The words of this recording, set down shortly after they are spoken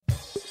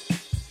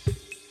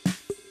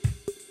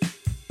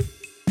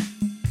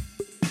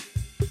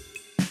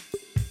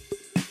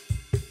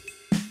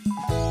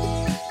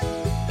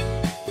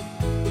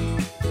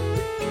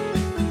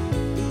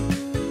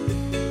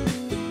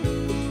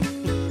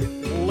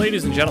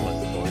Ladies and gentlemen,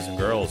 boys and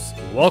girls,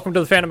 welcome to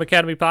the Phantom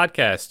Academy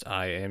podcast.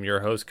 I am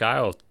your host,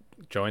 Kyle,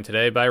 joined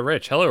today by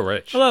Rich. Hello,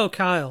 Rich. Hello,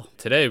 Kyle.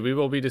 Today we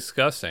will be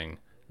discussing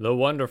the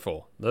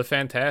wonderful, the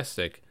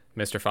fantastic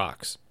Mr.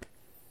 Fox.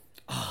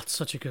 Oh, it's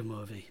such a good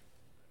movie.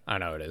 I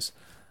know it is.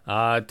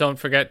 Don't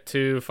forget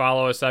to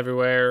follow us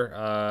everywhere.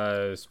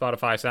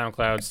 Spotify,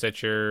 SoundCloud,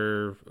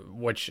 Stitcher,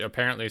 which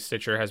apparently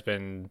Stitcher has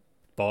been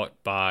bought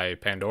by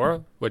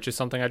Pandora, which is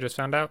something I just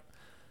found out.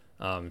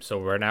 So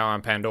we're now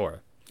on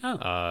Pandora.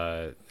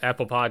 Oh.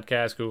 Apple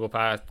Podcasts, Google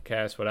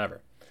Podcasts,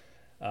 whatever.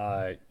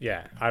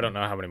 Yeah, I don't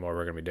know how many more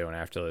we're going to be doing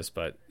after this,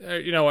 but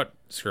you know what?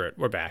 Screw it.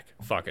 We're back.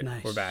 Fuck it.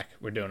 Nice. We're back.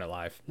 We're doing it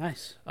live.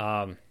 Nice.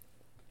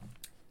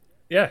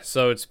 Yeah,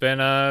 so it's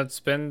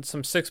been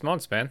some 6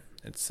 months, man.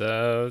 It's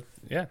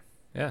yeah.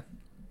 How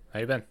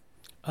you been?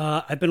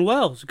 I've been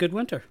well. It's a good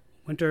winter.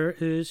 Winter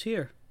is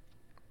here.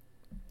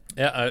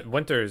 Yeah,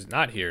 winter is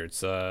not here.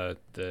 It's the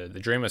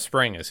Dream of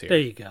Spring is here. There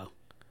you go.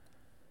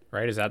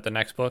 Right? Is that the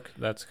next book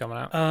that's coming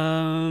out?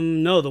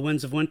 No, The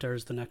Winds of Winter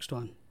is the next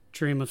one.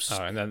 Dream of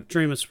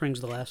Spring's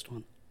the last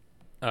one.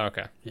 Oh,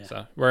 okay. Yeah.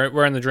 So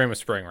we're in the Dream of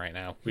Spring right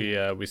now.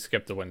 We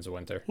skipped the Winds of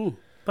Winter.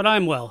 But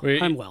I'm well.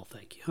 I'm well,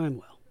 thank you. I'm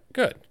well.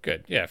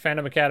 Good. Yeah,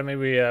 Phantom Academy,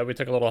 we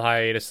took a little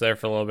hiatus there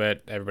for a little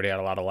bit. Everybody had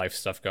a lot of life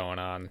stuff going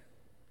on.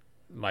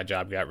 My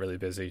job got really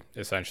busy,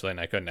 essentially, and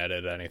I couldn't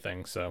edit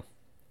anything, so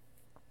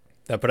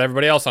that put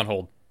everybody else on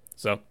hold.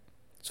 So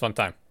it's fun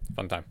time.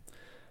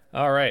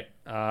 All right.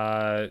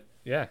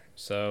 Yeah,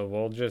 so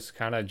we'll just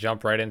kind of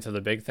jump right into the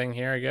big thing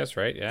here, I guess,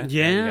 right? Yeah.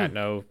 You got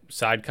no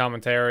side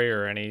commentary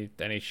or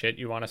any shit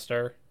you want to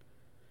stir?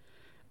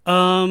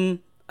 I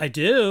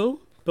do,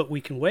 but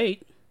we can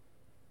wait.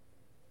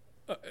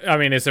 I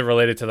mean, is it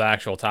related to the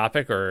actual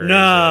topic or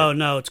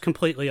No, it's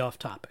completely off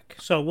topic.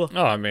 So we'll.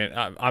 Oh, I mean,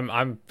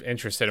 I'm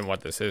interested in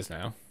what this is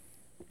now.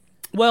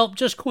 Well,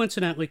 just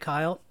coincidentally,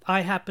 Kyle,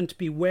 I happen to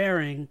be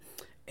wearing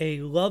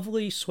a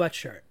lovely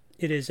sweatshirt.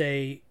 It is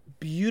a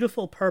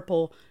beautiful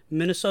purple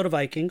Minnesota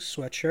Vikings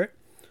sweatshirt.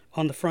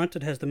 On the front,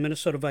 it has the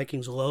Minnesota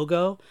Vikings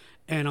logo,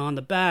 and on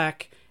the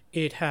back,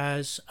 it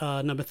has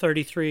number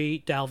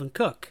 33, Dalvin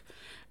Cook.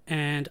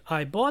 And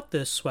I bought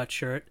this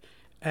sweatshirt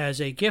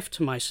as a gift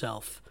to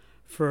myself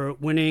for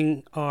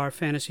winning our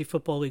Fantasy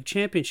Football League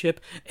championship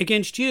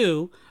against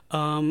you,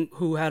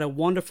 who had a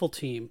wonderful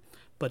team,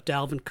 but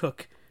Dalvin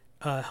Cook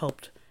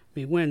helped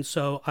me win.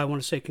 So I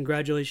want to say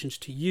congratulations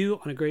to you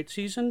on a great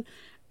season,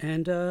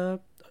 and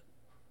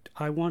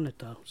I won it,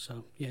 though,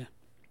 so yeah.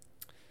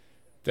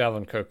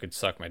 Dalvin Cook could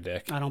suck my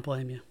dick. I don't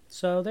blame you.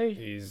 So there you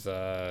go. He's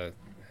a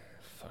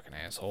fucking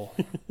asshole.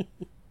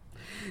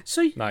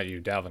 So, not you,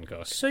 Dalvin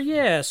Cook. So,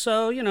 yeah.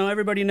 So,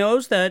 everybody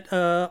knows that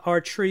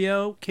our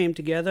trio came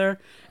together.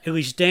 At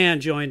least Dan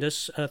joined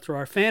us through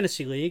our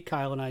fantasy league.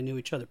 Kyle and I knew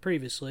each other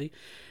previously.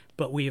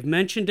 But we have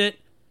mentioned it,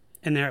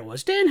 and there it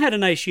was. Dan had a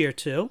nice year,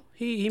 too.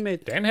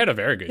 Dan had a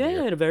very good year. Yeah,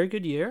 he had a very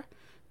good year.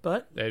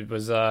 But it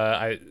was,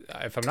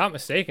 if I'm not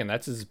mistaken,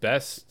 that's his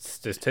best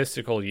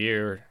statistical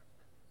year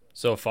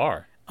so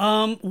far.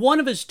 One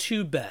of his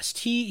two best.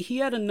 He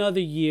had another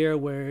year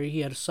where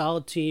he had a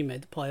solid team,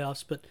 made the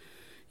playoffs, but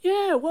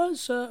yeah, it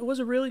was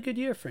a really good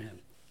year for him.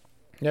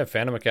 Yeah,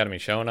 Phantom Academy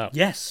showing up.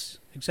 Yes,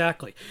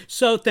 exactly.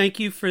 So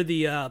thank you for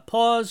the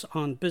pause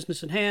on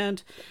business at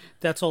hand.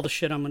 That's all the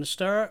shit I'm going to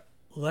stir.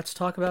 Let's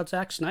talk about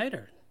Zack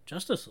Snyder,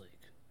 Justice League.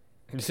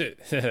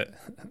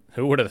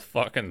 Who would have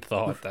fucking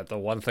thought that the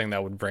one thing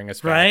that would bring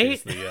us back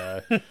right?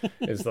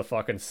 is the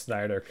fucking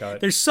Snyder cut?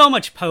 There's so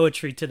much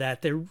poetry to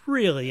that. There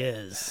really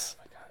is.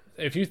 Oh my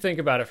God. If you think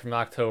about it from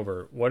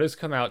October, what has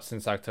come out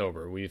since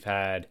October? We've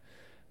had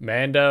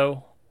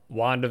Mando,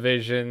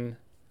 WandaVision.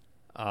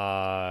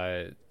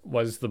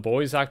 Was The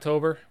Boys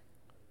October?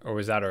 Or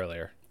was that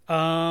earlier?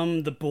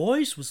 The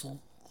Boys was...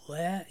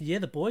 Yeah,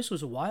 The Boys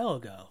was a while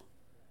ago.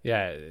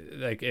 Yeah,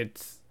 like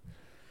it's...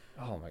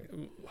 Oh my!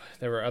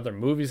 There were other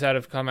movies that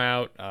have come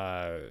out.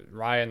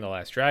 Ryan the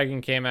Last Dragon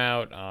came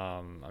out.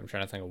 I'm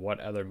trying to think of what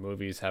other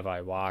movies have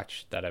I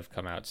watched that have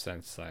come out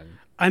since then.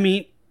 I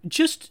mean,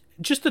 just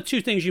the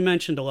two things you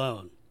mentioned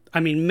alone. I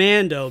mean,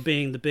 Mando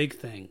being the big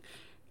thing,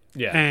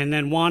 yeah, and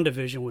then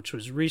WandaVision, which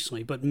was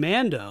recently. But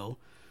Mando,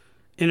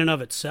 in and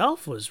of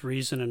itself, was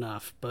reason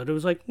enough. But it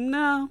was like,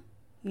 no,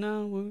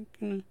 we're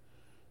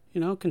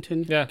gonna,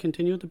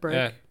 continue with the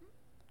break.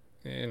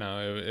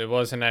 Yeah, it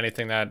wasn't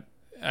anything that.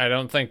 I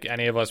don't think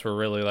any of us were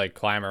really like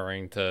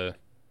clamoring to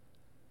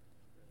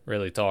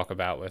really talk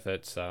about with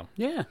it. So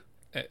yeah,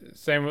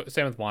 same with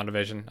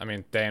WandaVision. I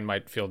mean, Dan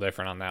might feel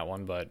different on that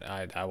one, but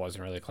I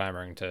wasn't really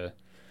clamoring to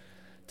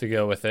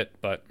go with it.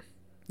 But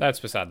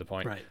that's beside the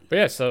point. Right. But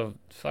yeah, so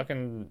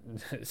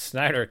fucking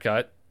Snyder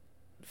Cut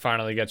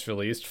finally gets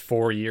released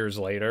 4 years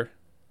later,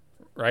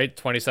 right?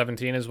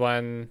 2017 is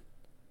when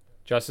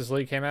Justice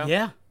League came out.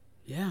 Yeah.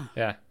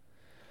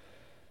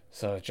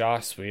 So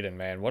Joss Whedon,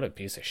 man, what a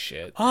piece of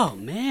shit. Oh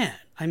man,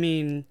 I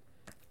mean,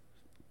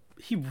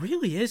 he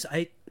really is.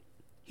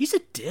 He's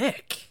a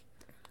dick.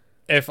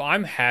 If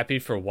I'm happy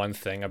for one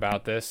thing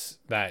about this,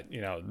 that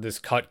this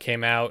cut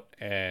came out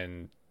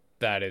and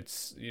that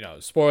it's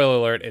spoiler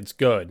alert, it's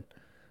good.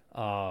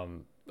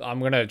 I'm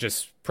going to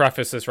just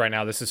preface this right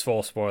now. This is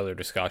full spoiler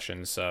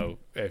discussion. So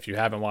if you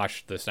haven't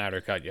watched the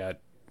Snyder Cut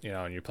yet,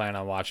 and you plan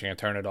on watching it,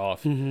 turn it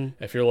off.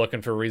 Mm-hmm. If you're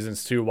looking for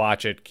reasons to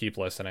watch it, keep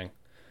listening.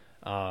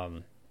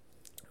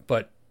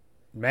 But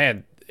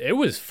man, it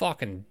was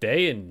fucking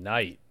day and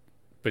night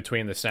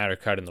between the Snyder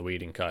Cut and the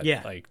Whedon Cut.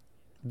 Yeah. Like,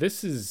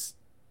 this is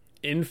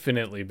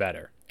infinitely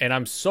better. And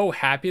I'm so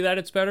happy that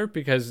it's better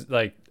because,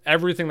 like,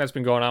 everything that's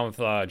been going on with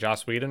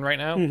Joss Whedon right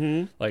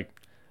now, like,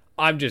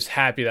 I'm just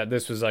happy that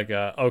this was like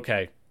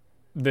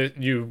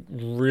you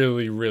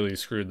really, really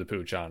screwed the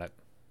pooch on it.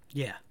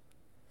 Yeah.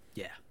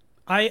 Yeah.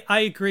 I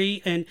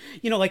agree. And,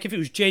 like if it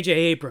was J.J.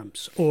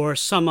 Abrams or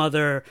some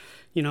other,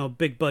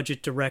 big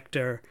budget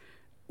director,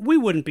 we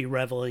wouldn't be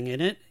reveling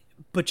in it.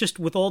 But just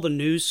with all the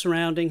news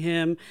surrounding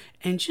him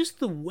and just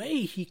the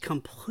way he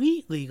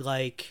completely,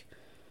 like,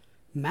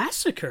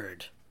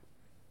 massacred,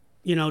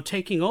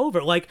 taking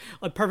over. Like,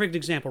 a perfect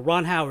example,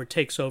 Ron Howard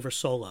takes over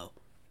Solo,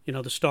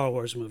 the Star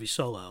Wars movie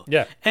Solo.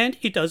 Yeah. And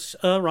he does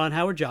a Ron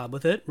Howard job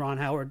with it. Ron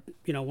Howard,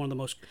 one of the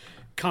most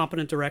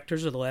competent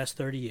directors of the last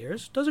 30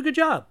 years, does a good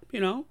job,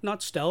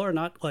 not stellar,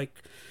 not like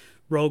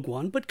Rogue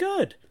One, but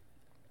good.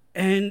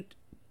 And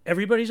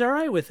everybody's all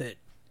right with it.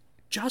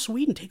 Joss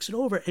Whedon takes it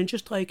over and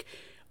just, like,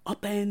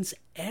 upends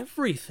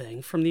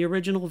everything from the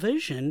original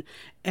vision,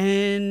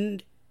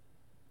 and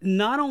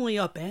not only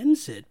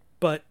upends it,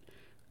 but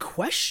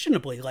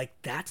questionably, like,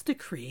 that's the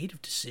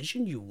creative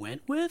decision you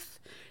went with?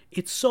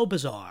 It's so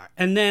bizarre.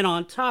 And then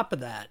on top of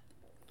that,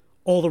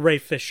 all the Ray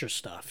Fisher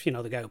stuff,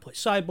 the guy who plays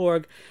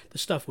Cyborg, the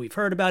stuff we've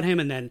heard about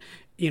him, and then,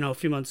 a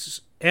few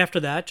months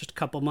after that, just a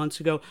couple months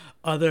ago,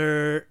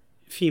 other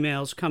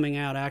females coming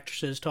out,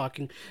 actresses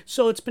talking.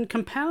 So it's been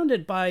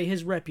compounded by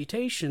his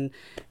reputation.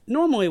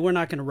 Normally, we're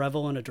not going to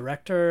revel in a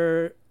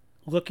director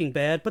looking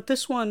bad, but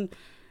this one,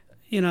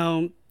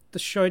 the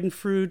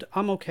Schadenfreude,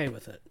 I'm okay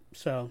with it.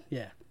 So,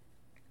 yeah.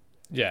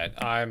 Yeah,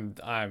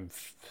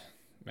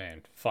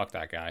 man, fuck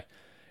that guy.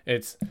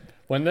 It's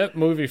when that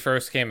movie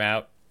first came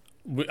out,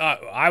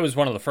 I was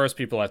one of the first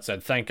people that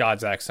said, thank God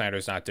Zack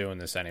Snyder's not doing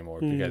this anymore,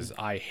 because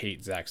I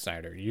hate Zack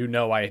Snyder.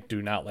 I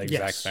do not like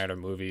Zack Snyder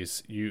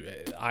movies.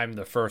 I'm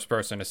the first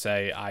person to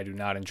say I do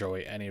not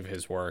enjoy any of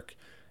his work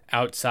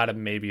outside of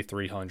maybe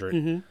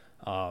 300.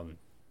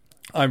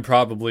 I'm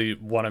probably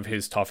one of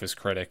his toughest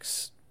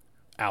critics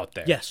out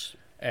there. Yes.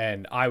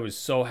 And I was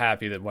so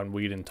happy that when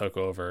Whedon took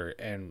over,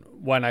 and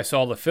when I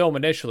saw the film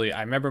initially, I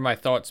remember my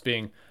thoughts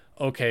being,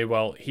 okay,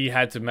 well, he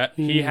had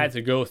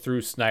to go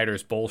through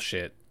Snyder's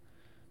bullshit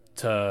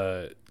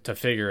to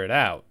figure it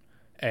out,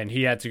 and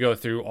he had to go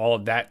through all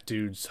of that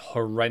dude's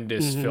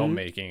horrendous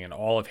filmmaking and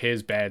all of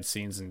his bad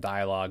scenes and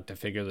dialogue to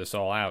figure this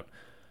all out.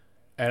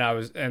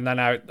 And then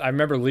I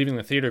remember leaving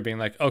the theater being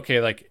like, okay,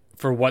 like,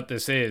 for what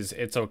this is,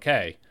 it's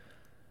okay.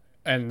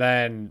 And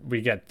then we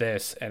get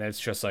this, and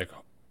it's just like,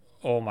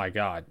 oh my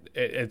God,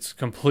 it's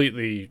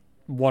completely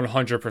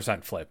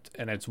 100% flipped,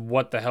 and it's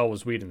what the hell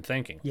was Whedon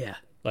thinking? Yeah.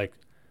 Like,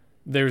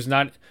 there's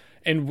not...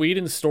 In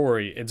Whedon's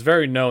story, it's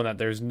very known that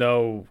there's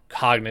no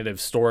cognitive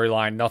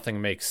storyline. Nothing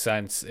makes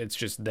sense. It's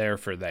just there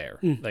for there.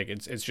 Like,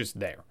 it's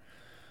just there.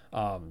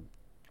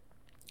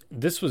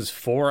 This was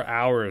 4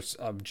 hours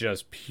of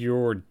just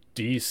pure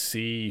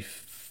DC-filled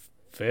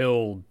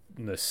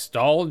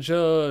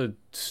nostalgia,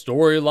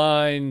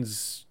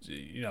 storylines,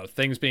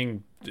 things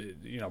being,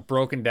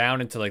 broken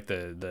down into, like,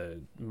 the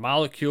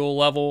molecule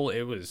level.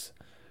 It was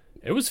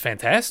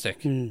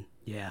fantastic.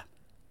 Yeah.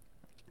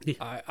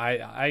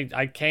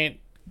 I can't...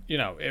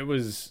 it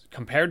was,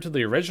 compared to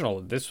the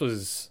original, this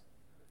was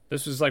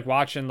like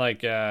watching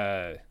like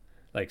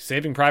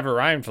Saving Private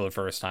Ryan for the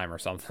first time or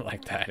something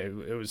like that.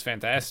 It was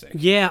fantastic.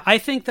 Yeah, I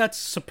think that's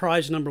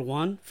surprise number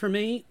one for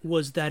me,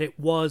 was that it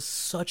was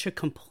such a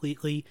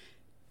completely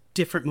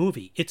different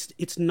movie.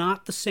 It's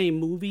not the same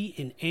movie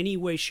in any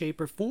way,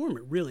 shape, or form.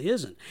 It really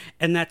isn't.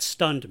 And that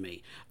stunned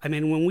me. I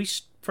mean, when we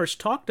first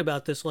talked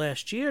about this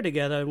last year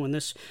together, when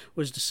this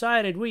was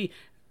decided, we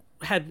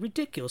had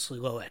ridiculously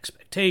low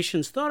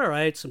expectations. Thought, all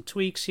right, some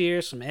tweaks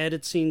here, some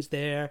added scenes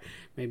there,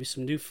 maybe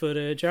some new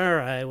footage. All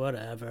right,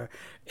 whatever.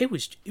 It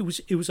was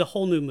a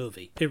whole new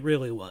movie. It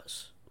really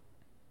was.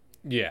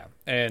 Yeah,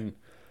 and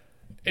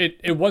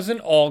it wasn't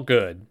all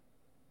good,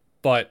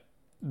 but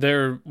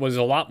there was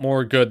a lot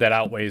more good that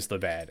outweighs the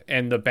bad,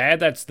 and the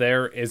bad that's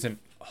there isn't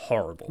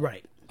horrible.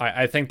 Right.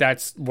 I think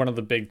that's one of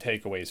the big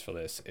takeaways for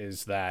this,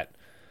 is that,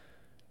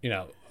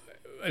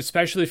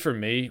 especially for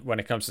me, when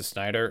it comes to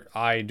Snyder,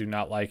 I do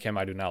not like him.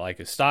 I do not like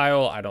his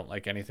style. I don't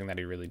like anything that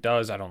he really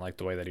does. I don't like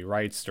the way that he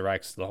writes,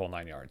 directs, the whole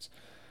 9 yards.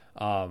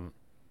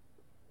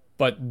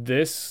 But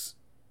this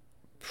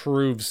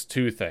proves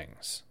two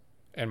things,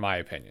 in my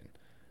opinion.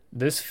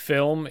 This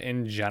film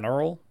in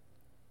general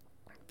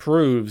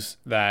proves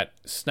that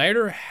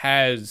Snyder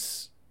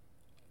has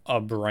a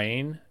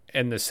brain,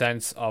 in the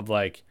sense of,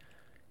 like,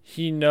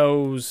 he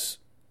knows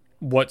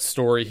what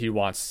story he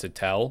wants to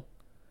tell.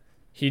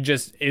 He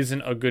just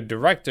isn't a good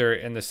director,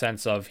 in the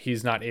sense of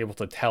he's not able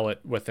to tell it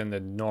within the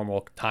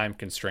normal time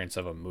constraints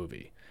of a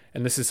movie.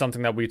 And this is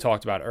something that we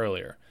talked about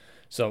earlier.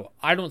 So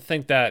I don't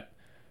think that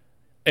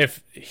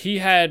if he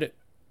had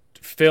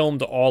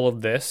filmed all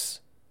of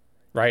this,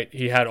 right?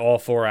 He had all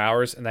 4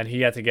 hours, and then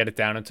he had to get it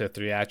down into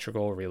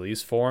theatrical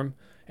release form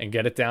and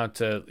get it down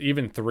to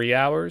even 3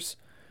 hours.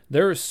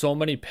 There are so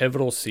many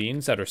pivotal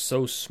scenes that are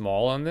so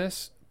small on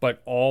this,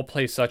 but all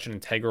play such an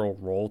integral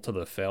role to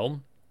the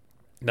film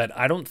that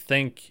I don't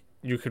think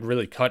you could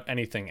really cut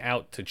anything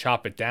out to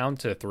chop it down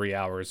to 3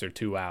 hours or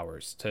 2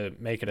 hours to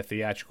make it a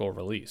theatrical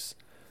release.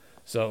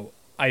 So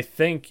I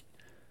think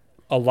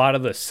a lot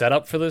of the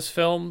setup for this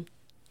film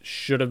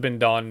should have been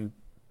done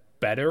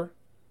better,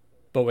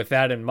 but with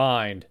that in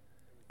mind,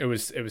 it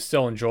was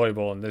still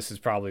enjoyable, and this is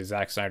probably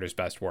Zack Snyder's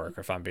best work,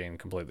 if I'm being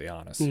completely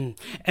honest.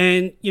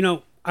 And,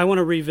 I want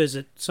to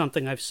revisit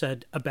something I've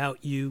said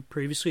about you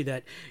previously,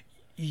 that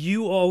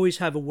you always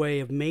have a way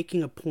of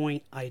making a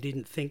point I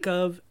didn't think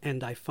of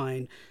and I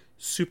find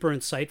super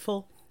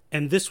insightful.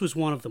 And this was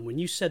one of them when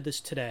you said this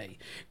today.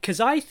 Because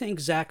I think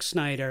Zack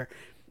Snyder,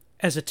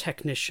 as a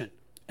technician,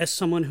 as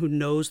someone who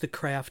knows the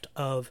craft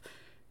of,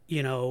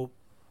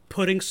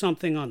 putting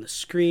something on the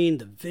screen,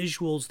 the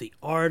visuals, the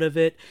art of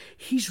it,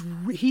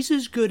 he's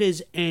as good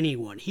as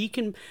anyone. He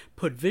can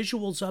put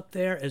visuals up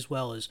there as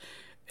well as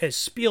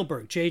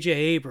Spielberg, J.J.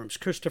 Abrams,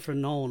 Christopher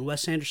Nolan,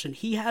 Wes Anderson.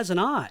 He has an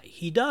eye.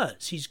 He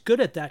does. He's good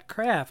at that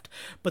craft.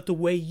 But the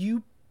way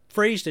you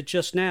phrased it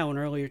just now and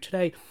earlier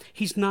today,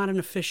 he's not an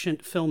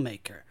efficient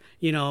filmmaker.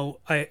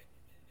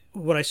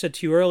 What I said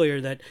to you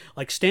earlier, that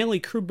like Stanley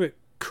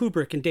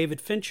Kubrick and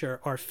David Fincher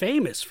are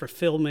famous for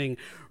filming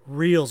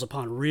reels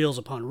upon reels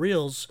upon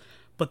reels,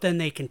 but then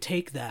they can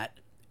take that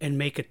and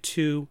make a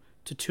 2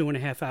 to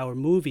 2.5 hour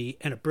movie,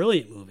 and a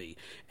brilliant movie.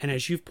 And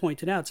as you've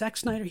pointed out, Zack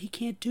Snyder, he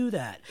can't do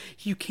that.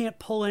 You can't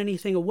pull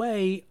anything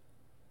away,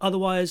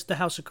 otherwise the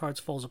House of Cards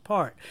falls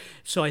apart.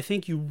 So I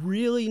think you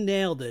really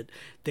nailed it.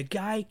 The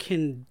guy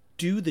can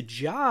do the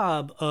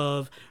job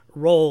of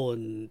role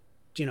and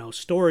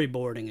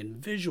storyboarding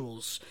and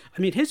visuals.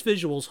 I mean, his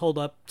visuals hold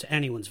up to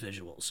anyone's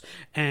visuals,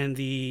 and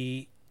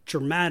the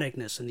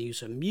dramaticness and the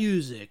use of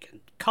music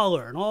and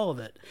color and all of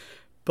it.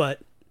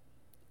 But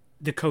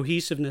the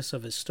cohesiveness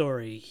of his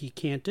story, he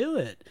can't do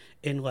it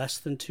in less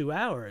than 2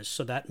 hours.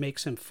 So that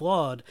makes him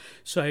flawed.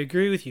 So I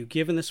agree with you.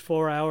 Given this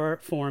 4-hour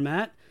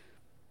format,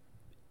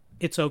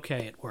 it's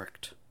okay. It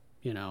worked,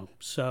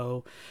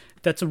 So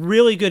that's a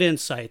really good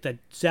insight, that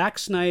Zack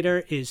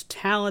Snyder is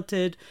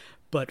talented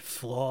but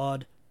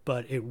flawed,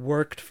 but it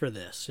worked for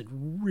this. It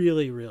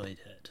really, really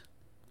did.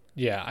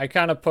 Yeah, I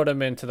kind of put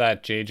him into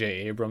that J.J.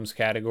 Abrams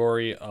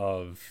category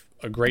of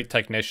a great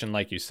technician,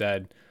 like you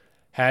said,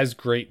 has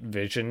great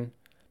vision,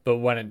 but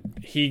when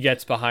he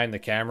gets behind the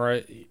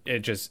camera,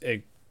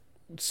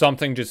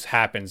 something just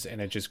happens,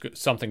 and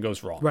something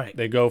goes wrong. Right.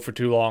 They go for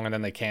too long, and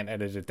then they can't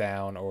edit it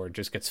down, or it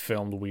just gets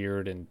filmed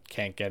weird and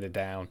can't get it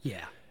down.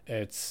 Yeah.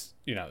 It's,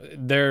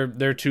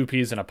 they're two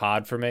peas in a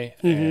pod for me,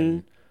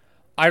 and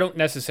I don't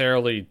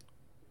necessarily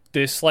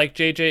dislike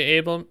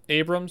J.J.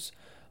 Abrams,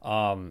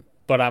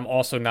 but I'm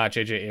also not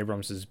J.J.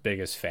 Abrams'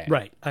 biggest fan.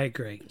 Right, I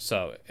agree.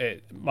 So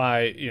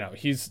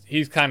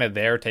he's kind of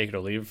there, take it or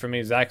leave it for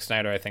me. Zack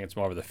Snyder, I think it's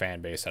more of the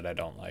fan base that I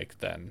don't like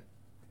than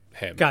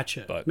him.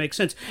 Gotcha. But makes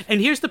sense.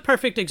 And here's the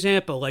perfect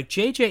example. Like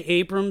J.J.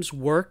 Abrams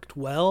worked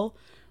well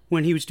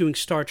when he was doing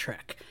Star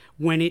Trek,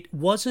 when it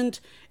wasn't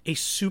a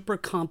super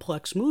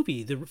complex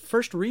movie. The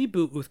first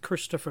reboot with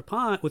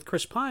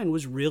Chris Pine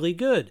was really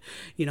good,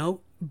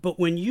 But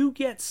when you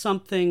get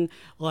something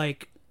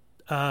like,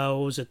 what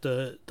was it,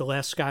 the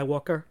Last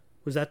Skywalker?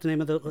 Was that the name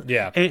of the?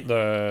 Yeah,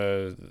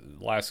 the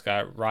Rise of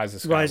Skywalker. Rise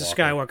of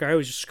Skywalker. I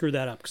always just screw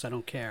that up because I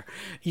don't care.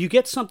 You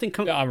get something.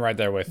 I'm right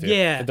there with you.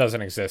 Yeah, it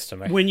doesn't exist to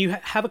me. When you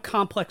have a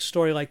complex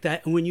story like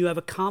that, and when you have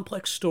a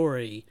complex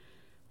story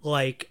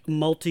like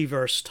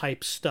multiverse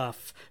type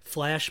stuff,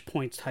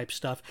 Flashpoint type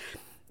stuff,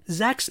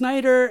 Zack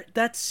Snyder,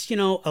 that's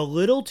a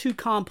little too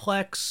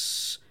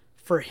complex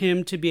for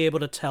him to be able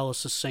to tell a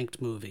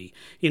succinct movie.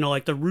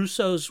 Like the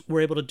Russos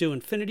were able to do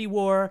Infinity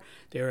War,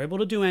 they were able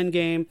to do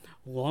Endgame,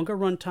 longer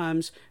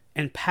runtimes,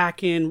 and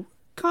pack in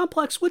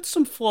complex with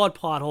some flawed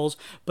plot holes,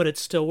 but it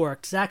still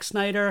worked. Zack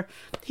Snyder,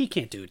 he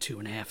can't do a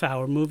 2.5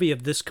 hour movie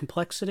of this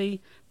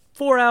complexity.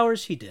 4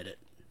 hours, he did it.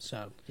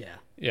 So, yeah.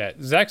 Yeah,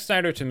 Zack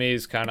Snyder to me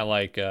is kind of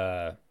like,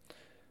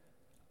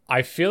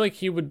 I feel like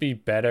he would be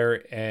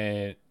better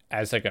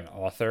as like an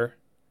author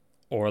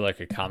or like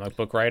a comic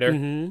book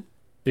writer.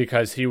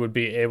 Because he would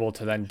be able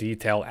to then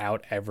detail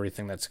out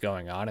everything that's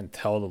going on and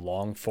tell the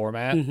long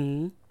format.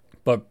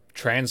 But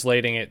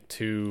translating it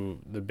to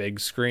the big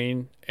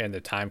screen and the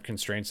time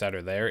constraints that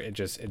are there,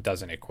 it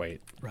doesn't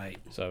equate. Right.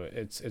 So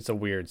it's a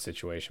weird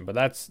situation. But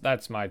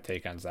that's my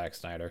take on Zack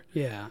Snyder.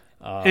 Yeah.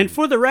 And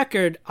for the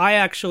record,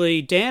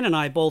 Dan and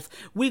I both,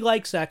 we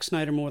like Zack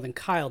Snyder more than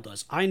Kyle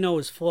does. I know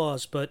his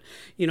flaws, but,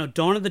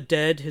 Dawn of the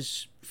Dead,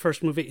 his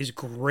first movie, is a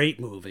great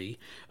movie.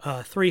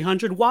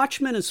 300,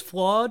 Watchmen is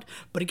flawed,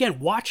 but again,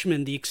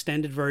 Watchmen, the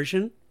extended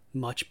version,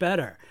 much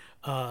better.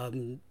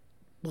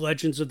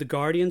 Legends of the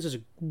Guardians is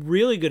a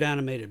really good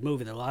animated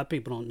movie that a lot of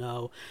people don't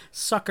know.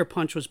 Sucker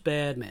Punch was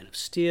bad, Man of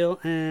Steel,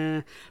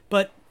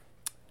 but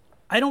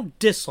I don't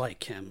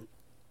dislike him.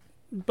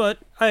 But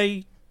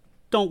I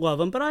don't love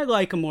him, but I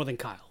like him more than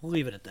Kyle. We'll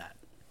leave it at that.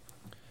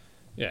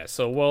 Yeah,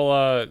 so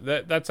well,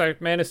 that's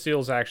Man of Steel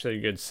is actually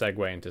a good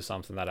segue into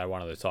something that I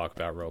wanted to talk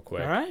about real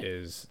quick. All right.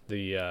 Is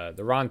the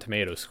Rotten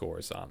Tomato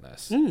scores on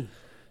this? Mm.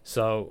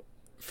 So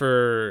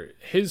for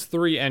his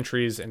 3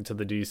 entries into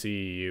the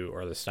DCEU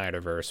or the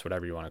Snyderverse,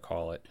 whatever you want to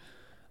call it,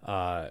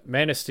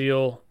 Man of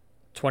Steel,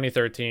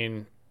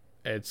 2013,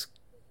 it's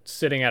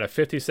sitting at a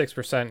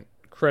 56%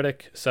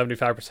 critic,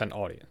 75%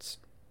 audience.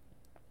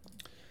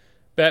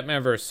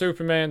 Batman vs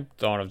Superman,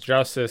 Dawn of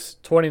Justice,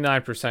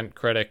 29%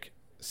 critic,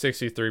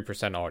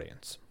 63%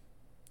 audience.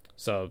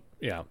 So,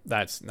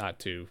 that's not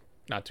too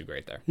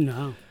great there.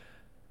 No.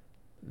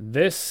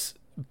 This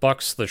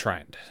bucks the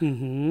trend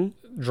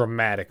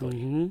dramatically.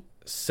 Mm-hmm.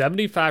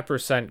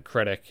 75%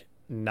 critic,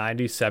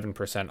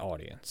 97%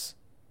 audience.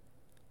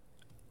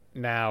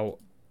 Now,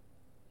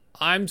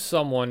 I'm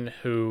someone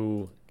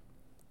who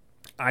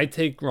I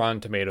take Rotten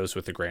Tomatoes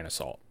with a grain of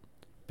salt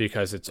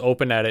because it's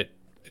open edit.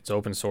 It's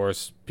open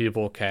source.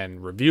 People can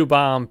review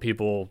bomb.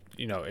 People,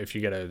 if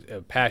you get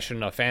a passion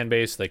enough fan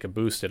base, they can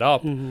boost it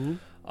up. Mm-hmm.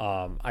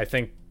 I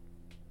think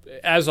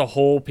as a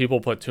whole, people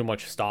put too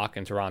much stock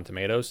into Rotten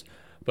Tomatoes.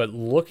 But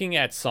looking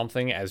at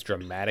something as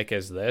dramatic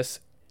as this,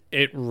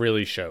 it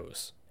really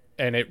shows.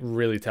 And it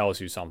really tells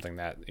you something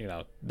that,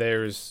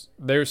 there's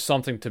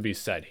something to be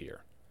said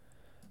here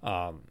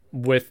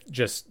with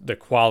just the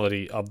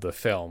quality of the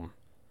film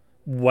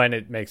when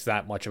it makes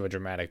that much of a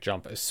dramatic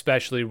jump,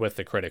 especially with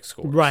the critic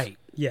scores. Right.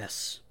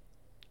 Yes.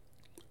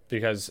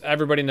 Because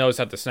everybody knows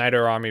that the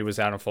Snyder Army was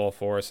out in full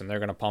force, and they're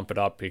going to pump it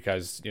up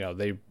because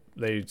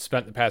they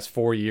spent the past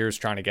 4 years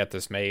trying to get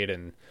this made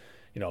and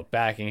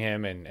backing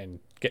him and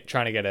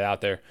trying to get it out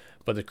there.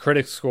 But the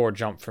critic score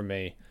jumped for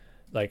me.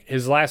 Like,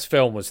 his last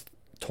film was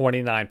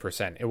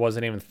 29%. It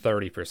wasn't even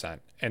 30%,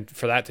 and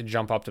for that to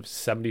jump up to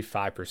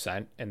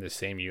 75% in the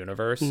same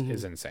universe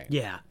is insane.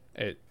 Yeah.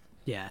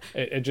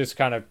 It just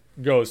kind of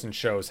goes and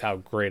shows how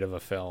great of a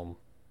film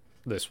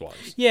this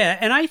was. Yeah,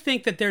 and I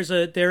think that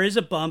there is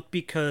a bump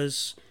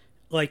because,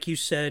 like you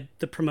said,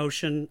 the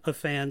promotion of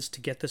fans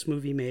to get this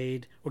movie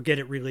made or get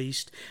it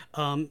released,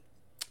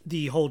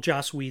 the whole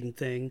Joss Whedon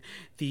thing,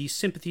 the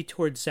sympathy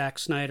towards Zack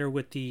Snyder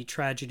with the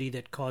tragedy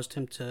that caused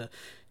him to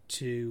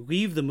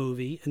leave the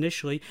movie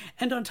initially,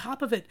 and on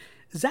top of it,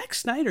 Zack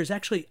Snyder's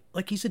actually,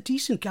 he's a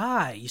decent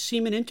guy. You see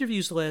him in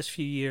interviews the last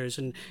few years,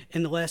 and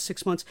in the last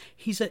 6 months,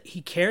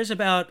 he cares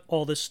about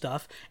all this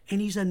stuff,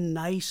 and he's a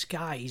nice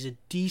guy. He's a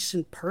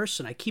decent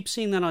person. I keep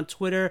seeing that on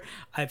Twitter.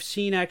 I've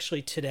seen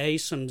actually today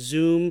some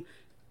Zoom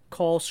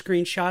call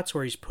screenshots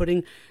where he's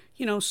putting,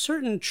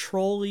 certain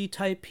trolley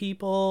type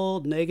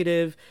people,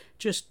 negative,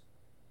 just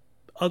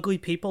ugly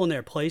people in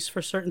their place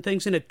for certain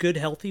things in a good,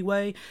 healthy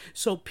way.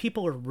 So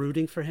people are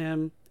rooting for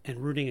him and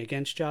rooting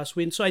against Joss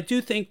Whedon. So I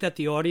do think that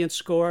the audience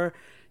score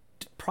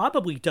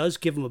probably does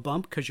give him a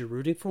bump because you're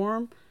rooting for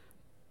him.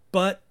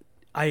 But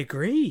I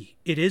agree.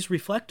 It is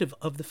reflective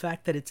of the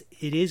fact that it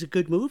is a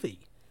good movie.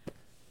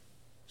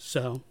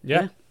 So,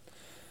 yeah.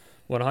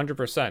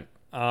 100%.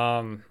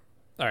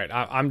 All right,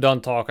 I'm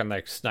done talking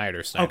like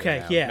Snyder okay,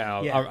 now. yeah.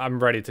 Now yeah.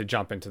 I'm ready to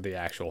jump into the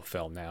actual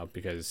film now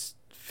because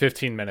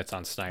 15 minutes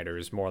on Snyder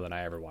is more than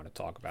I ever want to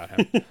talk about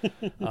him.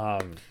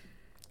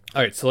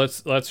 All right, so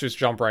let's just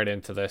jump right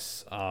into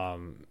this.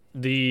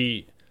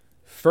 The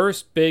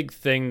first big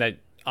thing that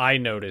I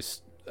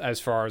noticed as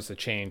far as the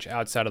change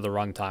outside of the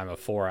runtime of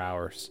 4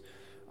 hours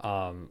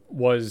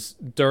was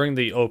during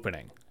the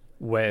opening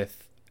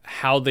with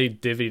how they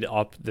divvied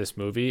up this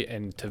movie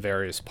into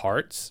various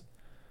parts.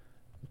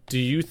 Do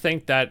you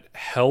think that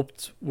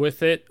helped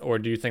with it, or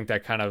do you think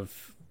that kind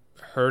of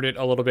hurt it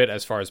a little bit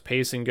as far as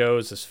pacing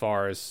goes, as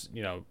far as,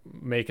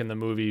 making the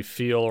movie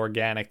feel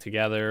organic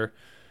together?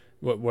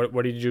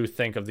 What did you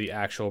think of the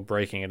actual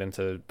breaking it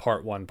into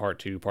part 1, part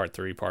 2, part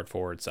 3, part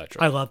 4,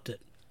 etc.? I loved it.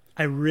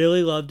 I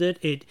really loved it.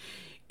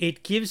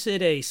 It gives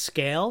it a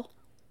scale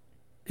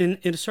in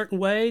a certain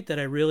way that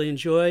I really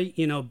enjoy.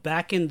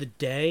 Back in the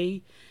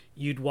day,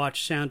 you'd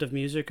watch Sound of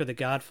Music or The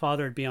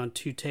Godfather. It'd be on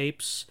 2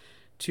 tapes,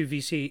 2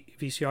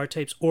 VCR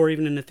tapes, or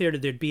even in the theater,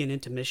 there'd be an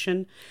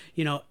intermission.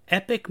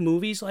 Epic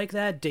movies like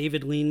that,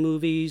 David Lean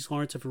movies,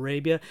 Lawrence of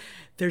Arabia,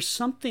 there's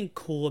something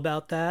cool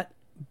about that,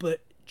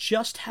 but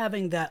just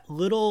having that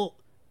little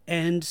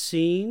end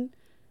scene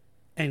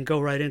and go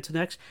right into the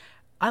next,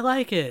 I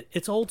like it.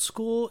 It's old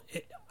school.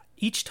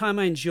 Each time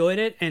I enjoyed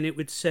it, and it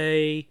would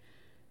say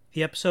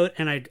the episode,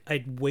 and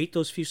I'd wait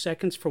those few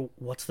seconds for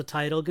what's the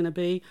title going to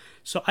be.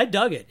 So I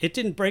dug it. It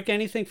didn't break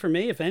anything for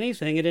me. If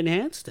anything, it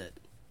enhanced it.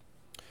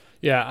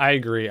 Yeah, I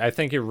agree. I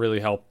think it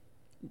really helped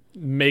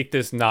make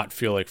this not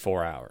feel like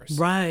 4 hours.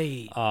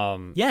 Right.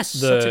 Yes,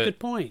 that's a good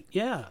point.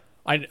 Yeah.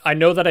 I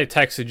know that I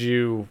texted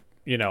you,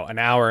 an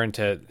hour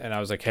into, and I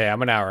was like, hey,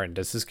 I'm an hour in.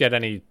 Does this get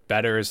any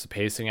better? Is the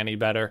pacing any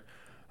better?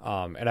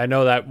 And I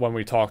know that when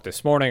we talked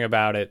this morning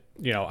about it,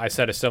 I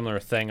said a similar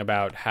thing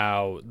about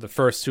how the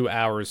first 2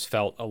 hours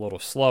felt a little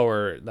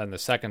slower than the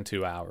second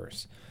 2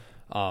 hours.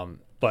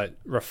 But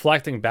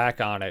reflecting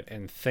back on it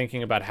and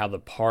thinking about how the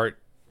part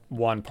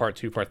 1, part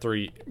 2, part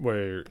 3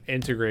 were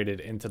integrated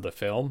into the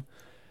film,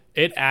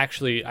 it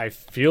actually, I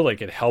feel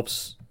like it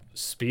helps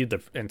speed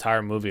the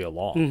entire movie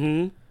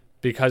along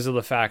because of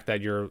the fact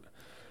that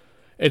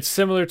it's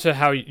similar to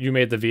how you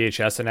made the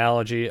VHS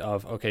analogy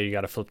of, okay, you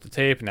got to flip the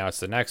tape, now it's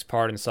the next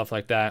part and stuff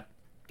like that.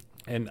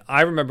 And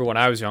I remember when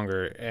I was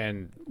younger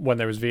and when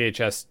there was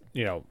VHS,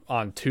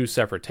 on 2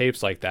 separate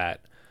tapes like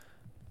that,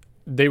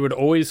 they would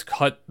always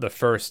cut the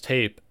first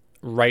tape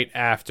right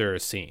after a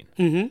scene.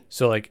 Mm-hmm.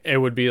 So like it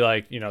would be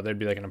like, there'd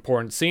be like an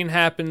important scene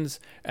happens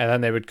and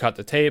then they would cut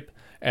the tape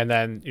and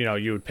then,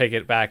 you would pick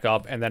it back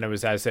up and then it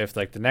was as if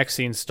like the next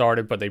scene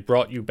started, but they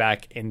brought you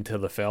back into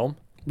the film.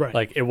 Right.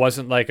 Like it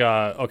wasn't like,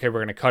 okay, we're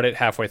going to cut it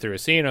halfway through a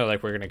scene or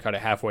like we're going to cut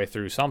it halfway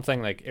through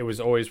something. Like it was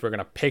always, we're going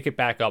to pick it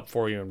back up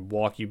for you and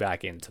walk you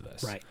back into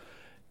this. Right.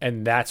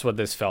 And that's what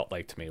this felt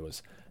like to me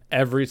was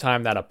every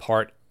time that a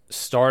part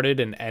started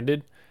and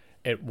ended,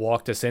 it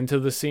walked us into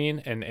the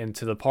scene and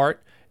into the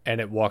part and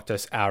it walked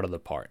us out of the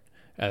part.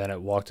 And then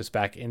it walked us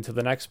back into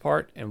the next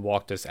part and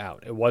walked us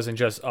out. It wasn't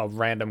just a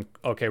random,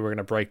 okay, we're going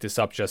to break this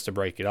up just to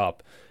break it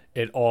up.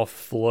 It all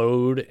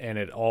flowed and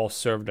it all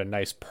served a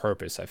nice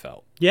purpose, I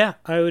felt. Yeah,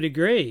 I would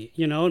agree.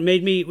 It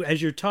made me,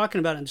 as you're talking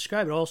about it and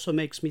describe it, also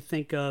makes me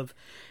think of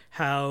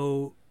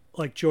how,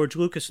 like, George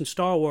Lucas in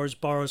Star Wars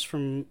borrows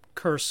from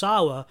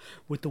Kurosawa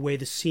with the way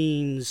the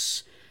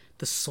scenes,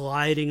 the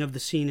sliding of the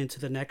scene into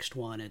the next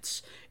one.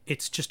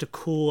 It's just a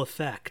cool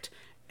effect.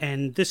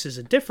 And this is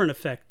a different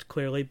effect,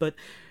 clearly, but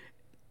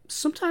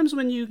sometimes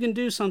when you can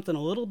do something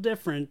a little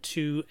different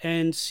to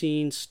end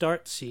scene,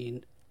 start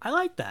scene, I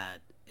like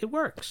that. It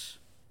works.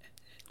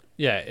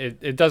 Yeah,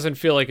 it doesn't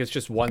feel like it's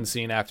just one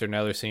scene after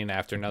another scene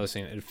after another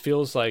scene. It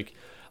feels like,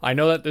 I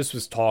know that this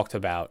was talked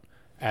about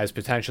as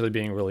potentially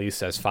being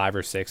released as 5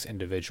 or 6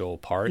 individual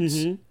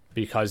parts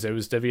because it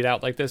was divvied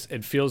out like this.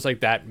 It feels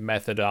like that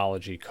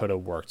methodology could have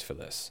worked for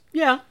this.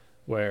 Yeah.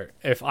 Where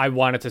if I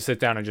wanted to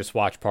sit down and just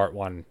watch part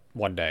 1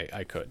 one day,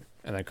 I could.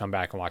 And then come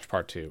back and watch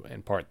part 2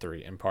 and part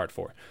 3 and part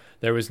 4.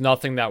 There was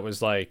nothing that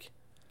was like,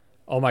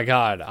 oh my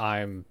God,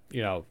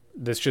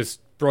 this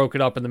just broke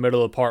it up in the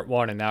middle of part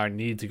 1 and now I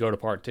need to go to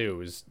part 2. It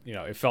was,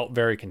 it felt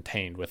very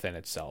contained within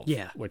itself.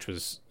 Yeah. Which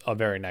was a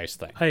very nice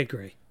thing. I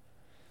agree.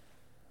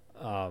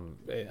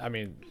 I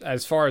mean,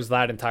 as far as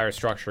that entire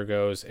structure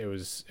goes, it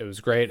was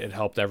great. It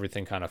helped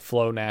everything kind of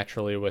flow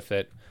naturally with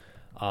it.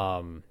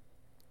 One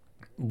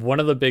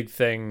of the big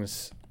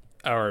things,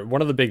 or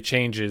one of the big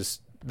changes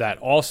that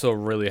also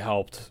really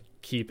helped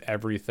keep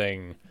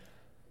everything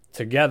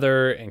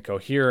together and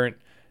coherent,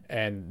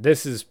 and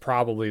this is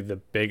probably the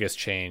biggest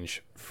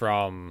change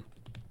from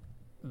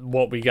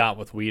what we got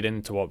with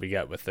Whedon to what we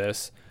get with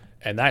this,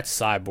 and that's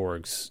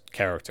Cyborg's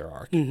character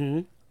arc.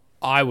 Mm-hmm.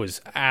 I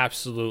was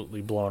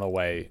absolutely blown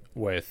away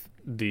with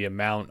the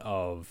amount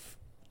of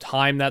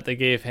time that they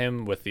gave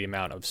him, with the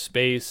amount of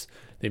space,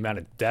 the amount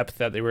of depth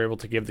that they were able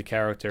to give the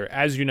character.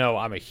 As you know,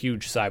 I'm a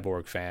huge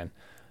Cyborg fan.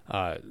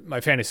 My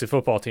fantasy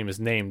football team is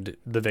named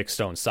the Vic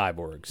Stone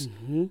Cyborgs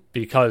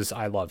because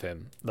I love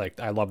him. Like,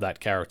 I love that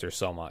character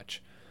so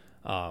much.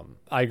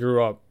 I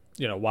grew up,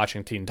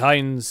 watching Teen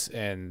Titans,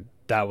 and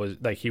that was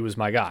like, he was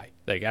my guy.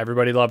 Like,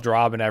 everybody loved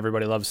Robin,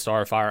 everybody loved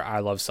Starfire. I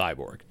love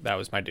Cyborg. That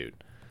was my dude.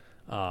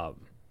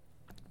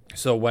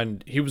 So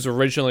when he was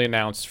originally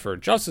announced for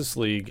Justice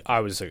League, I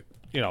was,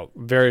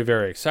 very,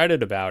 very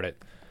excited about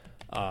it.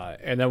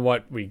 And then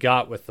what we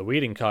got with the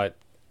Whedon cut,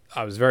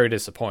 I was very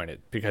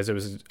disappointed because it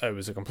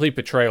was a complete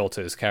betrayal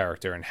to his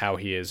character and how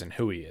he is and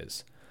who he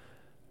is.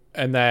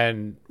 And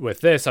then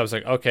with this, I was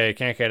like, okay, it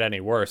can't get any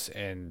worse.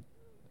 And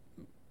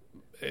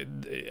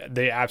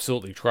they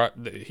absolutely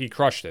he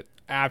crushed it.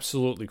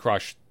 Absolutely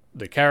crushed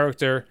the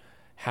character,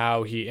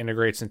 how he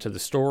integrates into the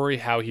story,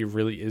 how he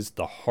really is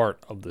the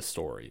heart of the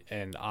story.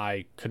 And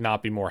I could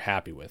not be more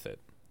happy with it.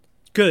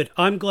 Good.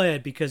 I'm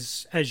glad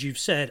because, as you've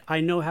said,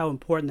 I know how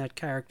important that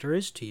character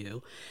is to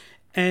you.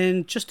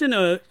 And just in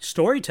a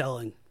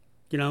storytelling,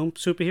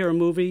 superhero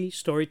movie,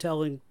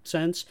 storytelling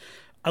sense,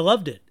 I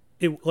loved it.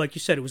 Like you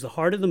said, it was the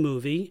heart of the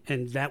movie,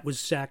 and that was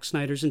Zack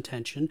Snyder's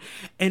intention.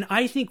 And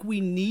I think we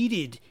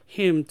needed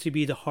him to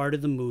be the heart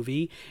of the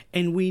movie,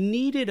 and we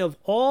needed, of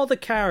all the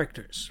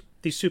characters,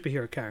 these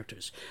superhero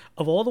characters,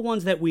 of all the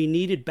ones that we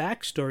needed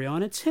backstory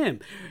on, it's him.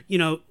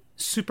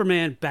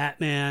 Superman,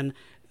 Batman,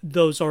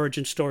 those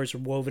origin stories are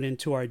woven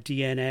into our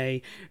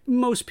DNA.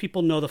 Most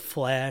people know The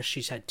Flash.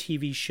 He's had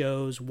TV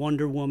shows,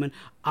 Wonder Woman,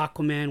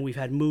 Aquaman. We've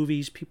had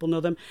movies. People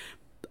know them.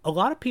 A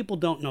lot of people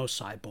don't know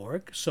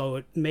Cyborg, so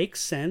it makes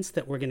sense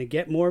that we're going to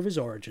get more of his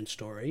origin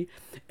story.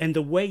 And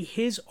the way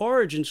his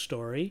origin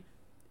story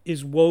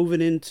is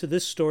woven into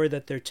this story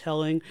that they're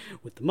telling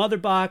with the mother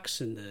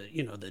box and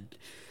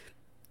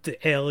the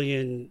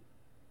alien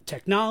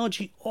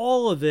technology,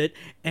 all of it,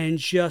 and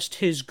just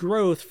his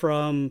growth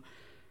from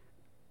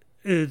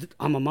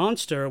I'm a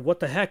monster,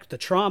 what the heck, the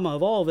trauma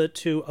of all of it,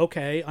 to,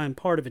 okay, I'm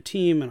part of a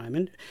team and I'm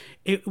in.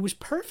 It was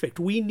perfect.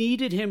 We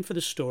needed him for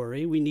the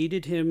story. We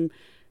needed him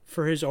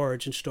for his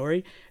origin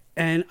story.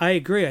 And I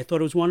agree. I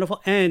thought it was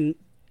wonderful. And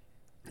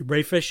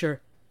Ray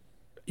Fisher,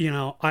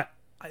 I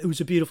it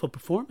was a beautiful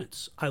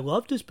performance. I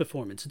loved his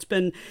performance. It's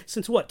been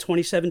since what,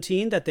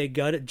 2017 that they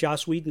gutted,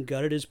 Joss Whedon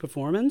gutted his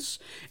performance,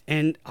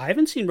 and I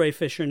haven't seen Ray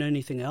Fisher in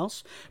anything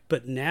else.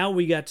 But now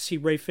we got to see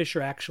Ray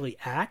Fisher actually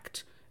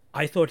act.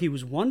 I thought he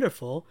was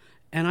wonderful,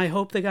 and I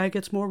hope the guy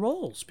gets more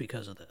roles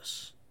because of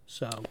this.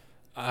 So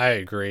I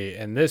agree,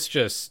 and this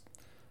just.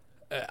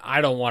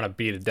 I don't want to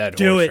beat a dead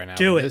horse right now.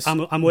 Do it. I'm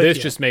with you.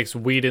 This just makes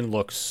Whedon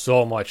look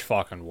so much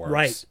fucking worse.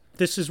 Right.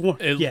 This is one.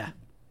 Yeah.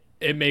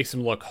 It makes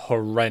him look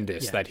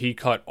horrendous that he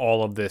cut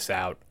all of this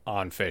out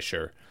on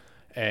Fisher.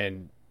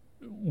 And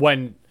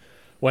when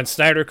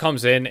Snyder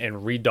comes in and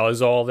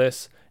redoes all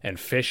this, and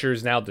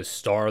Fisher's now the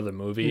star of the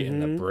movie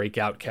and the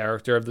breakout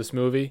character of this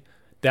movie,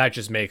 that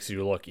just makes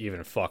you look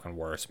even fucking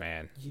worse,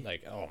 man.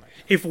 Like, oh my.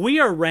 If we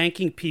are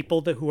ranking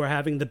people who are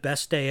having the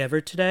best day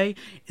ever today,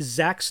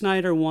 Zack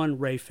Snyder 1,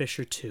 Ray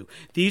Fisher 2.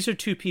 These are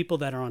two people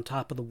that are on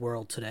top of the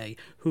world today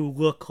who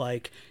look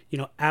like,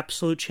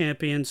 absolute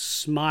champions,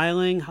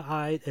 smiling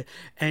high,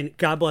 and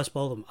God bless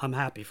both of them. I'm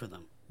happy for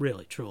them.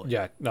 Really, truly.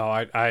 Yeah, no,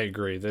 I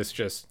agree. This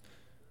just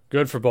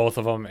good for both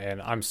of them,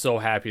 and I'm so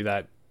happy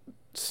that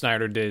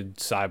Snyder did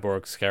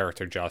Cyborg's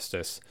character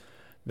justice.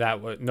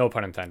 That was, no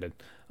pun intended.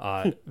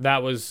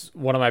 That was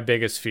one of my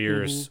biggest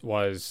fears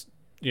was,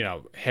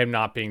 him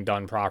not being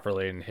done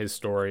properly and his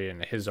story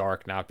and his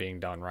arc not being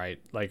done right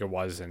like it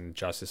was in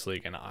Justice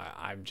League. And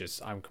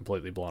I'm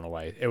completely blown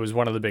away. It was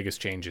one of the biggest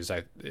changes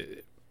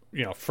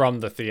from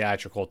the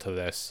theatrical to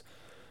this.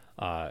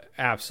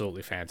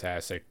 Absolutely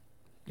fantastic.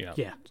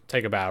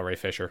 Take a bow, Ray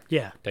Fisher.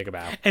 Yeah. Take a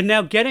bow. And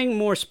now getting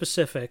more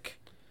specific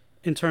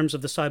in terms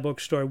of the Cyborg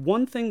story,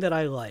 one thing that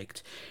I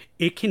liked,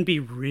 it can be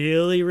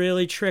really,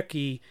 really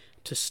tricky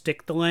to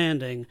stick the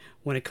landing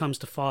when it comes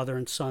to father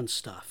and son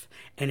stuff.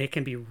 And it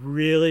can be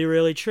really,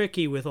 really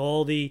tricky with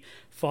all the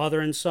father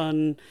and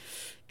son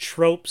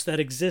tropes that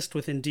exist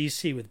within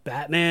DC with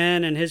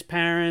Batman and his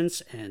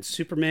parents and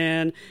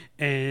Superman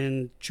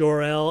and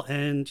Jor-El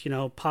and,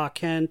 Pa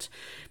Kent.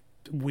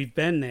 We've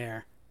been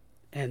there.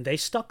 And they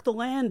stuck the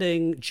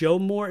landing. Joe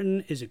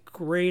Morton is a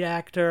great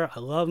actor. I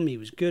love him. He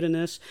was good in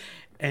this.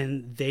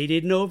 And they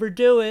didn't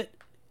overdo it.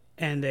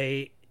 And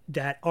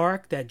that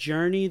arc, that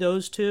journey,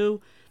 those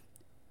two,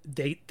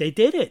 they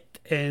did it.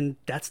 And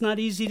that's not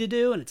easy to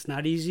do. And it's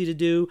not easy to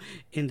do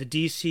in the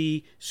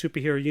DC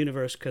superhero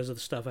universe because of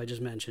the stuff I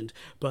just mentioned.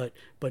 But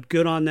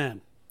good on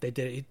them. They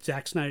did it.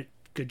 Zack Snyder,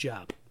 good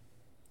job.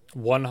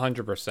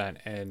 100%.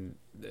 And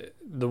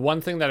the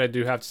one thing that I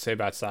do have to say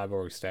about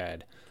Cyborg's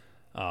dad,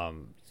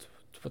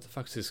 what the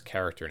fuck's his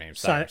character name?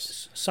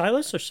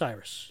 Silas or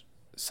Cyrus?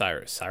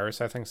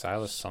 Cyrus, I think.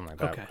 Silas, something like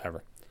that. Okay.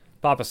 Whatever.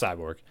 Papa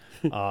Cyborg.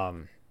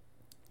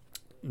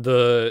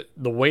 The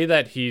way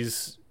that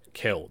he's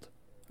killed,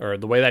 or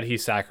the way that he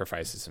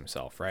sacrifices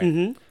himself, right?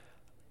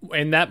 Mm-hmm.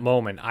 In that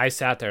moment, I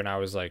sat there and I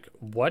was like,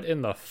 "What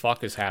in the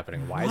fuck is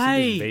happening? Why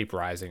is he just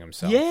vaporizing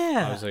himself?"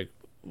 Yeah. I was like,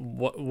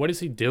 "What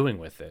is he doing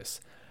with this?"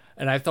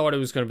 And I thought it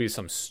was going to be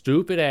some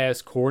stupid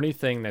ass corny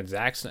thing that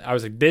Zack Snyder. I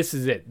was like, "This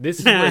is it. This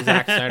is where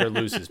Zack Snyder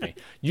loses me.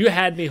 You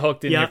had me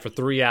hooked in here for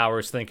 3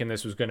 hours thinking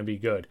this was going to be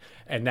good,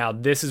 and now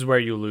this is where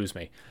you lose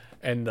me."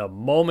 And the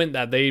moment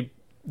that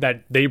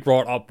they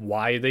brought up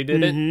why they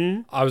did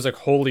it, I was like,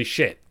 "Holy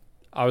shit!"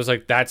 I was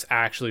like, "That's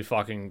actually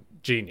fucking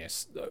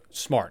genius,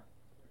 smart,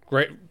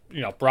 great.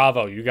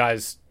 Bravo, you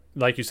guys."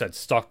 Like you said,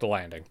 stuck the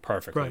landing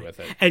perfectly with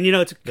it. And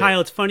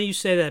Kyle, it's funny you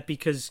say that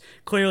because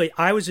clearly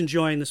I was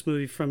enjoying this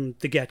movie from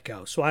the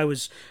get-go. So I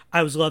was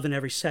loving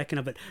every second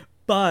of it.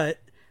 But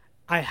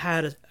I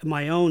had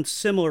my own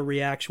similar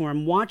reaction where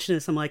I'm watching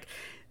this. I'm like,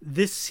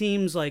 this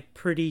seems like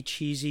pretty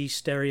cheesy,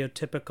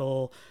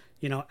 stereotypical,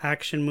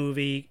 action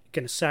movie.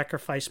 Gonna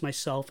sacrifice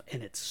myself,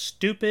 and it's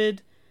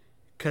stupid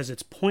because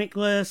it's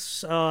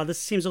pointless. This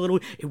seems a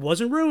little. It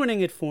wasn't ruining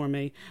it for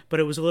me,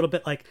 but it was a little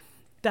bit like,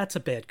 that's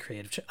a bad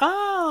creative choice.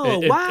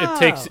 Wow.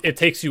 It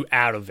takes you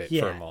out of it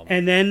for a moment.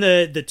 And then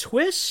the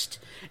twist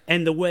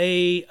and the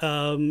way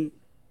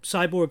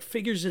Cyborg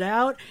figures it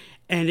out,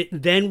 and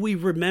then we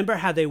remember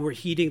how they were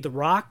heating the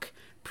rock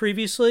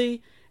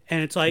previously,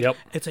 and it's like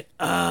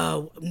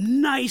oh,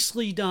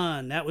 nicely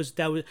done. That was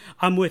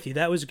I'm with you.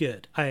 That was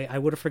good. I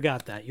would have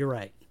forgot that. You're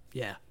right.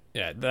 Yeah.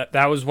 Yeah,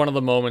 that was one of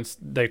the moments,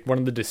 like one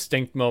of the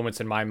distinct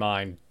moments in my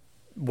mind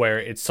where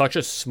it's such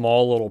a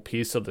small little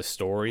piece of the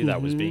story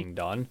that was being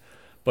done.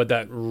 But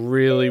that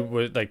really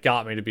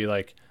got me to be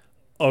like,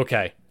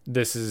 okay,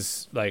 this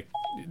is like,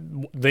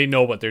 they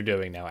know what they're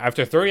doing now.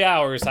 After 3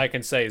 hours, I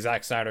can say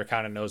Zack Snyder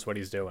kind of knows what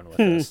he's doing with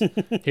this.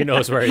 He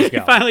knows where he's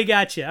going. He finally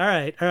got you. All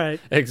right.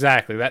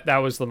 Exactly. That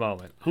was the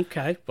moment.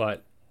 Okay.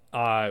 But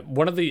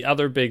one of the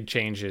other big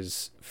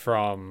changes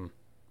from,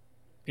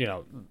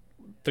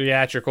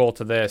 theatrical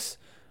to this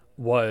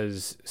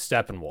was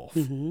Steppenwolf.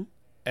 Mm-hmm.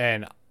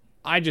 And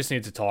I just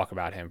need to talk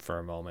about him for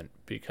a moment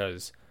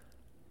because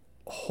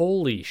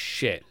holy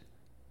shit,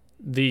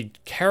 the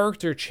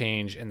character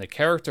change and the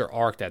character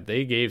arc that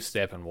they gave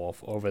Steppenwolf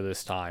over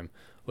this time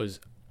was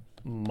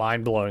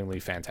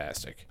mind-blowingly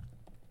fantastic.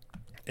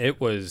 It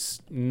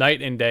was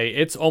night and day.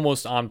 It's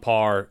almost on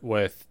par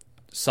with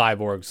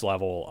Cyborg's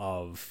level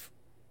of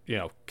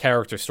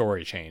character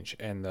story change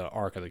and the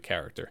arc of the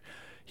character.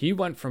 He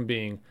went from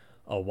being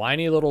a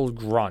whiny little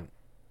grunt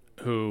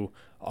who,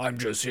 I'm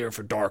just here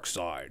for dark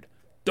side,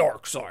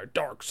 dark side,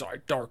 dark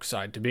side, dark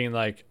side, to being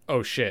like,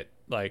 oh shit,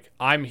 like,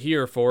 I'm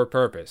here for a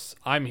purpose.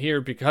 I'm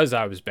here because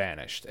I was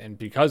banished and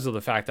because of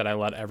the fact that I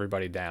let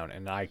everybody down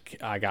and I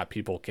got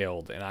people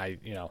killed and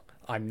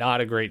I'm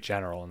not a great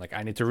general and like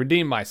I need to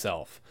redeem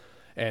myself.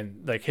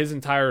 And like his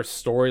entire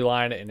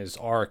storyline and his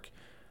arc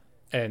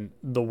and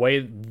the way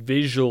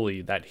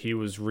visually that he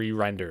was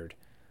re-rendered,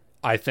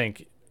 I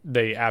think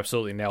they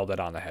absolutely nailed it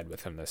on the head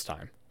with him this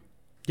time.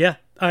 Yeah,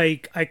 I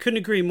couldn't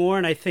agree more,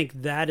 and I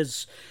think that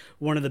is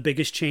one of the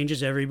biggest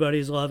changes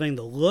everybody's loving.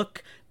 The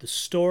look, the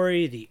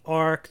story, the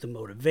arc, the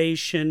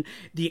motivation,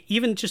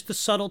 even just the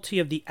subtlety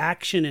of the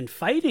action and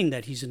fighting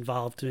that he's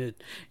involved in,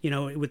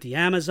 with the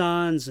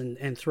Amazons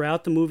and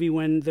throughout the movie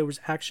when there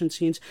was action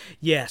scenes.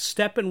 Yeah,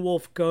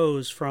 Steppenwolf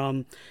goes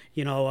from,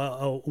 a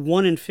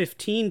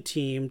 1-15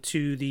 team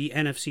to the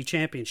NFC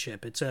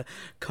Championship. It's a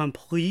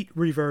complete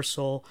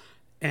reversal,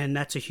 and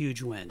that's a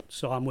huge win.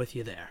 So I'm with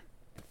you there.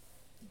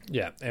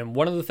 Yeah, and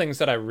one of the things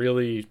that I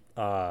really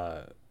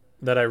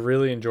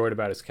enjoyed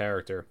about his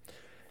character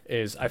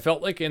is I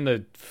felt like in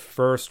the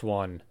first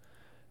one,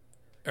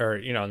 or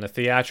in the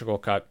theatrical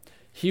cut,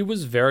 he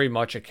was very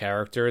much a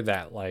character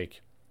that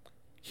like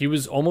he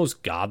was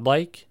almost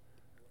godlike,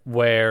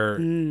 where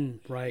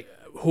right,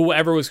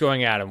 whoever was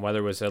going at him, whether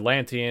it was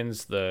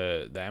Atlanteans,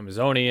 the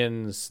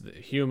Amazonians, the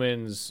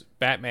humans,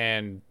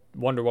 Batman,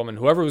 Wonder Woman,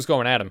 whoever was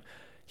going at him,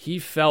 he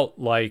felt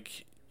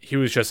like he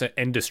was just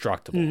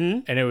indestructible.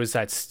 And it was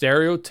that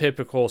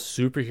stereotypical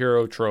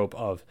superhero trope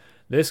of,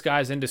 this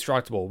guy's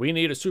indestructible, we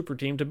need a super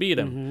team to beat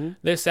him,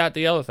 this, that,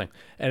 the other thing.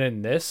 And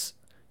in this,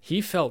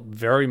 he felt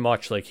very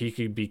much like he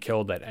could be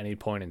killed at any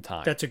point in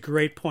time. That's a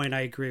great point.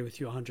 I agree with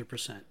you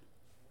 100%.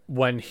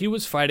 When he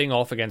was fighting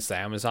off against the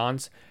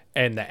Amazons,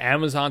 and the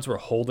Amazons were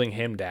holding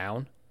him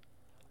down,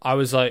 I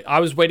was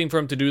waiting for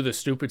him to do the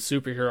stupid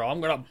superhero,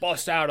 I'm going to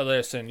bust out of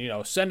this and,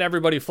 send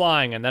everybody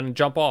flying and then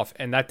jump off.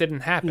 And that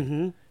didn't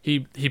happen. He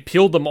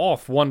peeled them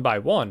off one by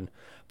one,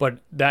 but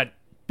that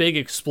big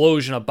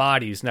explosion of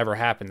bodies never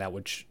happened, that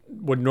which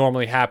would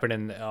normally happen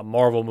in a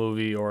Marvel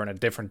movie or in a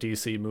different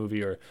DC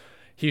movie. Or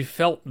he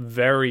felt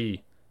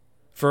very,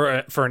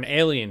 for an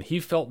alien, he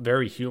felt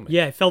very human.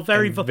 Yeah, it felt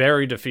very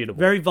defeatable.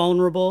 Very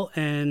vulnerable,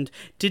 and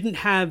didn't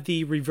have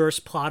the reverse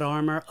plot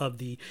armor of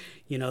the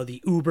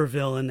uber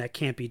villain that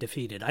can't be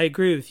defeated. I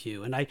agree with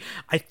you, and I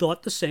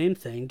thought the same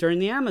thing during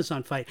the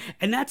Amazon fight.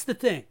 And that's the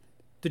thing.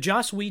 The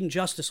Joss Whedon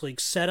Justice League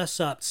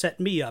set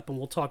me up, and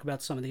we'll talk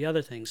about some of the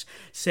other things,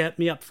 set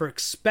me up for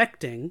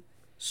expecting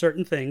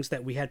certain things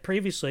that we had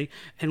previously,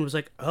 and was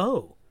like,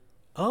 oh,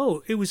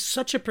 it was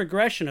such a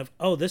progression of,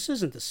 oh, this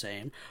isn't the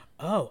same.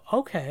 Oh,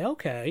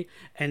 okay.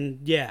 And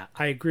yeah,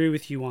 I agree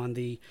with you on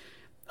the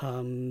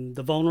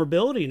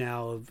vulnerability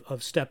now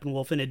of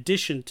Steppenwolf, in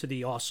addition to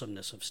the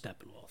awesomeness of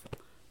Steppenwolf.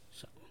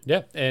 So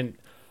yeah, and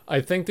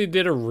I think they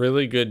did a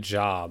really good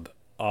job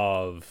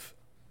of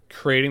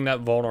creating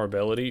that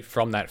vulnerability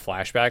from that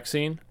flashback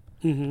scene.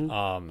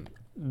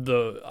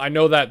 I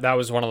know that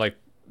was one of like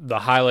the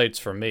highlights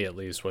for me, at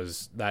least,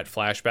 was that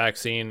flashback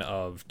scene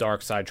of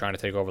Darkseid trying to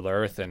take over the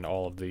Earth and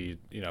all of the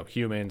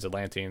humans,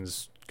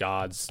 Atlanteans,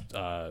 gods,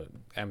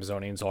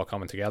 Amazonians all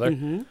coming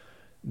together.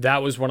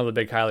 That was one of the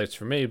big highlights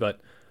for me.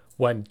 But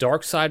when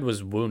Darkseid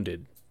was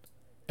wounded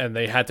and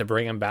they had to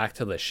bring him back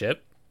to the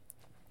ship,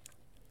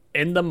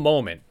 in the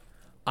moment,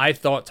 I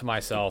thought to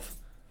myself,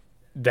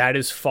 that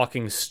is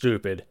fucking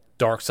stupid.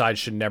 Darkseid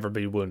should never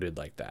be wounded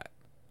like that.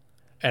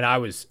 And I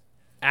was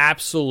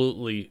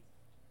absolutely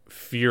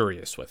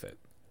furious with it.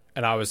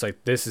 And I was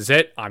like, this is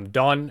it. I'm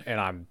done.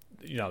 And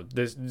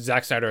this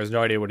Zack Snyder has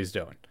no idea what he's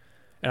doing.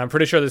 And I'm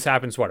pretty sure this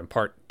happens, in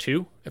part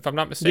 2, if I'm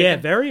not mistaken? Yeah,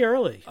 very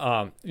early.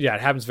 Yeah,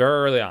 it happens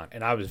very early on.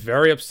 And I was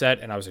very upset,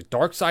 and I was like,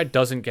 Darkseid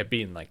doesn't get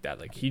beaten like that.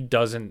 Like, he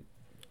doesn't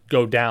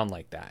go down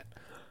like that.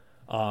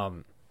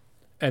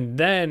 And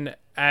then,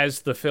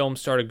 as the film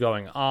started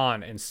going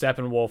on, and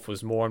Steppenwolf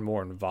was more and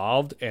more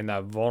involved, and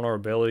that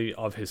vulnerability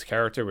of his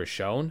character was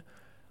shown,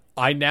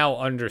 I now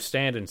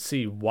understand and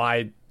see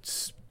why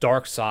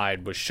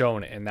Darkseid was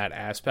shown in that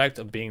aspect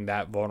of being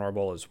that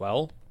vulnerable as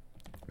well.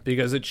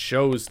 Because it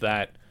shows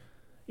that,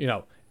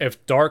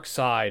 if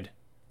Darkseid,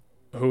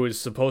 who is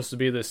supposed to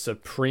be the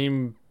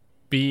supreme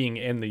being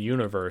in the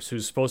universe,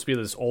 who's supposed to be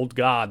this old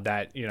god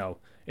that,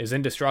 is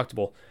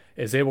indestructible,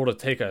 is able to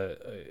take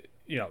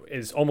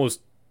is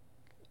almost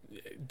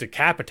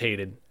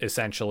decapitated,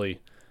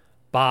 essentially,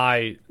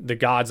 by the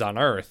gods on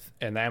Earth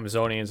and the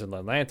Amazonians and the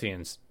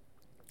Atlanteans,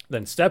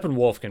 then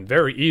Steppenwolf can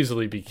very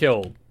easily be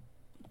killed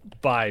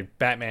by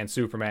Batman,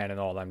 Superman, and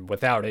all them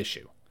without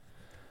issue.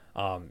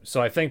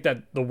 So I think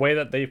that the way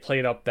that they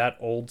played up that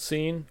old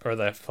scene, or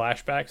that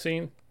flashback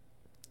scene,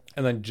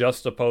 and then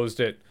juxtaposed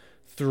it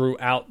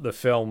throughout the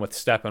film with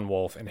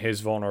Steppenwolf and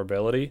his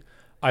vulnerability,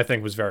 I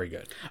think was very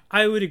good.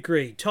 I would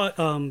agree.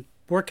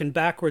 Working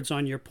backwards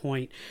on your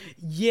point,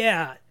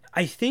 yeah,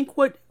 I think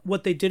what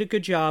they did a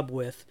good job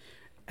with,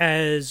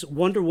 as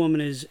Wonder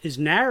Woman is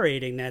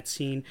narrating that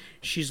scene,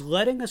 she's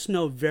letting us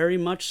know very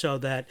much so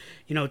that,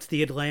 it's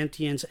the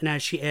Atlanteans, and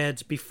as she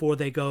adds, before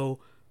they go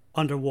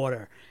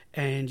underwater,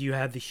 and you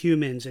have the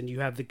humans, and you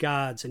have the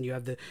gods, and you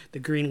have the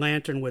Green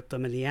Lantern with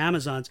them, and the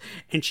Amazons,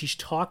 and she's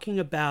talking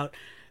about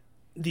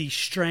the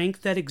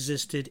strength that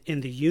existed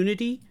in the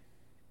unity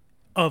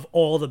of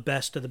all the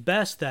best of the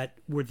best that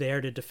were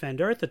there to defend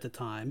Earth at the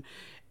time,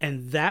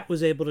 and that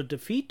was able to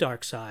defeat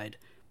Darkseid.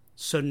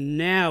 So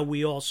now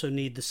we also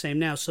need the same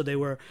now. So they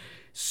were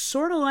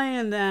sort of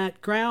laying that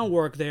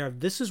groundwork there.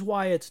 This is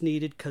why it's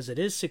needed, because it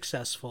is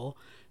successful.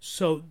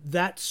 So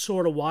that's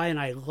sort of why, and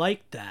I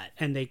liked that.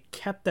 And they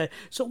kept that.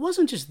 So it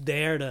wasn't just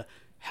there to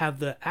have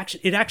the action.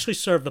 It actually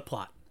served the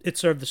plot. It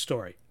served the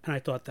story. And I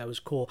thought that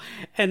was cool.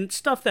 And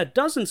stuff that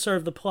doesn't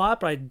serve the plot,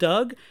 but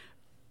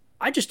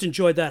I just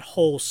enjoyed that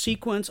whole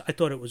sequence. I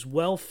thought it was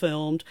well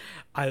filmed.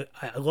 I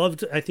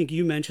loved, I think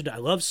you mentioned, I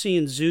love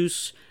seeing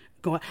Zeus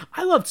going.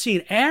 I loved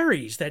seeing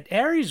Ares. That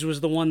Ares was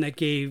the one that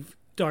gave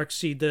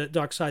Darkseid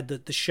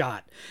the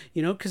shot.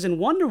 Because in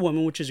Wonder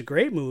Woman, which is a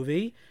great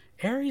movie,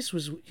 Ares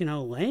was,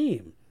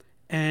 lame.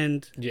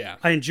 And yeah,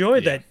 I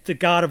enjoyed that the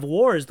God of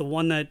War is the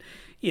one that,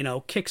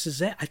 kicks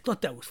his ass. I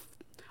thought that was,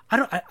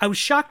 I was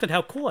shocked at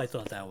how cool I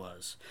thought that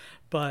was.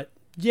 But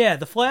yeah,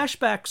 the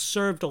flashbacks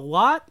served a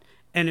lot,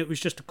 and it was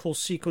just a cool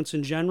sequence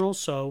in general.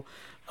 So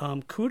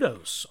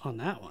kudos on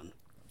that one.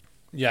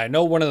 Yeah, I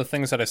know one of the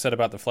things that I said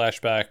about the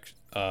flashback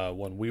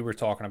when we were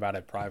talking about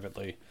it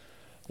privately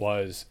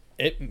was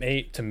it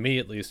made, to me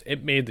at least,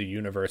 it made the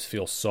universe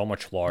feel so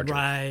much larger.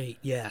 Right,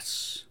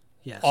 yes.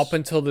 Up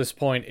until this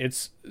point,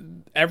 it's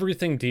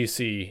everything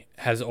DC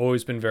has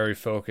always been very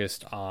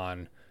focused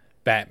on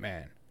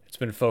Batman. It's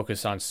been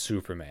focused on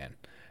Superman.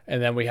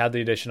 And then we had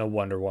the addition of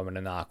Wonder Woman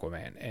and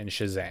Aquaman and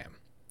Shazam.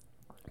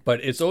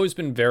 But it's always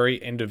been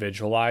very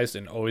individualized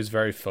and always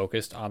very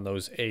focused on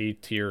those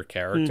A-tier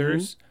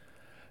characters. Mm-hmm.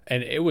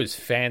 And it was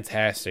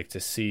fantastic to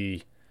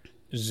see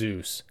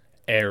Zeus,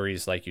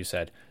 Ares, like you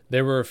said.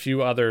 There were a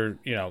few other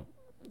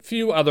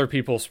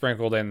people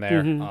sprinkled in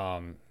there.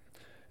 Mm-hmm.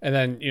 And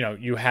then,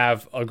 you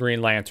have a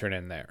Green Lantern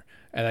in there.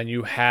 And then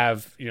you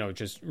have,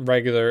 just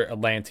regular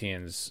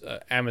Atlanteans,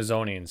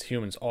 Amazonians,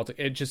 humans.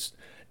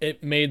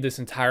 It made this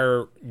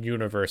entire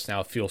universe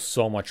now feel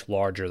so much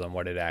larger than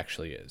what it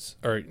actually is.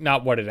 Or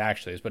not what it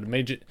actually is, but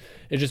it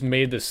just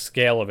made the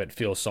scale of it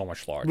feel so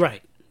much larger.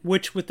 Right.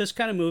 Which, with this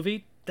kind of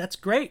movie, that's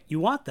great. You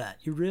want that.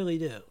 You really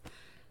do.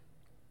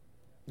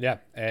 Yeah.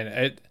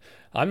 And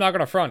I'm not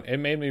going to front. It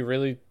made me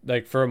really,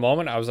 for a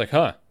moment, I was like,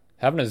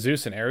 having a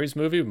Zeus and Ares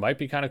movie might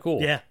be kind of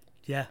cool.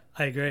 Yeah,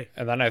 I agree.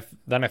 And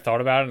then I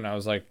thought about it, and I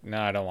was like, no,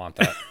 I don't want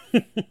that.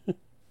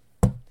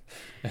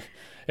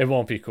 It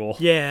won't be cool.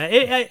 Yeah,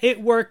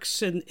 it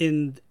works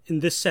in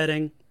this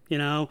setting,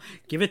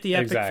 give it the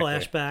epic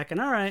flashback, and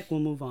all right, we'll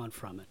move on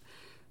from it.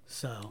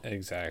 So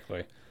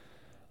exactly.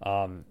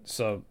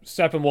 So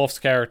Steppenwolf's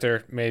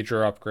character,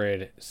 major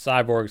upgrade.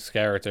 Cyborg's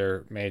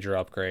character, major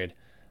upgrade.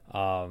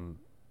 One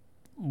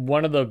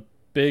of the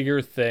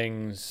bigger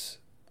things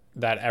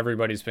that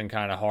everybody's been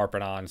kind of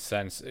harping on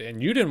since,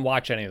 and you didn't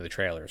watch any of the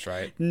trailers,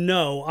 right?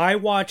 No, I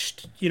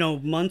watched,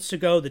 months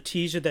ago, the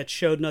teaser that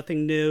showed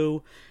nothing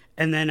new,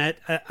 and then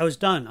I was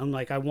done. I'm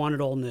like, I want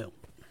it all new.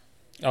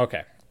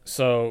 Okay.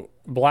 So,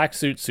 Black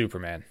Suit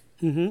Superman.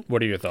 Mm-hmm.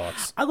 What are your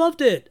thoughts? I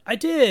loved it. I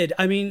did.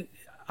 I mean,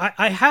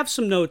 I have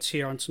some notes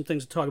here on some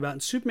things to talk about,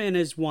 and Superman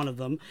is one of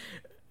them.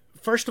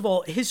 First of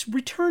all, his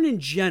return in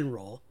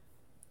general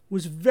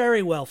was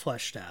very well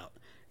fleshed out.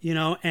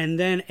 And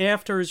then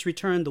after his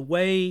return, the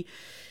way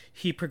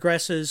he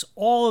progresses,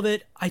 all of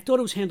it, I thought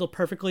it was handled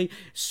perfectly.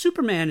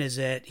 Superman is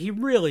it. He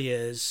really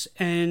is.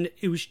 And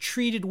it was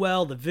treated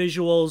well, the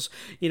visuals.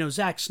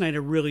 Zack Snyder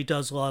really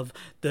does love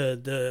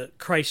the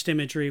Christ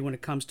imagery when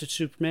it comes to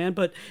Superman,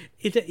 but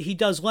he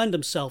does lend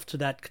himself to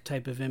that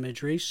type of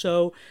imagery.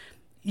 So,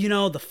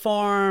 the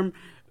farm,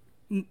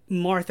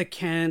 Martha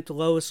Kent,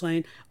 Lois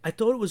Lane, I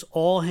thought it was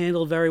all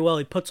handled very well.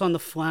 He puts on the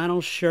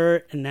flannel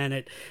shirt, and then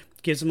it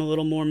gives him a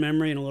little more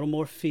memory and a little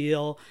more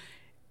feel.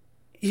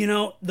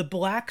 The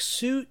black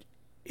suit,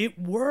 it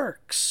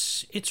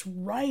works. It's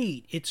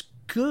right. It's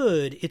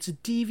good. It's a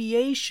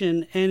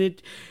deviation,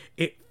 and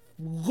it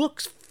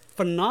looks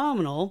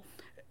phenomenal.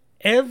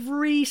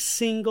 Every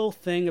single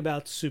thing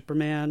about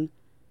Superman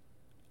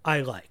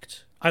I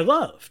liked. I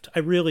loved. I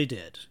really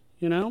did.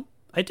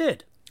 I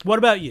did. What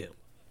about you?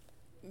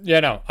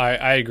 Yeah, no,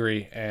 I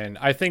agree. And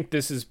I think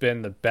this has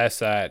been the best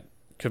that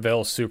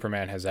Cavill's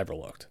Superman has ever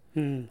looked.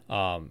 From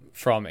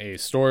a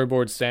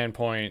storyboard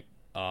standpoint,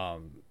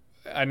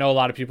 I know a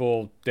lot of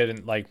people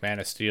didn't like Man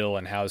of Steel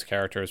and how his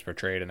character is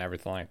portrayed and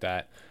everything like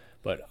that,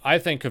 but I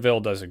think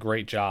Cavill does a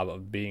great job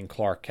of being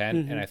Clark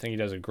Kent, and I think he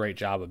does a great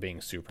job of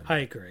being Superman. I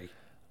agree.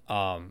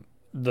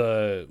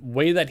 The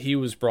way that he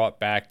was brought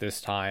back this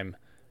time,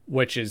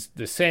 which is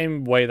the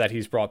same way that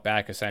he's brought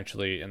back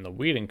essentially in the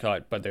Whedon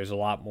cut, but there's a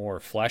lot more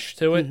flesh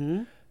to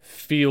it,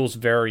 feels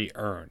very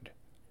earned.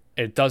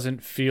 It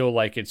doesn't feel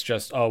like it's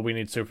just, we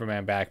need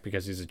Superman back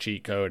because he's a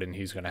cheat code and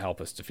he's going to help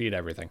us defeat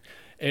everything.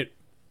 It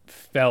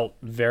felt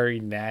very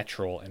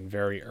natural and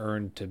very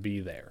earned to be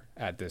there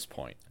at this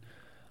point.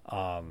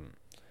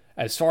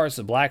 As far as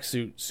the black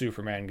suit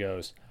Superman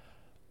goes,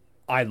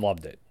 I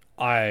loved it.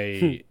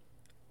 I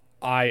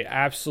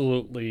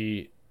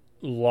absolutely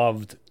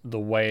loved the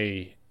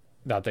way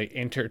that they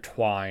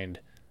intertwined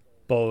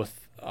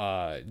both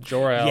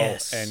Jor-El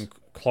Yes. and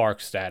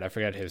Clark's dad. I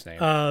forget his name.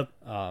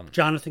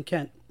 Jonathan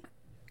Kent.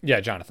 Yeah,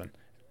 Jonathan.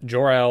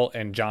 Jor-El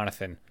and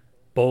Jonathan,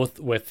 both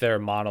with their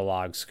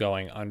monologues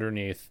going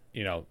underneath,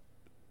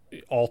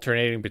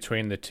 alternating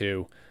between the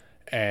two.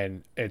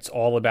 And it's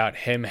all about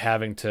him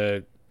having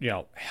to,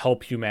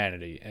 help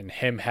humanity and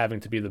him having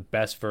to be the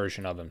best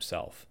version of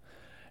himself.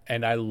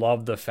 And I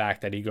love the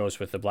fact that he goes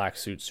with the black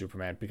suit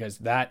Superman, because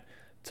that,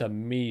 to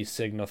me,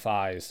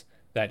 signifies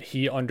that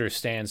he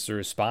understands the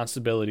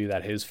responsibility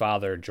that his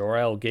father,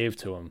 Jor-El, gave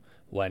to him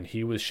when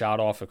he was shot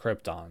off of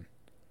Krypton,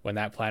 when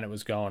that planet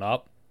was going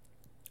up.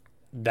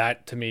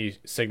 That, to me,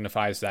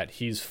 signifies that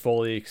he's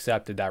fully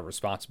accepted that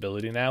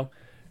responsibility now,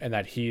 and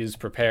that he is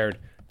prepared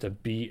to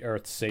be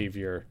Earth's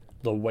savior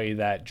the way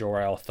that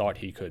Jor-El thought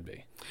he could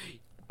be.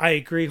 I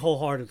agree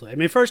wholeheartedly. I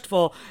mean, first of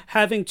all,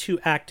 having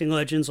two acting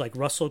legends like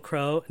Russell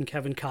Crowe and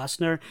Kevin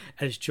Costner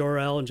as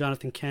Jor-El and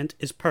Jonathan Kent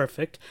is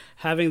perfect.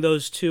 Having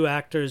those two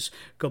actors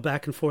go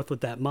back and forth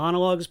with that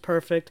monologue is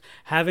perfect.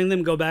 Having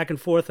them go back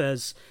and forth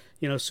as,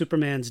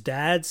 Superman's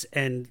dads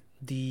and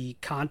the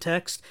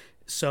context.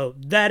 So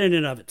that in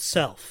and of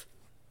itself,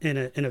 in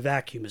a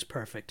vacuum, is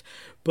perfect.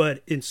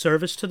 But in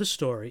service to the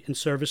story, in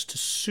service to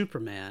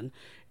Superman,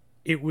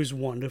 it was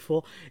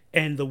wonderful.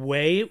 And the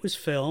way it was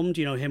filmed,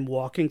 him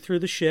walking through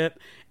the ship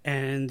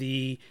and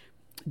the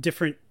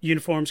different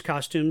uniforms,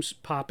 costumes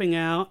popping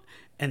out,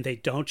 and they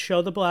don't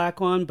show the black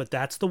one, but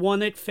that's the one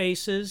that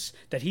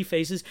he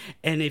faces.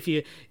 And if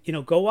you,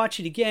 go watch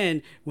it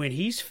again, when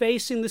he's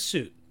facing the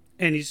suit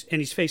and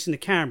he's facing the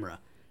camera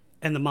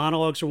and the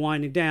monologues are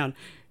winding down,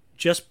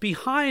 just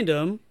behind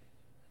him,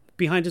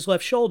 behind his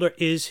left shoulder,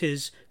 is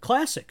his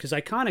classic, his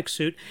iconic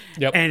suit.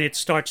 Yep. And it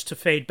starts to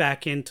fade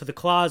back into the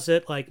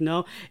closet.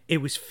 No, it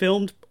was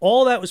filmed.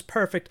 All that was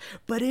perfect.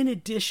 But in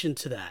addition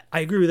to that, I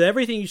agree with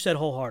everything you said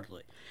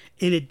wholeheartedly.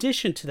 In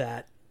addition to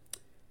that,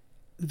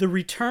 the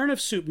return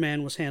of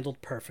Superman was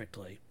handled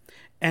perfectly.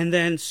 And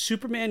then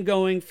Superman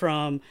going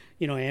from,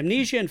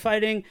 amnesia and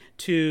fighting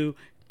to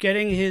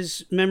getting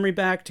his memory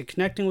back to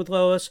connecting with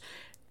Lois.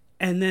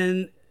 And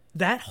then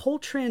that whole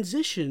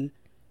transition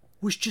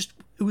was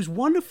it was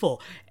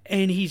wonderful.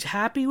 And he's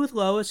happy with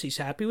Lois. He's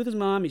happy with his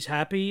mom. He's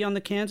happy on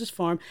the Kansas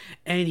farm.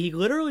 And he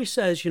literally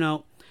says,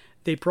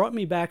 they brought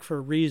me back for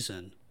a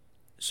reason,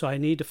 so I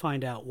need to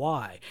find out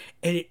why.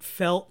 And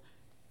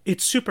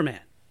it's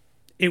Superman.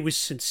 It was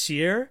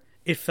sincere.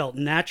 It felt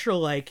natural,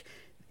 like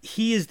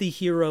he is the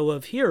hero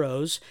of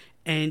heroes.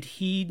 And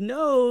he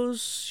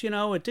knows,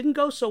 it didn't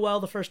go so well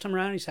the first time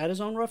around. He's had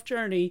his own rough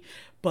journey,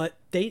 but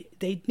they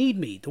need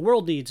me. The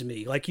world needs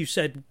me. Like you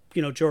said,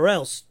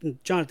 Jor-El,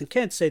 Jonathan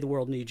Kent say the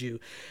world needs you.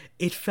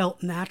 It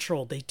felt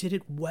natural. They did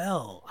it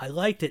well. I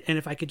liked it. And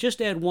if I could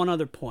just add one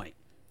other point,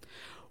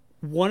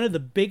 one of the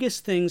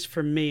biggest things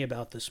for me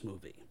about this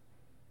movie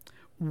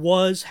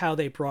was how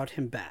they brought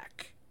him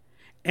back.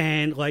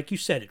 And like you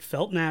said, it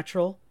felt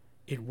natural.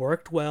 It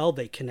worked well.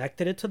 They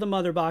connected it to the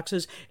mother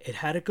boxes. It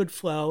had a good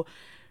flow.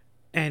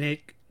 And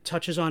it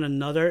touches on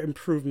another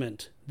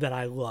improvement that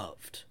I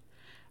loved.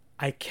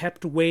 I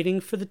kept waiting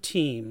for the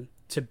team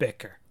to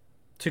bicker,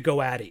 to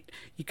go at it.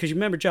 Because you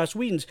remember Joss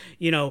Whedon's,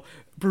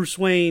 Bruce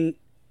Wayne,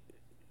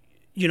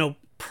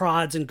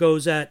 prods and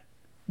goes at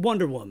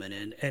Wonder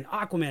Woman, and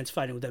Aquaman's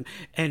fighting with them.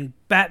 And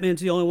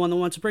Batman's the only one that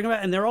wants to bring him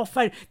out. And they're all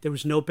fighting. There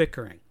was no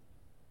bickering.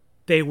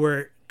 They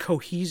were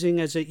cohesing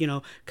as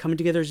coming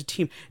together as a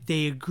team.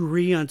 They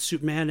agree on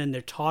Superman, and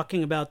they're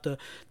talking about the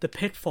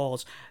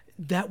pitfalls.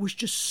 That was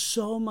just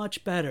so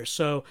much better.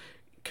 So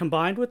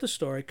combined with the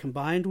story,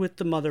 combined with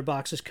the mother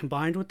boxes,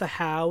 combined with the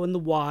how and the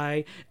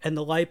why and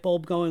the light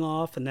bulb going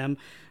off and them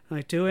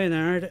doing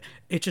it,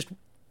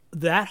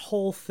 that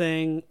whole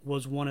thing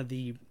was one of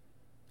the,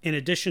 in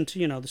addition to,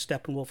 the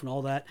Steppenwolf and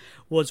all that,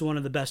 was one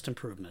of the best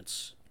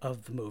improvements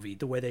of the movie,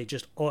 the way they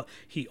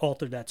he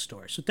altered that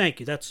story. So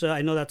thank you. That's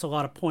I know that's a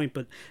lot of point,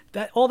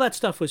 but all that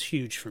stuff was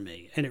huge for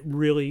me, and it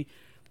really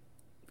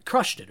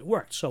crushed it. It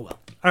worked so well.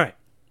 All right.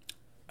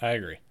 I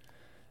agree.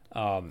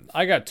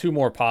 I got two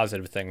more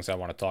positive things I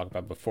want to talk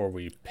about before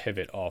we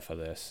pivot off of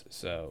this.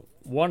 So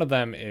one of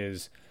them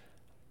is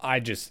I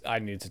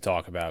need to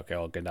talk about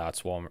Gal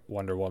Gadot's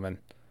Wonder Woman,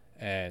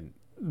 and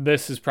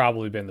this has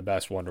probably been the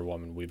best Wonder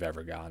Woman we've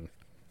ever gotten,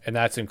 and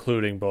that's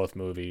including both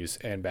movies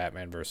and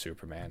Batman vs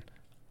Superman.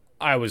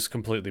 I was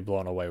completely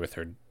blown away with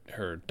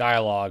her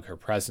dialogue, her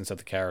presence of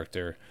the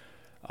character,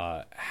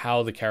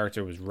 how the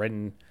character was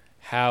written,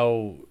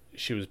 how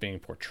she was being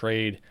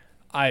portrayed.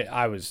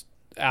 I was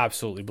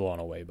absolutely blown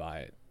away by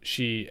it.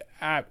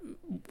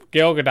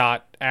 Gal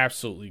Gadot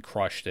absolutely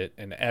crushed it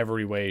in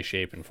every way,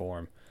 shape, and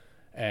form,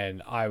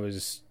 and I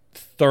was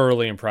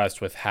thoroughly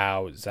impressed with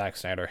how Zack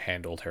Snyder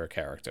handled her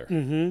character.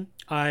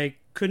 I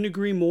couldn't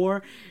agree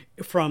more.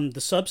 From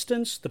the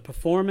substance, the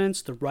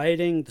performance, the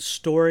writing, the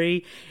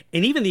story,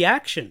 and even the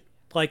action.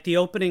 Like the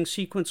opening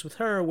sequence with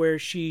her where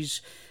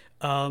she's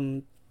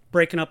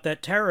breaking up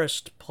that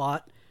terrorist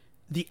plot.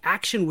 The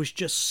action was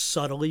just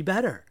subtly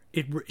better.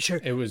 It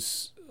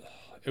was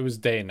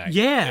day and night.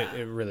 Yeah.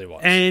 It really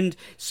was. And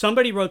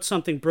somebody wrote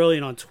something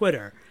brilliant on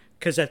Twitter,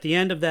 because at the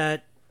end of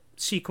that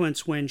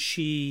sequence when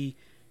she,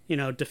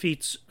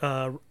 defeats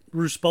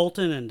Roose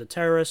Bolton and the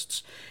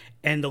terrorists,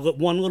 and the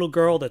one little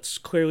girl that's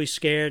clearly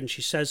scared, and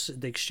she says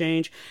the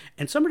exchange,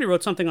 and somebody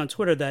wrote something on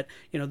Twitter that,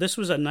 this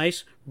was a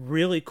nice,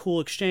 really cool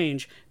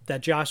exchange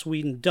that Joss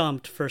Whedon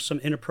dumped for some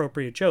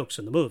inappropriate jokes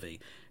in the movie.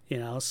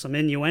 Some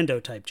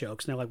innuendo type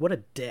jokes. And they're like, what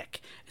a dick.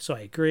 So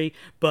I agree,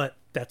 but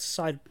that's a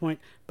side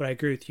point. But I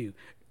agree with you.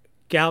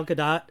 Gal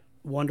Gadot,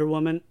 Wonder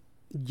Woman,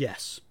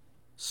 yes,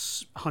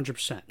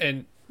 100%.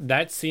 And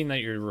that scene that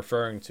you're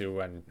referring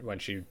to when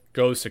she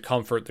goes to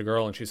comfort the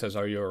girl and she says,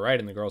 are you all right?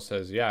 And the girl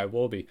says, yeah, I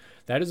will be.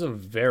 That is a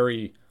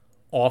very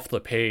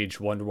off-the-page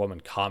Wonder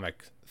Woman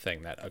comic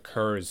thing that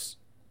occurs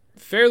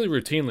fairly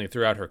routinely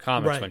throughout her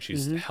comics when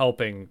she's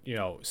helping,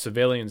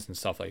 civilians and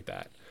stuff like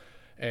that.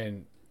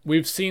 And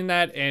we've seen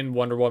that in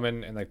Wonder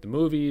Woman and like the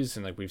movies,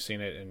 and like we've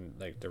seen it in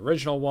like the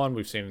original one.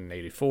 We've seen it in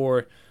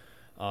 '84,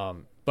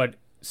 but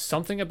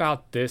something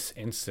about this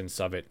instance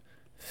of it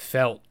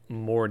felt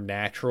more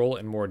natural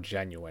and more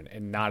genuine,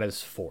 and not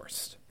as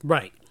forced.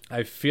 Right.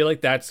 I feel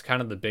like that's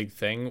kind of the big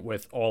thing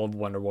with all of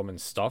Wonder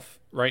Woman's stuff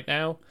right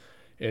now.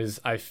 Is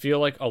I feel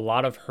like a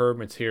lot of her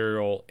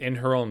material in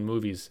her own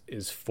movies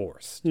is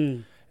forced,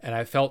 and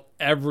I felt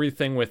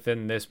everything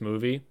within this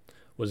movie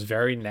was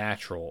very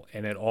natural,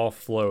 and it all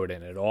flowed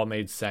and it all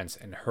made sense.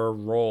 And her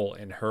role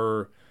and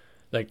her,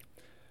 like,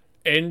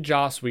 in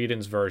Joss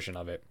Whedon's version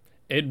of it,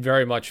 it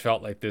very much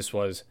felt like this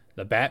was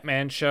the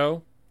Batman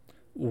show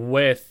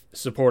with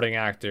supporting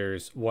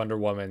actors, Wonder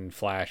Woman,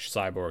 Flash,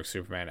 Cyborg,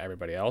 Superman,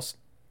 everybody else.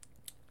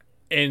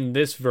 In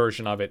this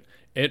version of it,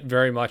 it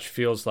very much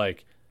feels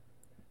like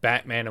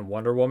Batman and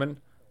Wonder Woman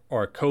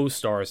are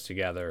co-stars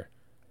together,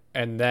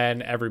 and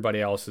then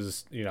everybody else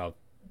is,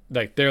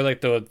 like they're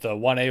like the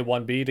 1A,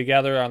 1B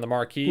together on the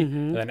marquee,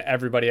 and then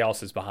everybody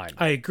else is behind.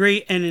 I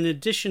agree. And in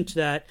addition to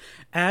that,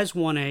 as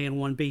 1A and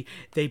 1B,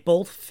 they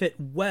both fit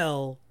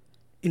well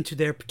into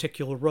their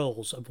particular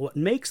roles of what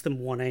makes them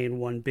 1A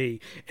and 1B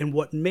and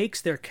what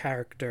makes their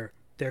character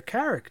their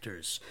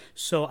characters.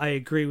 So I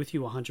agree with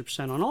you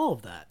 100% on all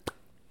of that.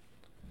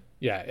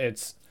 Yeah,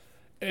 it's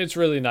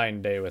really night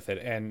and day with it.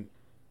 And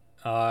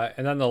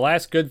then the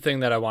last good thing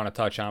that I want to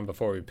touch on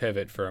before we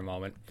pivot for a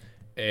moment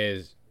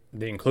is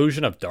the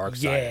inclusion of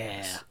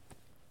Darkseid.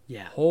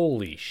 Yeah.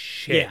 Holy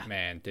shit,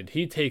 man. Did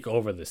he take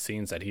over the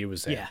scenes that he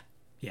was in?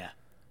 Yeah.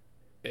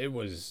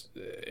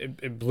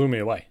 It blew me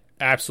away.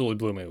 Absolutely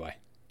blew me away.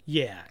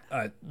 Yeah.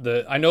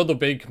 I know the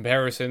big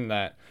comparison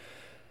that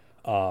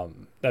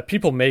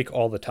people make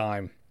all the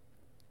time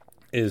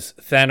is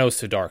Thanos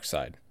to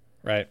Darkseid,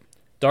 right?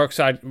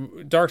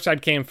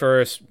 Darkseid came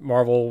first,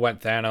 Marvel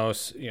went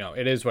Thanos,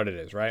 it is what it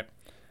is, right?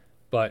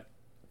 But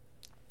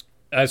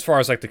as far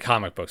as like the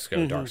comic books go,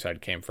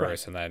 Darkseid came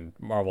first, and then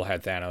Marvel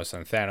had Thanos,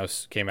 and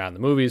Thanos came out in the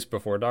movies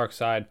before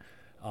Darkseid.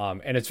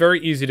 And it's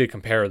very easy to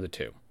compare the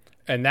two.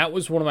 And that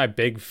was one of my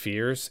big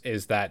fears,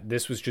 is that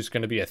this was just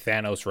going to be a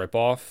Thanos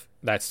ripoff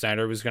that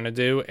Snyder was going to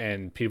do,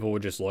 and people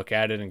would just look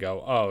at it and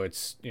go, oh,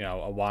 it's, a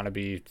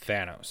wannabe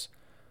Thanos.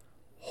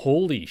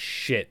 Holy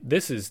shit,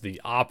 this is the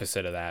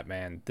opposite of that,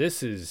 man.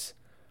 This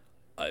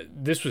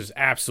was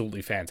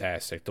absolutely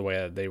fantastic, the way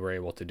that they were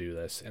able to do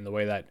this, and the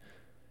way that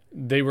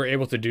they were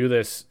able to do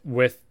this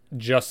with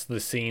just the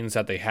scenes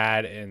that they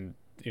had, and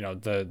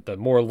the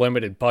more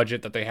limited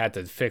budget that they had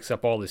to fix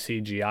up all the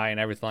CGI and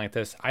everything like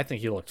this. I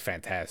think he looked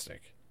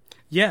fantastic.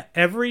 Yeah,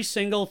 every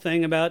single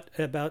thing about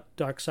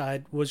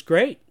Darkseid was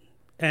great.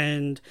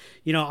 And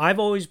I've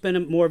always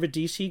been more of a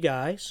DC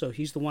guy, so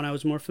he's the one I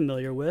was more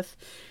familiar with,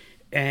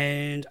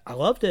 and I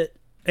loved it.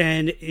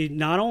 And it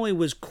not only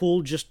was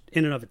cool just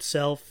in and of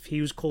itself, he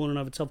was cool in and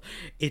of itself,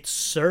 it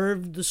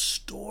served the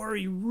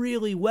story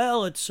really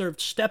well. It served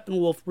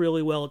Steppenwolf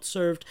really well. It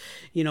served,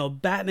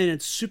 Batman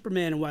and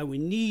Superman and why we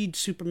need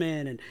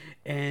Superman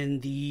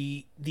and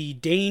the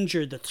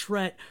danger, the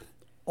threat,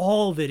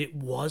 all of it. It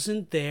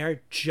wasn't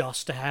there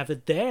just to have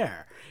it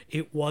there.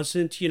 It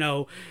wasn't,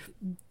 Daenerys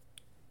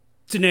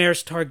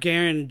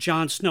Targaryen and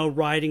Jon Snow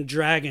riding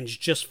dragons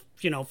just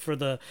for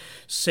the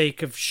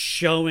sake of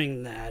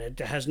showing that. It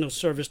has no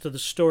service to the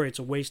story. It's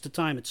a waste of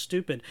time. It's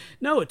stupid.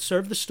 No, it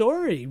served the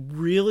story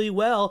really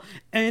well,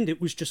 and it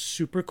was just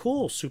super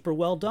cool, super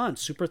well done,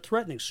 super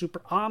threatening,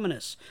 super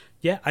ominous.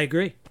 Yeah, I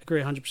agree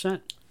 100%.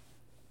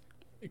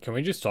 Can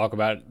we just talk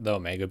about the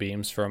Omega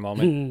Beams for a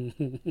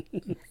moment?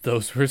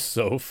 Those were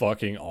so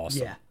fucking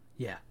awesome.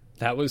 Yeah.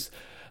 That was...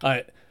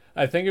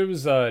 I think it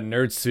was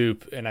Nerd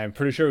Soup, and I'm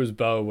pretty sure it was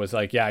Bo, was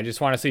like, yeah, I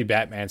just want to see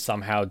Batman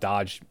somehow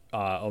dodge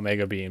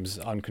Omega Beams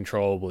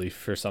uncontrollably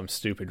for some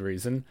stupid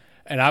reason.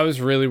 And I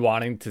was really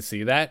wanting to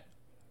see that,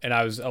 and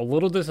I was a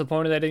little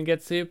disappointed I didn't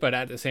get to see it, but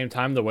at the same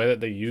time, the way that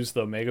they used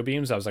the Omega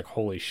Beams, I was like,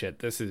 holy shit,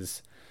 this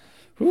is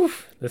Whew,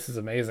 this is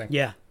amazing.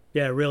 Yeah.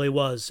 Yeah, it really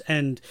was.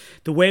 And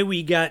the way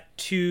we got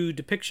two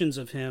depictions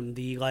of him,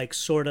 the like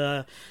sort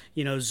of,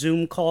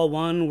 Zoom call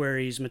one where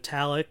he's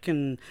metallic,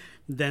 and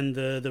then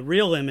the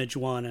real image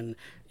one, and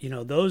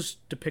those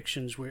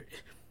depictions were,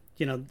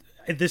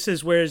 this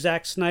is where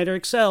Zack Snyder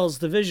excels,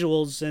 the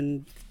visuals,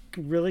 and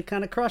really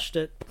kind of crushed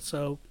it.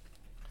 So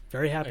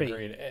very happy.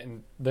 Agreed.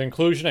 And the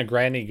inclusion of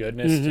Granny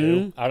Goodness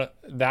too.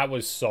 That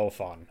was so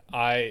fun.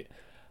 I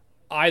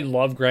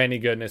love Granny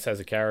Goodness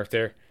as a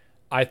character.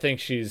 I think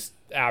she's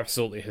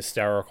absolutely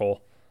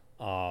hysterical.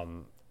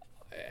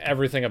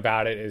 Everything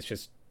about it is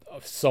just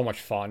so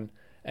much fun,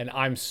 and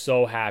I'm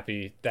so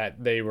happy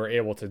that they were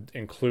able to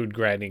include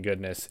Granny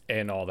Goodness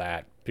in all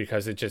that,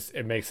 because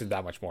it makes it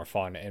that much more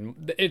fun,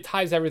 and it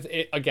ties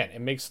everything.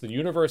 It makes the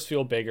universe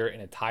feel bigger,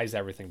 and it ties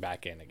everything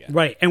back in again.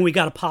 Right, and we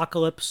got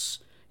Apocalypse.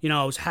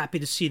 I was happy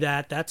to see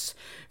that. That's,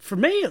 for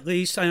me at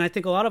least, and I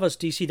think a lot of us,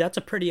 DC, that's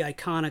a pretty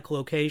iconic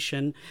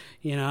location,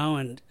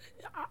 and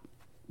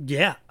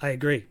yeah, I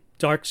agree.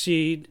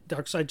 Darkseid,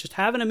 just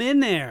having him in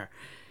there,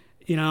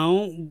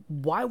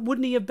 why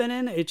wouldn't he have been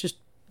in? It just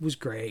was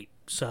great.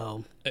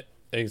 So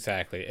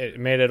exactly, it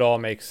made it all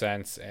make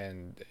sense,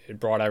 and it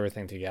brought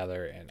everything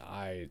together, and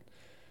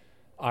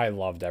I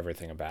loved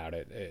everything about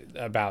it,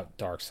 about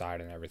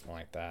Darkseid and everything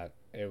like that.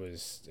 It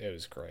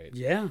was great.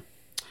 Yeah.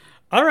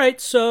 All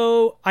right,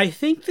 so I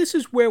think this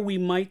is where we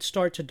might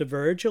start to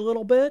diverge a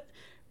little bit,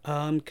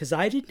 because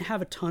I didn't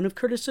have a ton of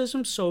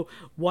criticism. So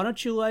why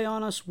don't you lay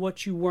on us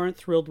what you weren't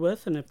thrilled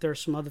with, and if there's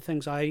some other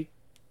things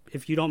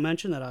if you don't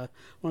mention that I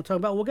want to talk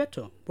about, we'll get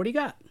to them. What do you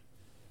got?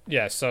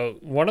 Yeah, so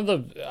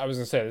I was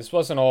going to say, this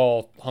wasn't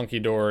all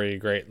hunky-dory,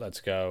 great, let's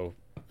go,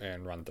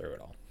 and run through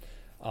it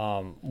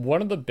all.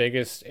 One of the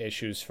biggest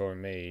issues for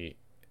me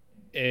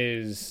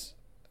is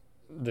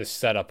the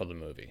setup of the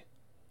movie.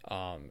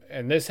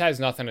 And this has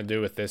nothing to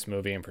do with this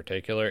movie in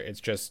particular.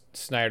 It's just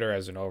Snyder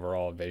as an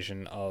overall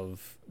vision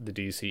of the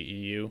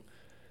DCEU.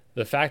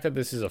 The fact that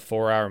this is a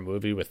 4-hour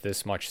movie with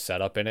this much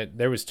setup in it,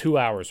 there was 2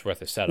 hours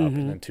worth of setup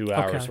and then 2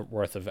 hours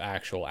worth of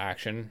actual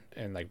action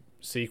and like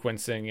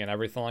sequencing and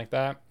everything like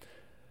that.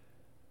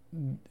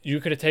 You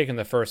could have taken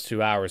the first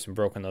 2 hours and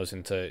broken those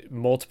into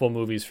multiple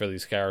movies for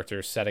these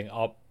characters, setting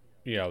up,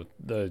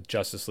 the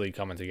Justice League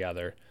coming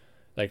together.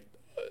 Like,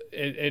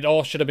 it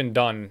all should have been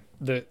done.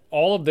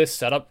 All of this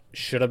setup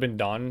should have been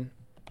done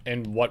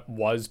in what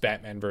was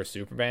Batman vs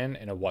Superman,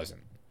 and it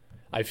wasn't.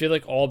 I feel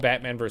like all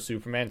Batman vs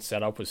Superman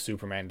set up was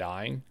Superman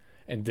dying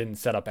and didn't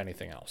set up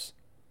anything else.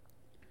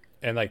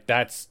 And like,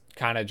 that's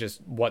kind of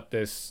just what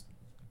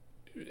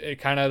it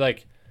kind of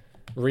like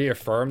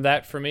reaffirmed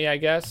that for me, I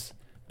guess,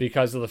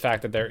 because of the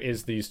fact that there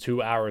is these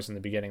 2 hours in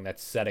the beginning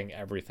that's setting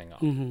everything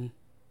up.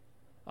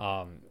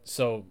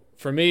 So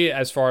for me,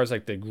 as far as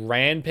like the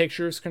grand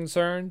picture is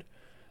concerned,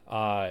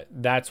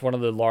 that's one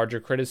of the larger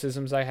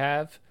criticisms I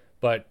have,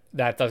 but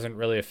that doesn't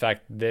really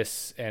affect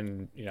this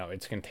and,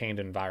 its contained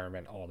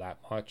environment all that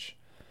much.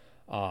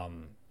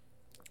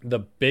 The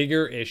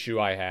bigger issue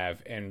I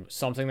have, and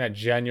something that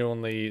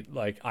genuinely,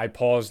 like, I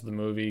paused the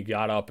movie,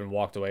 got up and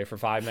walked away for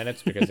 5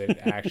 minutes because it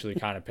actually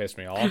kind of pissed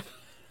me off,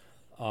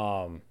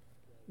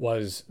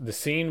 was the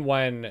scene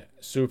when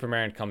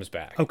Superman comes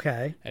back.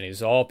 Okay. And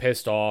he's all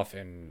pissed off,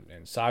 and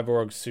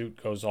Cyborg's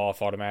suit goes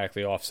off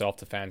automatically off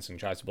self-defense and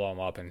tries to blow him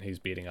up, and he's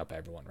beating up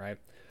everyone, right?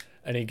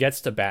 And he gets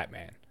to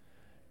Batman,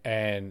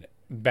 and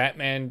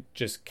Batman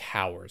just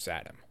cowers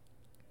at him.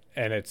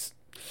 And it's,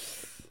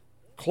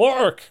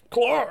 Clark.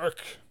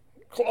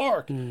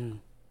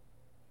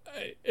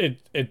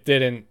 It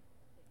didn't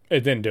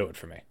do it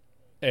for me.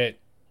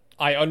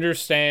 I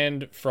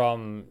understand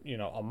from,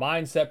 a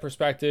mindset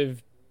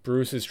perspective,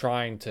 Bruce is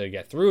trying to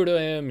get through to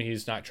him.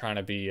 He's not trying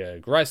to be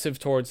aggressive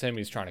towards him.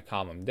 He's trying to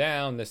calm him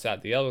down, this,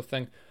 that, the other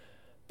thing.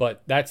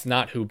 But that's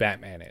not who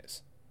Batman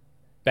is.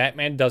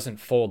 Batman doesn't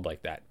fold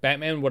like that.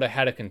 Batman would have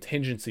had a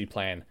contingency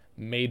plan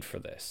made for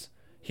this.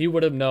 He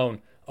would have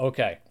known,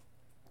 okay,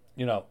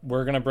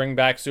 we're going to bring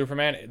back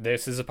Superman.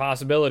 This is a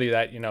possibility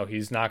that,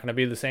 he's not going to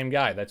be the same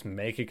guy. Let's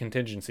make a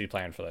contingency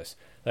plan for this.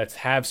 Let's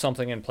have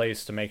something in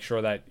place to make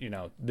sure that,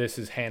 this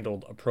is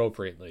handled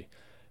appropriately.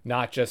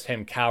 Not just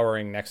him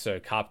cowering next to a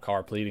cop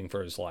car pleading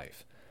for his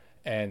life.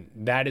 And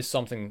that is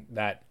something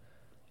that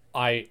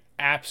I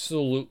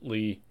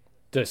absolutely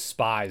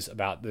despise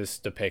about this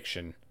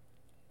depiction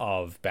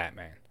of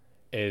Batman.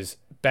 Is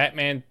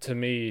Batman, to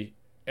me,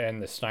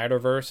 and the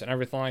Snyderverse and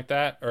everything like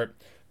that, or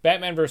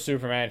Batman vs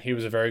Superman, he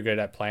was very good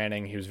at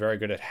planning. He was very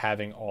good at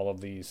having all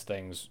of these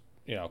things,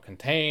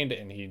 contained,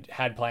 and he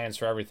had plans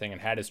for everything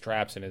and had his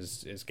traps and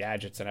his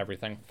gadgets and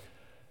everything.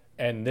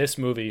 And this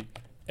movie,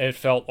 it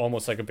felt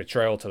almost like a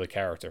betrayal to the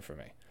character for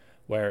me,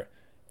 where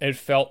it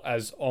felt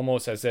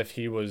almost as if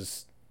he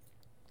was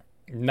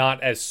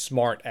not as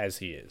smart as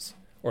he is,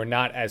 or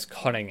not as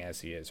cunning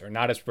as he is, or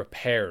not as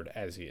prepared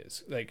as he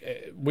is.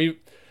 Like,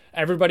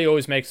 everybody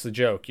always makes the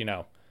joke,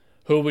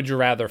 who would you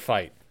rather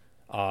fight?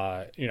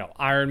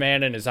 Iron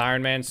Man in his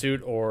Iron Man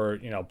suit, or,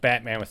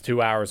 Batman with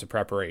 2 hours of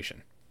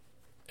preparation.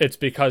 It's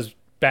because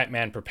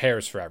Batman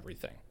prepares for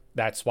everything.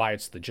 That's why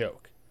it's the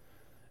joke.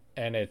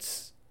 And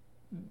it's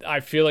I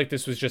feel like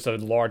this was just a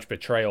large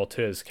betrayal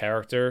to his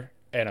character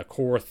and a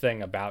core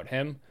thing about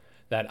him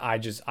that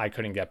I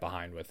couldn't get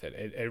behind with it.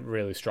 It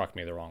really struck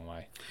me the wrong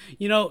way.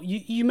 You know,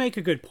 you make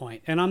a good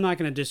point, and I'm not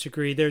going to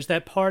disagree. There's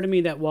that part of me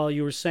that, while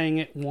you were saying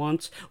it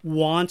wants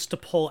to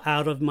pull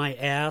out of my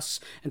ass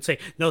and say,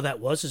 no, that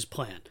was his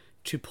plan,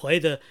 to play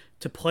the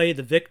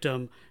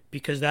victim,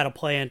 because that'll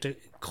play into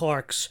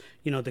Clark's,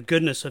 the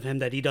goodness of him,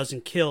 that he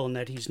doesn't kill and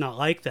that he's not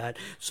like that.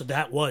 So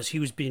he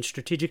was being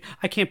strategic.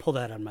 I can't pull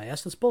that out of my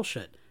ass. That's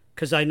bullshit.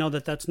 Because I know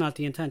that that's not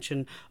the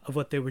intention of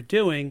what they were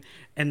doing,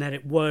 and that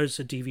it was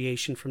a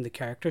deviation from the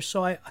character.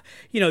 So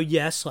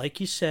yes,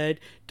 like you said,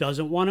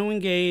 doesn't want to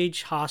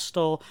engage,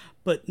 hostile,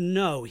 but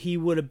no, he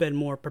would have been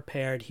more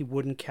prepared. He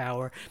wouldn't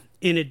cower.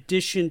 In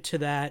addition to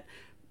that,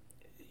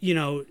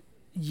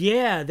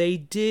 they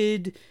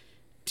did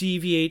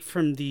deviate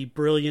from the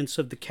brilliance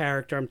of the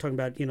character. I'm talking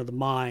about, the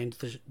mind,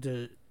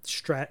 the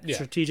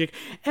strategic,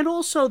 and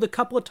also the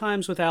couple of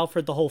times with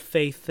Alfred, the whole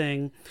faith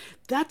thing.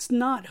 That's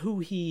not who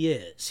he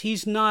is.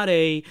 He's not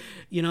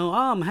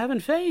I'm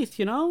having faith,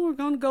 we're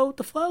going to go with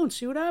the flow and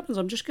see what happens.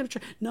 I'm just going to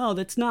try. No,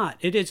 that's not.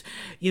 It is,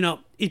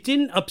 it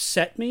didn't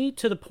upset me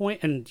to the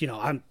point, and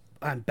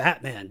I'm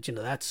Batman.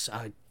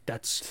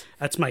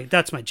 That's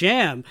my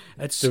jam.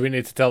 Do we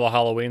need to tell the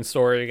Halloween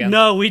story again?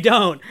 No, we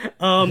don't.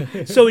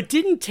 So it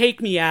didn't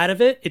take me out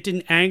of it. It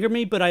didn't anger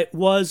me, but I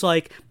was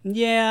like,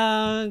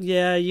 yeah,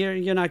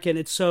 you're not getting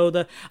it.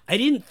 So I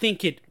didn't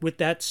think it with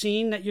that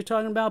scene that you're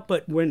talking about,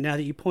 but now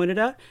that you pointed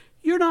out,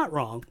 you're not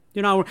wrong.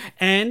 You're not wrong.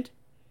 And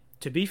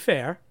to be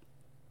fair,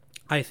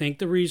 I think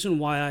the reason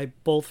why I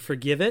both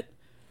forgive it,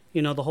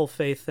 the whole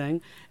faith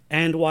thing,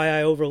 and why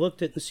I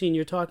overlooked it in the scene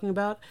you're talking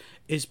about,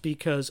 is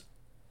because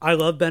I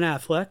love Ben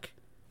Affleck.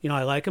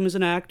 I like him as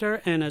an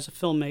actor and as a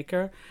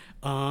filmmaker.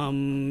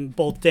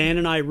 Both Dan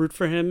and I root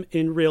for him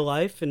in real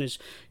life and his,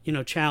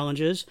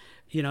 challenges.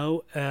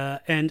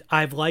 And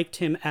I've liked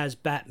him as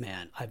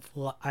Batman.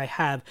 I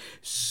have.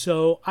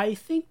 So I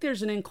think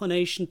there's an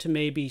inclination to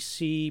maybe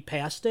see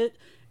past it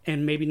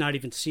and maybe not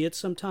even see it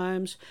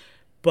sometimes.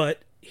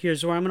 But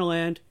here's where I'm going to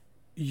land.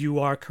 You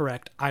are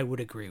correct. I would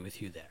agree with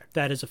you there.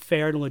 That is a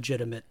fair and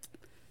legitimate.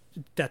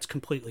 That's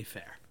completely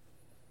fair.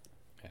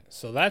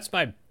 So that's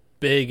my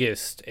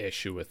biggest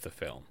issue with the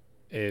film,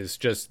 is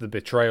just the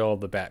betrayal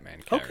of the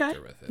Batman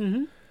character with it.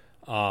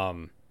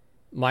 Mm-hmm.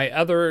 My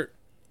other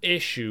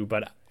issue,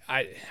 but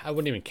I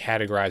wouldn't even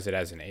categorize it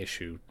as an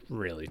issue,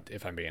 really,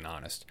 if I'm being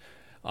honest.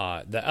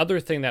 The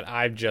other thing that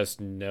I've just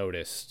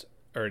noticed,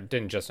 or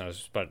didn't just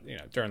notice, but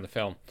during the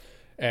film,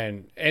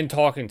 and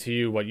talking to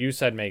you, what you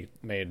said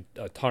made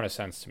a ton of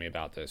sense to me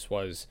about this,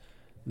 was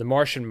the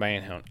Martian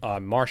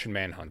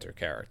Manhunter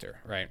character,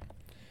 right?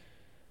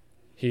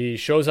 He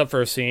shows up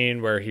for a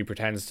scene where he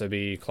pretends to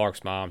be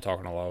Clark's mom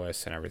talking to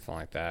Lois and everything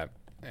like that.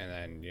 And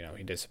then,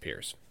 he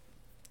disappears.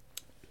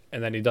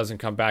 And then he doesn't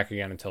come back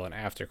again until an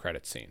after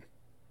credit scene.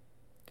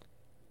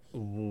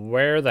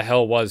 Where the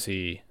hell was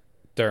he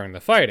during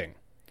the fighting?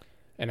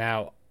 And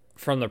now,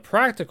 from the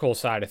practical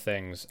side of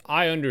things,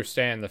 I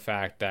understand the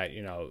fact that,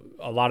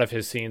 a lot of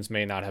his scenes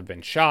may not have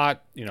been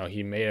shot.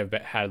 He may have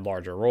had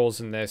larger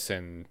roles in this,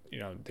 and,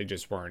 they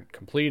just weren't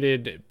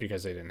completed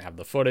because they didn't have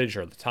the footage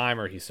or the time,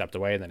 or he stepped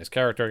away and then his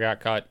character got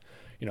cut.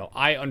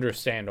 I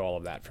understand all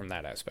of that from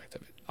that aspect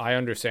of it. I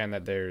understand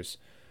that there's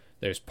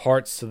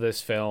parts to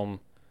this film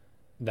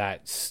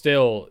that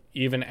still,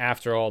 even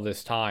after all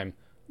this time,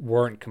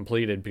 weren't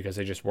completed because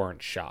they just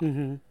weren't shot.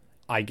 Mm-hmm.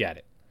 I get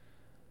it.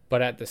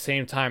 But at the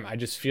same time, I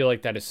just feel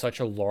like that is such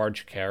a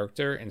large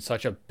character and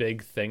such a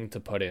big thing to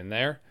put in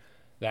there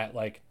that,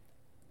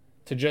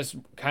 to just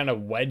kind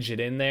of wedge it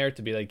in there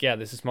to be like, yeah,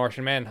 this is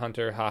Martian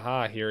Manhunter,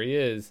 haha, here he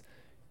is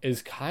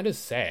kind of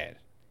sad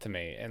to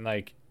me. And,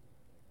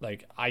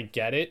 I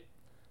get it.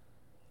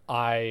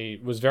 I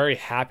was very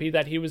happy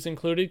that he was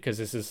included because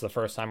this is the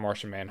first time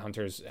Martian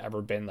Manhunter's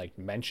ever been,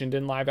 mentioned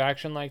in live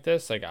action like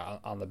this,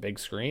 on the big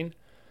screen.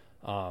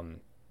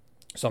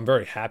 So I'm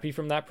very happy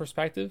from that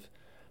perspective.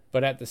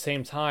 But at the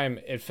same time,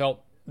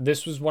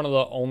 this was one of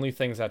the only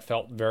things that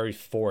felt very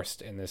forced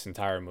in this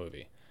entire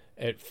movie.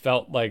 It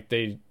felt like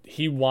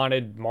he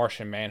wanted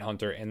Martian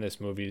Manhunter in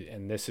this movie,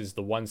 and this is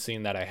the one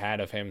scene that I had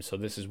of him, so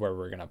this is where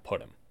we're going to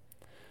put him.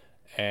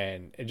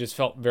 And it just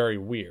felt very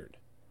weird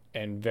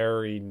and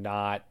very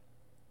not...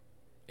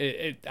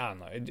 I don't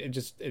know.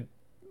 It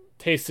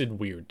tasted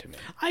weird to me.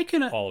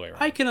 All the way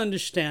around. I can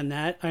understand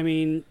that. I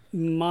mean,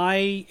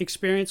 my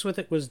experience with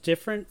it was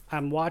different.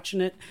 I'm watching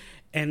it,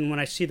 and when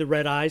I see the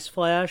red eyes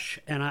flash,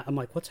 and I'm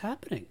like, what's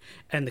happening?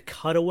 And the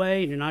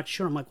cutaway, and you're not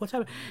sure. I'm like, what's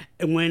happening?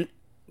 And when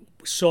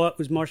I saw it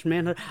was Martian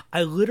Manhunter,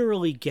 I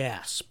literally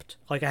gasped.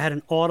 I had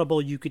an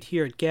audible, you could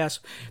hear it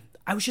gasp.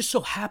 I was just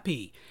so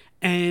happy.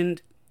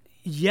 And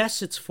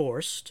yes, it's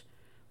forced,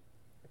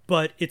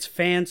 but it's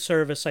fan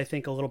service, I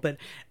think, a little bit.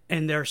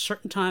 And there are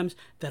certain times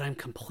that I'm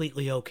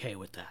completely okay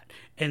with that.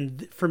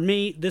 And for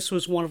me, this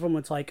was one of them.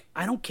 It's I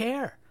don't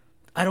care.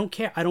 I don't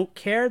care. I don't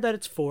care that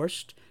it's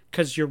forced,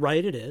 because you're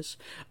right, it is.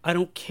 I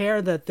don't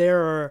care that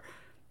there are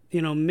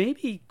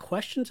maybe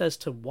questions as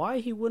to why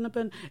he wouldn't have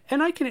been.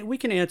 And we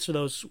can answer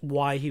those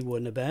why he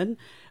wouldn't have been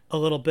a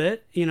little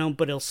bit,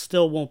 but it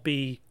still won't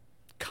be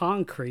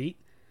concrete.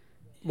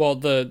 Well,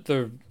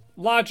 the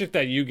logic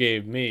that you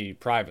gave me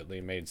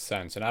privately made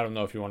sense, and I don't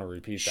know if you want to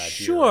repeat that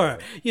Sure.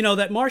 here.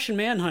 That Martian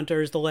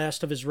Manhunter is the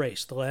last of his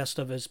race, the last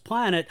of his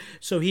planet,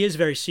 so he is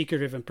very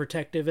secretive and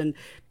protective, and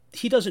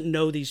he doesn't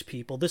know these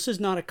people. This is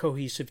not a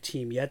cohesive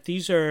team yet.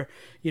 These are,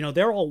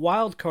 they're all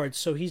wild cards,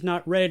 so he's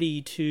not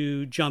ready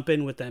to jump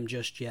in with them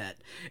just yet.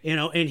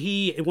 And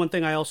one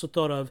thing I also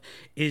thought of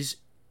is,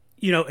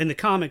 in the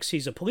comics,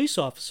 he's a police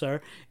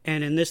officer,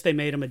 and in this, they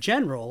made him a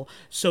general.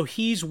 So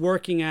he's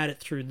working at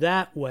it through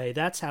that way.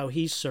 That's how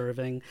he's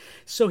serving.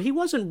 So he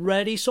wasn't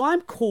ready. So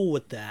I'm cool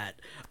with that.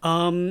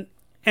 And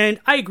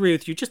I agree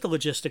with you, just the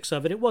logistics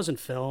of it. It wasn't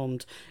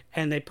filmed,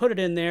 and they put it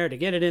in there to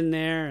get it in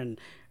there. And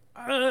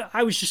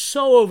I was just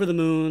so over the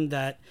moon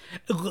that,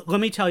 let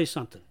me tell you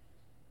something.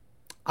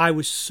 I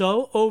was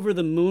so over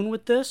the moon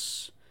with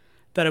this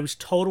that I was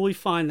totally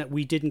fine that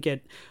we didn't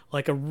get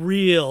like a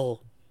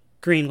real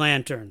Green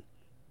Lantern.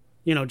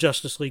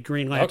 Justice League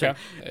Green Lantern.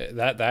 Okay.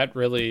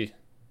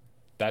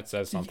 That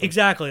says something.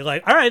 Exactly.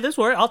 Like, all right, this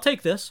works. I'll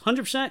take this.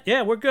 100%.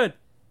 Yeah, we're good.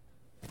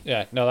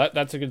 Yeah, no,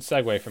 that's a good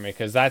segue for me,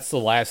 because that's the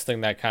last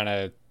thing that kind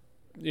of,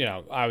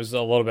 I was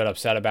a little bit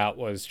upset about,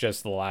 was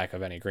just the lack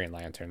of any Green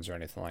Lanterns or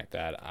anything like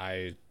that.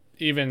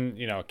 Even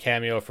a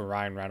cameo for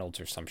Ryan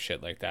Reynolds or some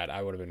shit like that,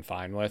 I would have been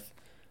fine with.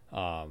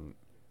 The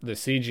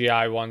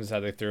CGI ones that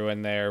they threw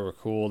in there were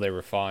cool. They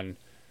were fun.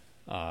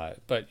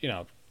 But,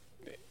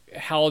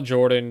 Hal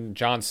Jordan,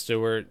 Jon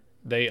Stewart,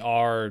 they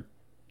are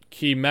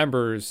key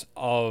members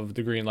of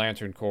the Green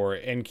Lantern Corps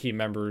and key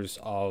members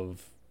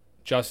of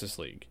Justice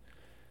League.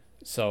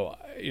 So,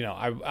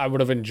 I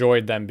would have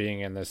enjoyed them being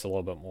in this a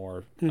little bit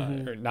more.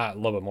 Or not a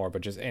little bit more,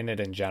 but just in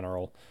it in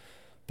general.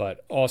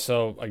 But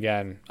also,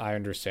 again, I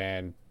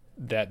understand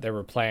that there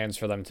were plans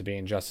for them to be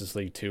in Justice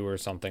League 2 or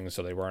something,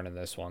 so they weren't in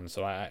this one.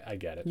 So I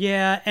get it.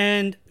 Yeah,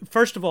 and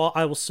first of all,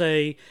 I will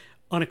say,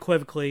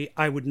 unequivocally,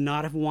 I would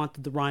not have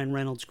wanted the Ryan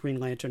Reynolds Green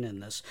Lantern in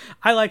this.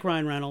 I like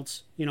Ryan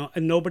Reynolds,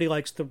 and nobody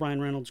likes the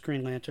Ryan Reynolds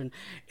Green Lantern.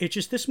 It's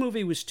just this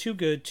movie was too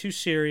good, too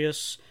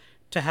serious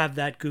to have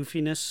that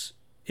goofiness.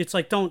 It's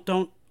like,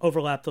 don't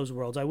overlap those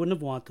worlds. I wouldn't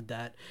have wanted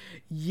that.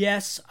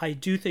 Yes, I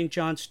do think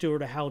Jon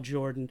Stewart or Hal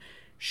Jordan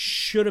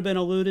should have been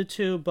alluded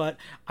to, but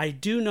I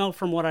do know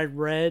from what I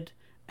read,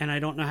 and I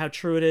don't know how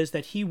true it is,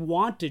 that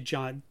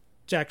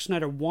Zack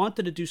Snyder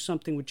wanted to do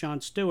something with Jon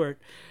Stewart,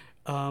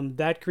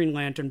 that Green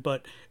Lantern,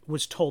 but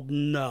was told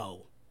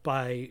no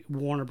by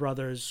Warner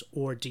Brothers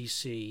or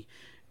DC,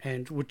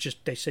 and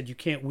they said, you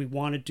can't, we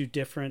want to do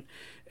different.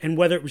 And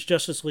whether it was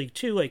Justice League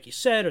 2, like you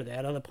said, or they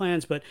had other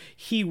plans, but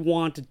he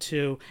wanted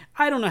to.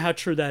 I don't know how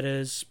true that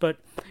is, but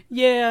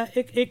yeah,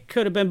 it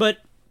could have been. But,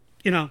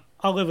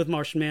 I'll live with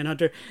Martian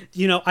Manhunter.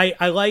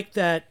 I like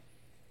that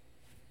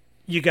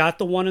you got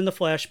the one in the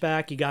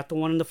flashback, you got the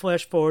one in the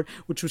flash forward,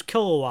 which was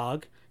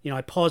Kilowog.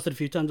 I paused it a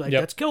few times, like,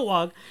 That's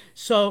Kilowog.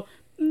 So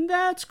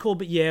that's cool,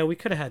 but yeah, we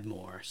could have had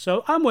more.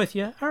 So I'm with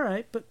you. All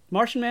right, but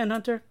Martian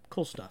Manhunter,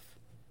 cool stuff.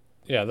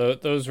 Yeah,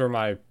 those were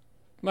my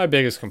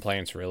biggest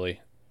complaints,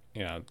 really.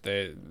 And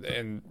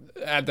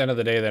at the end of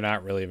the day, they're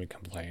not really even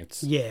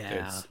complaints.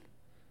 Yeah,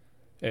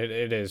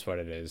 it is what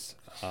it is.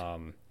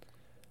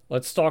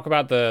 Let's talk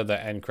about the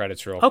end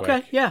credits real quick.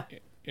 Okay, yeah.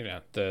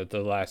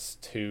 The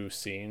last two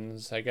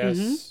scenes, I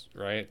guess,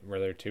 right? Were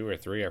there two or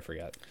three? I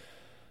forget.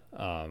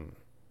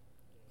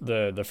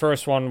 The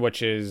first one,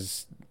 which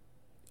is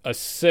a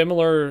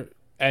similar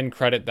end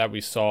credit that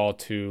we saw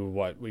to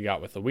what we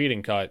got with the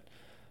Whedon cut,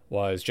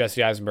 was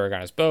Jesse Eisenberg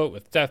on his boat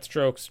with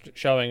Deathstroke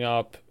showing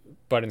up,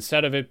 but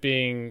instead of it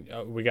being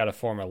we got to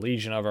form a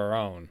legion of our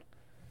own,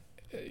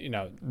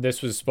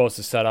 this was supposed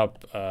to set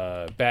up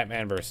a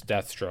Batman versus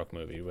Deathstroke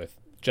movie with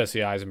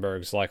Jesse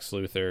Eisenberg's Lex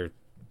Luthor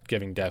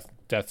giving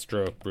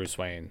Deathstroke Bruce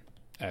Wayne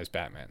as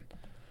Batman.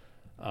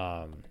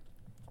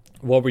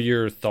 What were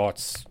your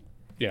thoughts,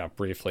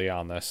 briefly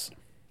on this?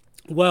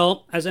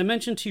 Well, as I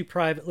mentioned to you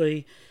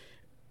privately,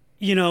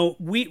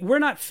 we're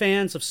not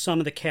fans of some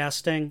of the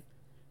casting.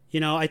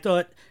 I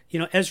thought,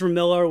 Ezra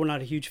Miller, we're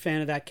not a huge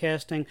fan of that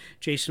casting.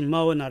 Jason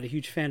Momoa, not a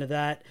huge fan of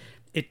that.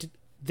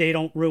 They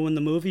don't ruin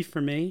the movie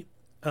for me.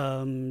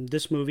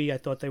 This movie, I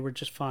thought they were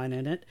just fine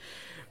in it.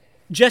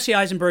 Jesse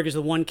Eisenberg is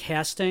the one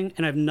casting,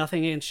 and I have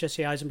nothing against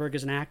Jesse Eisenberg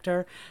as an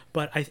actor,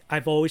 but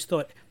I've always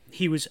thought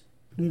he was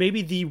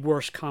maybe the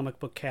worst comic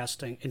book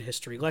casting in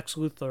history. Lex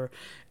Luthor,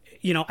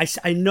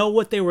 I know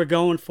what they were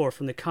going for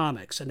from the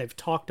comics, and they've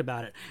talked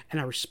about it, and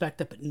I respect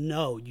it, but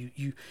no,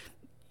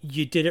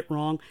 you did it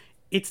wrong.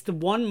 It's the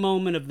one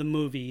moment of the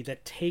movie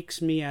that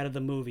takes me out of the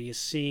movie, is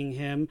seeing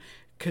him,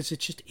 because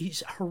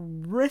he's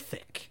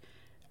horrific.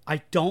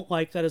 I don't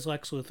like that as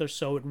Lex Luthor,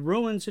 so it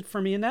ruins it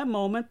for me in that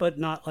moment, but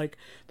not like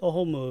the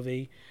whole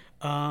movie.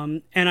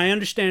 And I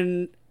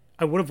understand,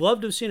 I would have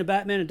loved to have seen a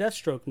Batman and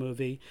Deathstroke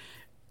movie,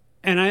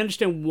 and I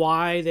understand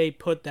why they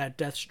put that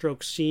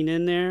Deathstroke scene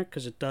in there,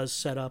 because it does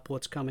set up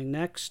what's coming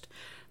next.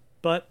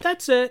 But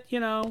that's it,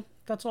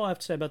 that's all I have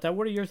to say about that.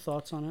 What are your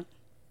thoughts on it?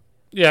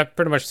 Yeah,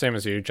 pretty much the same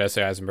as you.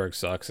 Jesse Eisenberg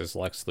sucks as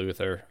Lex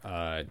Luthor.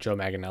 Joe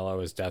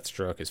Manganiello as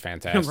Deathstroke is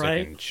fantastic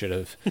Right. and should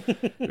have.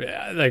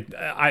 Like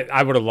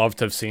I would have loved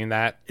to have seen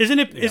that. Isn't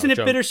it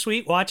Joe,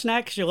 bittersweet watching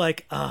that? Because you're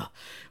like, oh,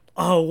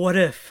 what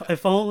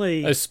if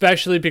only.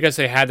 especially because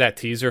they had that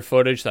teaser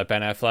footage that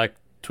Ben Affleck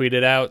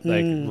tweeted out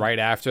like right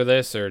after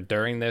this or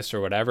during this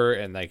or whatever,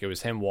 and like it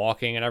was him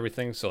walking and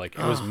everything. So like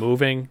it was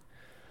moving.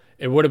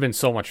 It would have been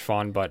so much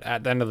fun, but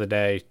at the end of the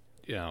day,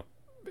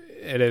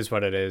 it is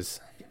what it is.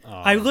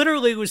 I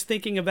literally was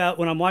thinking about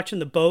when I'm watching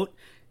the boat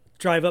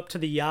drive up to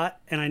the yacht,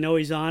 and I know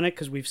he's on it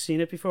because we've seen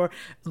it before,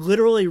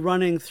 literally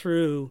running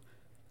through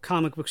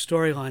comic book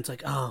storylines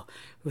like, oh,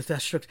 with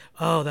that stroke,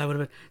 oh, that would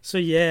have been. So,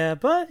 yeah,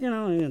 but,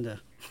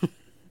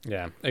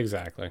 Yeah,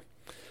 exactly.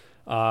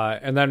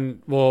 And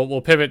then we'll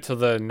pivot to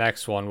the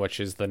next one, which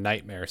is the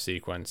nightmare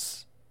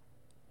sequence.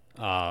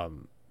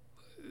 Absolute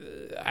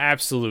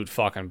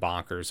fucking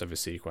bonkers of a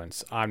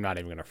sequence. I'm not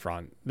even going to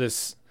front.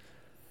 This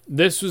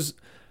was...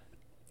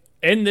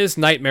 In this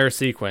nightmare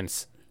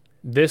sequence,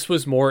 this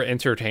was more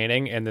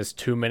entertaining in this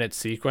 2-minute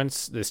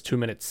sequence, this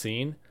 2-minute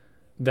scene,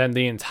 than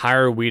the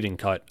entire Whedon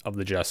cut of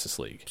the Justice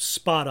League.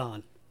 Spot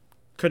on.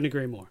 Couldn't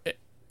agree more.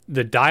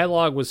 The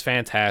dialogue was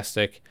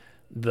fantastic.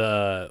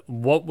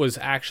 What was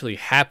actually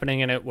happening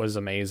in it was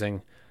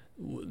amazing.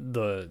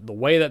 The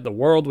way that the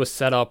world was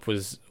set up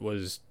was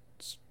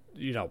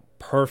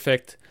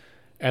perfect.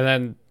 And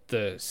then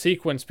the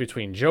sequence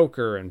between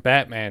Joker and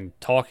Batman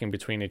talking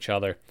between each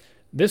other.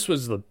 This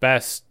was the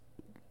best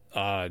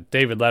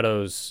Jared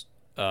Leto,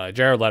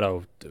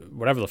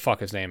 whatever the fuck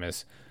his name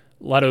is,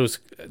 Leto's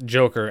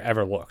Joker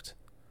ever looked.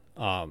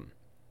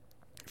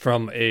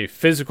 From a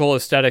physical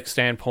aesthetic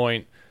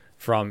standpoint,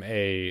 from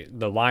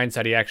the lines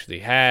that he actually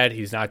had,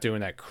 he's not doing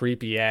that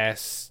creepy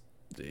ass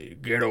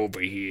get over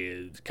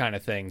here kind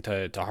of thing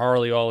to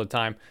Harley all the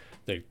time.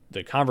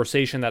 The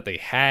conversation that they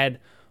had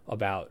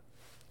about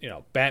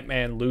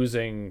Batman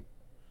losing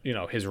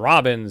his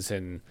Robins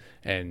and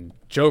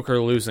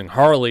Joker losing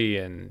Harley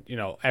and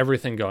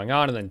everything going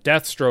on, and then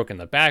Deathstroke in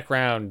the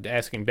background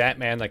asking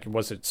Batman like,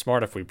 was it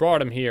smart if we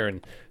brought him here,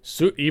 and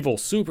evil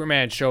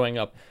Superman showing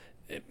up.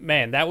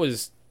 Man, that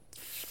was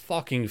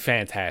fucking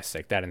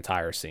fantastic, that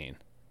entire scene.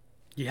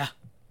 Yeah,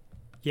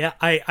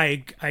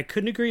 I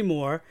couldn't agree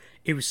more.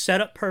 It was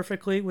set up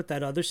perfectly with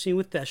that other scene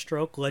with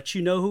Deathstroke. Let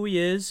you know who he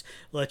is.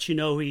 Let you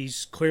know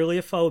he's clearly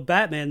a foe of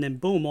Batman. Then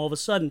boom, all of a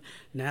sudden,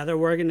 now they're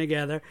working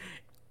together.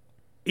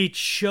 It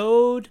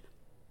showed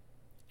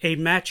a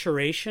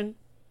maturation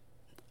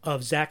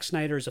of Zack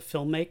Snyder as a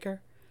filmmaker,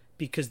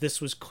 because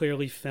this was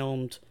clearly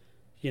filmed,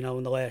 in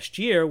the last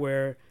year,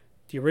 where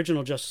the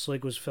original Justice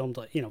League was filmed,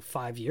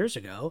 5 years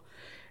ago,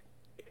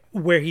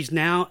 where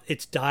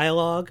it's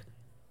dialogue.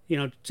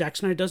 Zack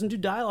Snyder doesn't do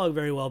dialogue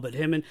very well, but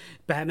him and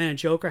Batman and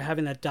Joker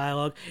having that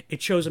dialogue, it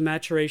shows a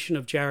maturation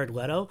of Jared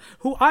Leto,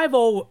 who I've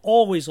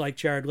always liked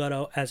Jared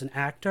Leto as an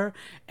actor,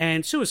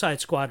 and Suicide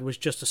Squad was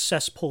just a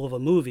cesspool of a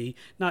movie.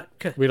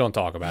 We don't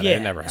talk about it.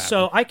 It never happened.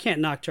 So I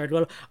can't knock Jared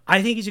Leto.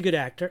 I think he's a good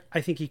actor.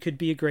 I think he could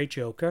be a great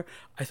Joker.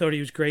 I thought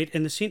he was great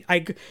in the scene.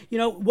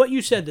 What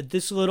you said, that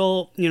this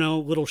little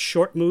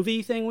short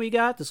movie thing we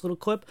got, this little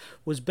clip,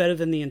 was better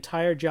than the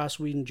entire Joss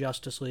Whedon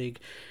Justice League.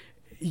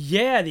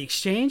 Yeah, the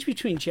exchange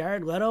between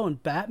Jared Leto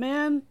and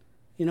Batman,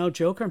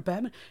 Joker and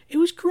Batman, it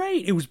was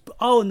great. It was,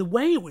 and the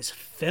way it was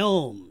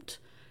filmed,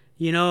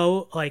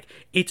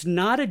 it's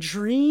not a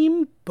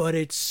dream, but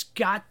it's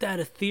got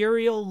that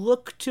ethereal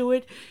look to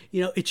it.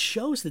 It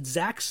shows that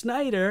Zack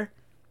Snyder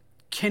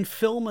can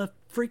film a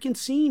freaking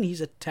scene.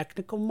 He's a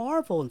technical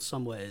marvel in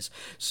some ways.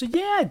 So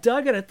yeah, I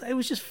dug it. It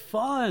was just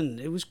fun.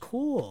 It was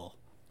cool.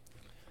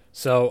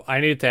 So I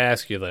need to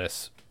ask you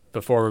this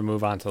before we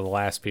move on to the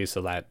last piece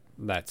of that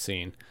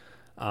scene.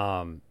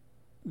 Let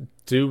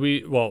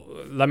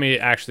me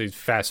actually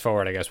fast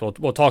forward, I guess.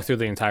 We'll talk through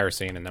the entire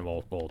scene and then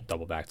we'll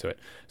double back to it.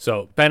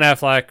 So Ben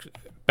Affleck,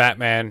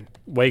 Batman,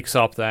 wakes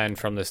up then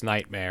from this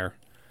nightmare,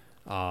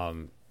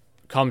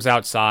 comes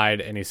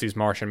outside, and he sees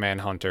Martian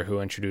Manhunter, who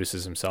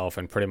introduces himself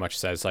and pretty much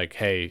says like,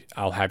 hey,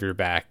 I'll have your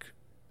back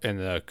in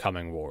the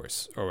coming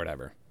wars or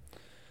whatever.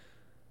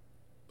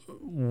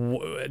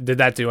 Did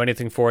that do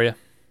anything for you?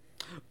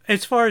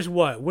 As far as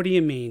what? What do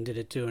you mean? Did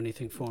it do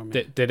anything for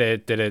me? Did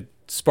it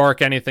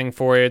spark anything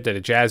for you? Did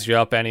it jazz you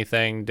up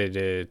anything? Did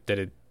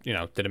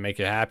it make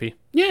you happy?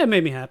 Yeah, it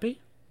made me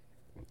happy.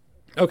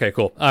 Okay,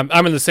 cool.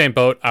 I'm in the same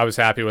boat. I was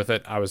happy with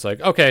it. I was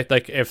like, okay,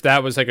 like if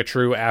that was like a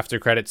true after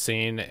credit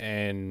scene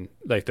in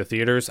like the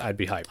theaters, I'd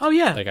be hyped. Oh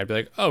yeah. Like I'd be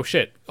like, oh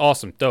shit,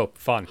 awesome, dope,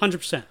 fun.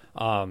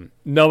 100%.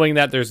 Knowing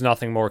that there's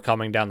nothing more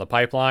coming down the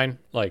pipeline,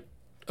 like,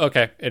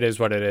 okay, it is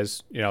what it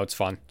is. It's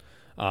fun.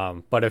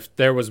 But if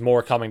there was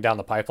more coming down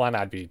the pipeline,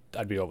 I'd be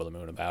over the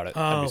moon about it.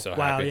 I'd be so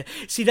happy. Yeah.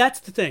 See, that's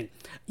the thing.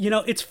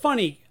 It's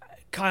funny,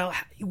 Kyle.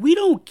 We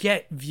don't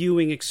get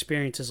viewing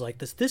experiences like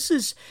this. This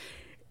is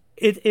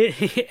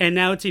it, and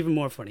now it's even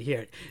more funny.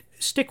 Here,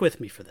 stick with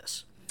me for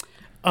this.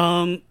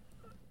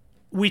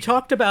 We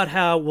talked about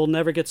how we'll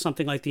never get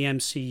something like the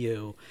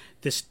MCU.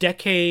 This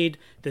decade,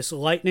 this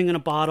lightning in a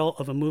bottle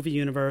of a movie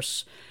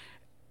universe.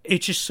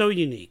 It's just so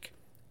unique.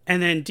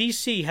 And then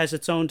DC has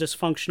its own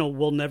dysfunctional,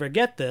 we'll never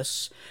get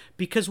this,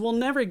 because we'll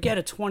never get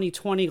a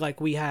 2020 like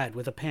we had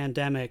with a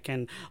pandemic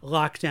and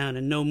lockdown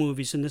and no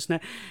movies and this and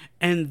that.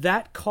 And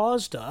that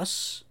caused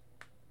us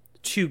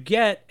to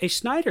get a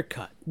Snyder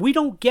Cut. We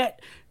don't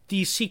get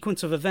these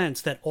sequence of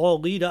events that all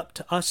lead up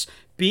to us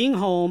being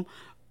home,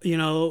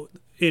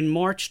 in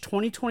March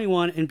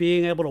 2021 and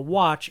being able to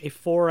watch a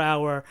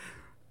 4-hour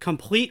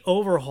complete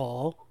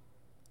overhaul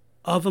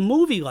of a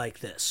movie like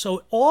this.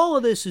 So all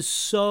of this is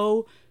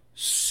so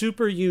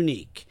super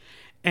unique.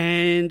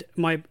 And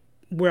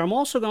where I'm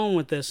also going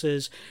with this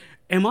is,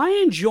 am I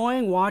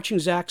enjoying watching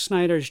Zack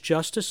Snyder's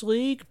Justice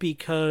League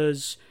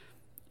because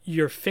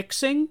you're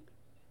fixing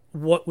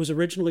what was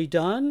originally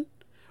done?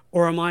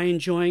 Or am I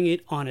enjoying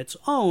it on its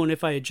own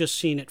if I had just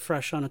seen it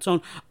fresh on its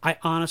own? I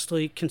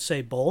honestly can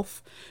say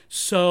both.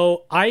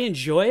 So I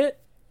enjoy it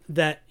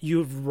that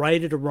you've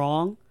righted a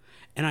wrong,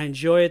 and I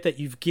enjoy it that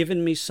you've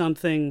given me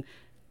something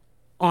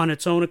on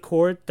its own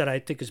accord that I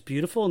think is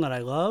beautiful and that I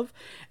love.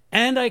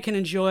 And I can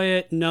enjoy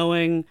it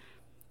knowing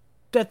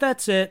that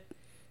that's it.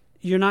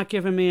 You're not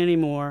giving me any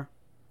more.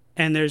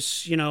 And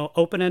there's,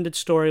 open-ended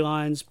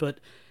storylines,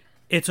 but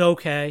it's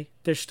okay.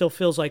 There still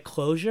feels like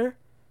closure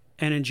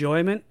and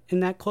enjoyment in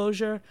that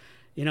closure,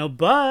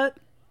 but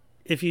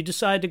if you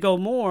decide to go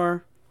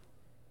more,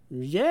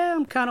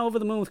 I'm kind of over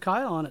the moon with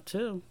Kyle on it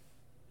too.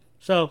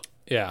 So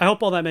yeah, I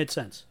hope all that made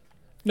sense.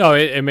 No,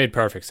 it made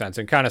perfect sense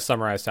and kind of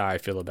summarized how I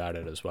feel about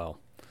it as well.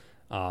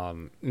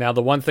 Now,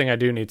 the one thing I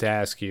do need to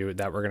ask you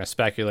that we're going to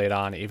speculate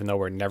on, even though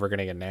we're never going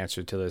to get an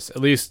answer to this, at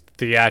least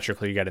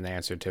theatrically you get an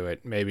answer to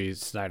it. Maybe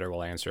Snyder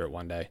will answer it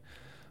one day.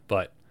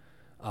 But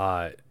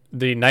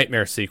the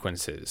nightmare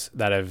sequences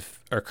that have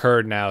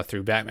occurred now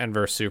through Batman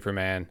vs.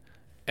 Superman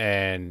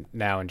and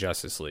now in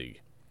Justice League,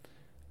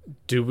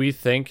 do we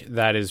think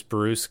that is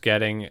Bruce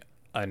getting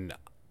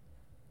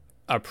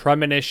a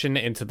premonition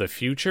into the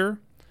future?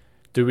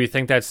 Do we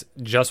think that's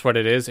just what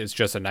it is? It's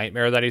just a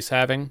nightmare that he's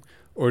having?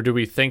 Or do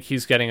we think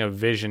he's getting a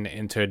vision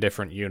into a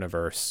different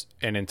universe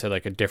and into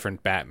like a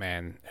different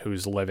Batman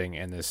who's living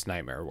in this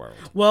nightmare world?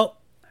 Well,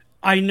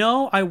 I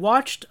know I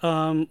watched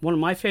one of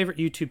my favorite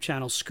YouTube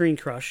channels, Screen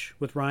Crush,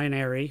 with Ryan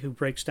Airy, who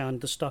breaks down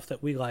the stuff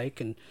that we like,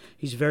 and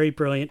he's very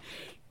brilliant.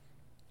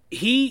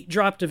 He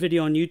dropped a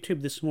video on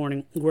YouTube this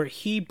morning where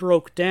he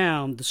broke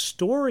down the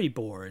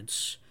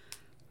storyboards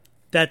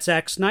that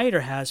Zack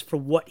Snyder has for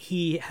what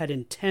he had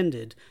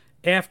intended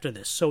after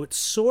this. So it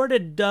sort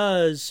of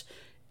does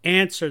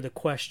answer the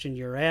question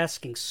you're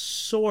asking,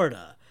 sort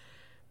of.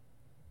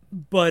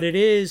 But it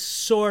is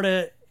sort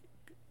of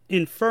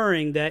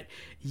inferring that,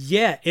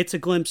 it's a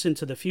glimpse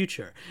into the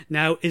future.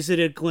 Now, is it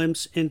a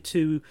glimpse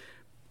into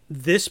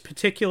this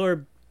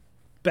particular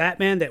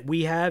Batman that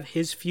we have,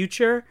 his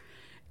future?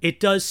 It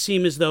does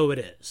seem as though it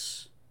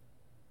is,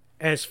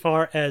 as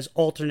far as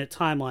alternate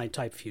timeline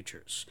type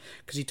futures.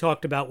 Because he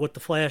talked about what the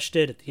Flash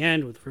did at the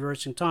end with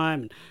reversing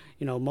time and,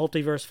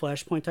 multiverse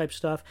Flashpoint type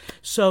stuff.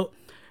 So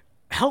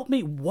help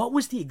me, what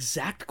was the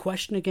exact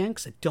question again?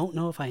 Because I don't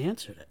know if I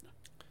answered it.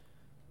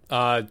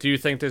 Do you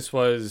think this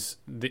was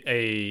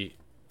a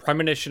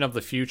premonition of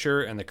the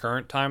future in the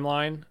current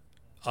timeline,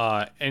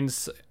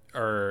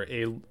 or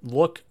a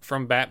look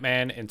from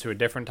Batman into a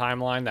different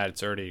timeline that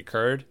it's already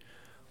occurred,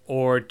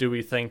 or do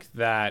we think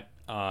that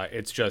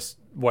it's just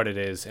what it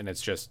is and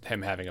it's just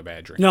him having a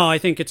bad dream? No, I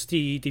think it's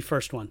the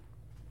first one.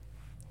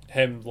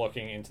 Him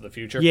looking into the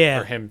future? Yeah.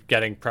 Or him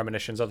getting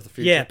premonitions of the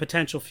future? Yeah,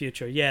 potential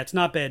future. Yeah, it's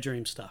not bad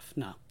dream stuff.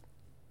 No.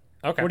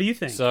 Okay. What do you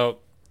think? So,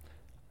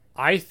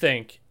 I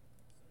think,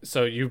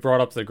 so you brought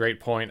up the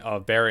great point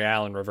of Barry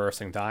Allen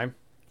reversing time.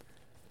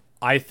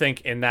 I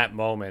think in that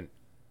moment,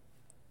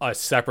 a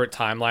separate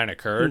timeline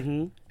occurred,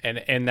 and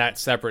in that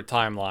separate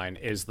timeline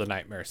is the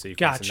nightmare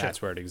sequence, and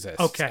that's where it exists.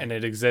 Okay. And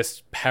it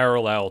exists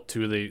parallel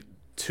to the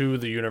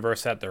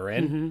universe that they're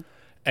in,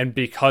 and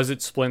because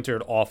it's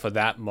splintered off of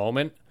that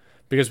moment,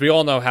 because we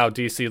all know how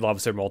DC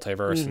loves their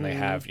multiverse, and they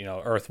have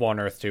Earth 1,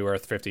 Earth 2,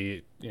 Earth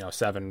 50,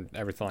 7,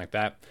 everything like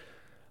that.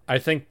 I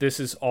think this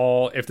is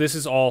all, if this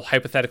is all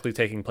hypothetically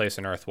taking place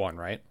in Earth 1,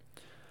 right?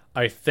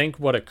 I think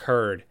what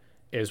occurred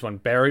is when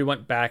Barry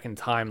went back in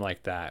time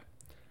like that,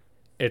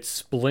 it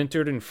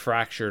splintered and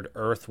fractured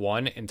Earth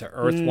 1 into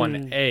Earth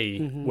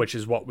 1A, which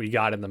is what we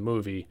got in the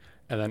movie,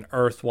 and then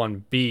Earth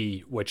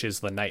 1B, which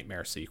is the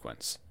nightmare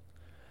sequence.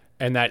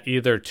 And that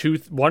either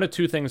one of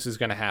two things is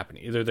going to happen.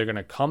 Either they're going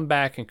to come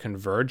back and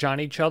converge on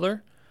each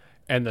other,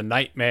 and the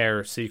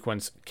nightmare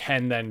sequence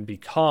can then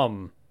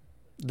become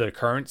the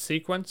current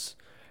sequence,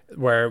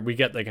 where we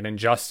get like an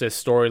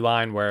Injustice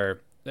storyline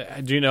where,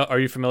 are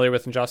you familiar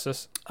with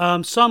Injustice?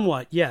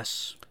 Somewhat,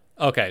 yes.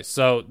 Okay,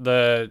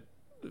 so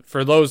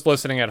for those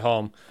listening at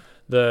home,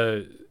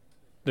 the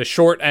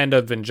short end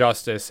of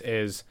Injustice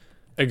is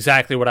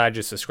exactly what I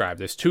just described.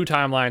 There's two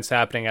timelines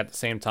happening at the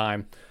same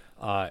time.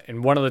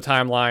 In one of the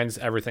timelines,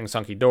 everything's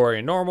hunky-dory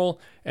and normal.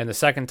 In the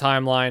second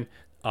timeline,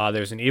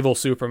 there's an evil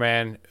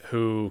Superman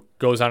who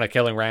goes on a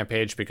killing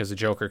rampage because the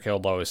Joker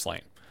killed Lois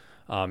Lane.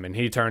 And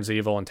he turns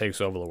evil and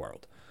takes over the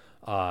world.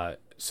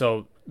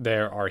 So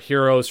there are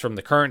heroes from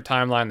the current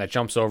timeline that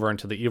jumps over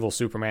into the evil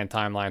Superman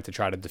timeline to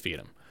try to defeat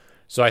him.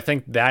 So I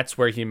think that's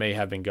where he may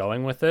have been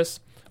going with this,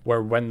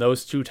 where when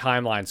those two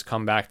timelines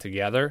come back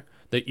together,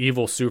 the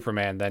evil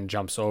Superman then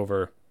jumps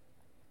over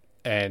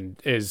and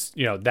is,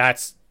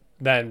 that's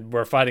then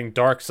we're fighting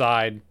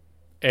Darkseid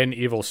and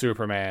evil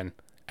Superman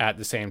at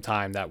the same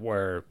time that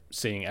we're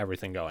seeing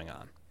everything going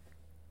on.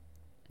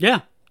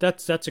 Yeah,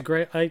 that's a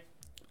great.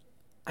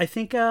 I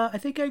think I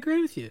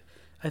agree with you.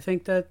 I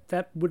think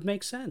that would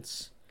make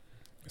sense.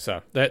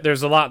 So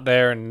there's a lot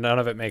there, and none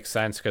of it makes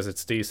sense because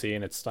it's DC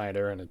and it's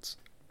Snyder and it's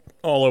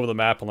all over the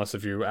map unless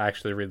if you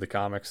actually read the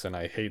comics. And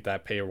I hate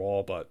that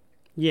paywall, but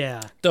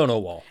yeah, don't know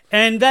wall.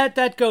 And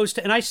that goes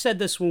to, and I said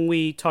this when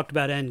we talked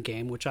about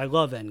Endgame, which I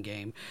love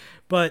Endgame,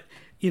 but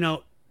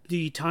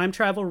the time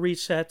travel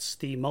resets,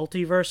 the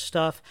multiverse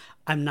stuff,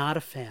 I'm not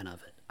a fan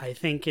of it. I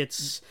think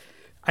it's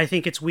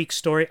weak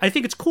story. I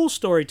think it's cool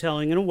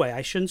storytelling in a way.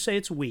 I shouldn't say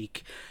it's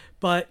weak,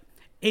 but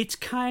it's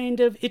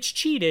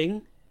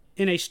cheating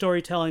in a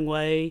storytelling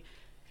way.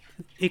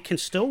 It can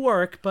still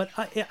work, but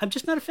I'm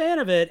just not a fan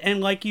of it. And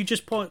like you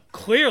just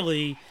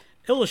clearly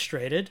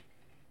illustrated,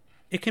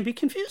 it can be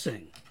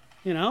confusing,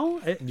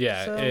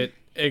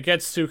 It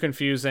gets too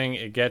confusing.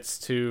 It gets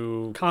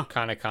too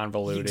kind of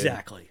convoluted.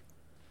 Exactly.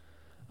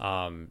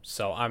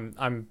 So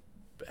I'm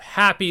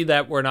happy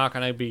that we're not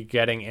going to be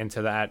getting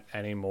into that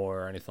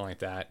anymore or anything like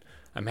that.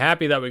 I'm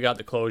happy that we got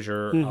the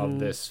closure of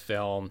this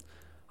film.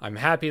 I'm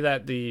happy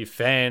that the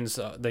fans,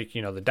 the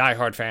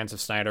diehard fans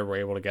of Snyder were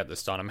able to get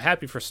this done. I'm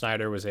happy for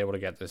Snyder was able to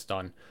get this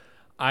done.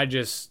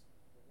 The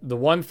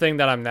one thing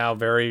that I'm now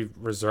very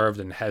reserved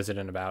and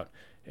hesitant about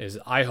is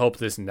I hope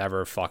this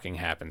never fucking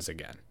happens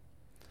again.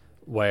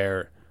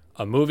 Where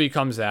a movie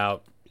comes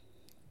out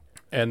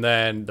and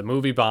then the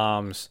movie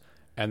bombs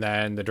and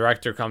then the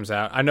director comes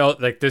out. I know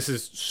this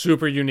is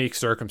super unique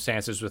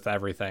circumstances with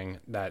everything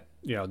that,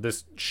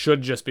 this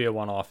should just be a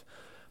one-off,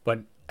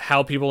 but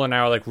how people are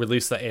now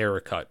release the error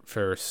cut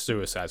for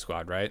Suicide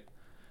Squad, right?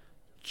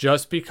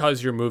 Just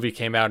because your movie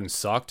came out and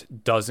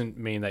sucked doesn't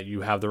mean that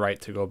you have the right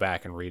to go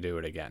back and redo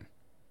it again.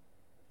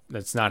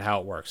 That's not how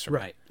it works.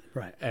 Right.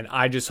 And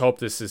I just hope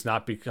this does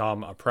not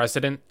become a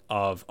precedent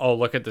of, oh,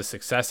 look at the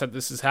success that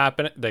this is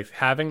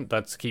having.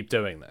 Let's keep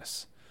doing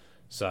this.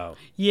 So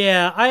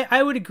yeah,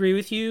 I would agree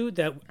with you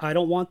that I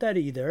don't want that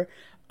either.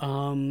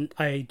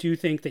 I do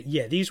think that,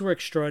 these were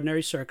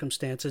extraordinary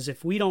circumstances.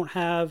 If we don't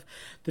have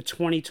the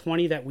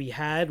 2020 that we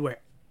had where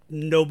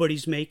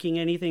nobody's making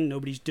anything,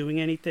 nobody's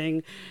doing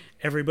anything,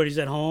 everybody's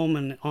at home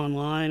and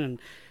online, and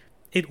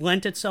it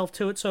lent itself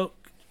to it. So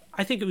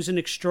I think it was an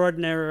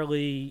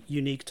extraordinarily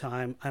unique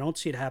time. I don't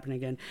see it happening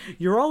again.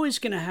 You're always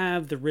going to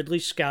have the Ridley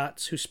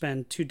Scotts who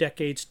spend 2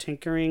 decades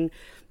tinkering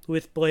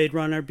with Blade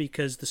Runner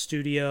because the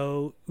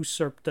studio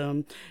usurped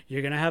them.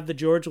 You're going to have the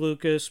George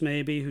Lucas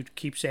maybe who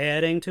keeps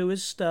adding to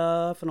his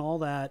stuff and all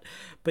that.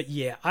 But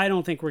I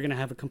don't think we're going to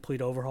have a complete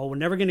overhaul. We're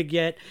never going to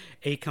get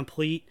a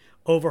complete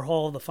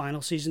overhaul of the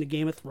final season of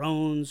Game of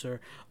Thrones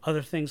or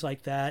other things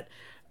like that.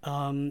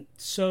 I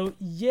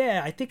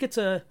think it's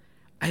a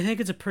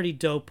pretty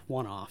dope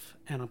one-off,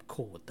 and I'm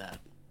cool with that.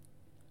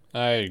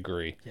 I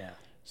agree. Yeah.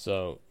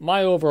 So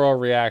my overall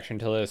reaction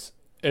to this,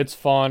 it's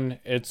fun,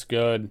 it's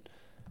good.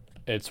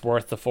 It's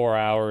worth the 4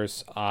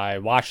 hours. I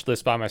watched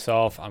this by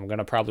myself. I'm going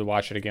to probably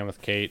watch it again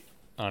with Kate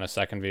on a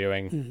second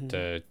viewing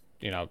to,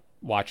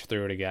 watch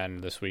through it again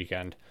this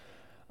weekend.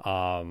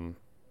 But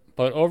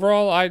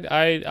overall,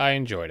 I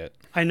enjoyed it.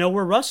 I know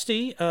we're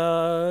rusty,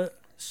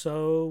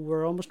 so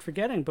we're almost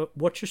forgetting, but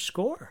what's your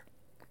score?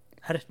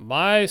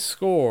 My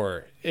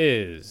score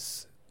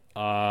is,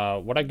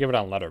 what I give it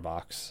on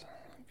Letterboxd.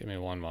 Give me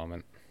one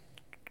moment.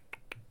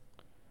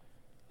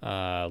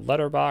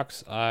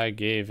 Letterboxd, I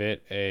gave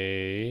it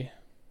a...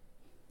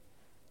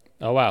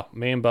 Oh, wow.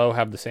 Me and Bo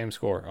have the same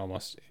score,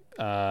 almost.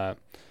 I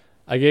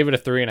gave it a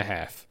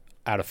 3.5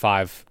 out of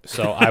 5,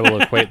 so I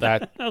will equate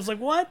that... I was like,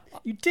 what?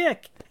 You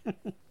dick.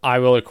 I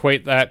will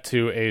equate that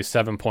to a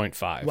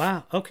 7.5.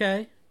 Wow,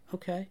 okay.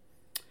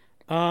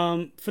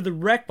 For the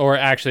rec... Or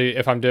actually,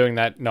 if I'm doing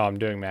that... No, I'm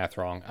doing math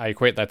wrong. I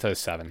equate that to a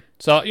 7.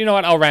 So, you know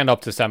what? I'll round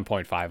up to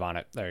 7.5 on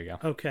it. There you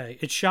go. Okay.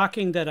 It's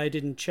shocking that I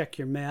didn't check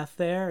your math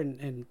there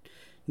and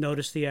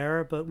notice the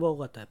error, but we'll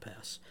let that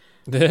pass.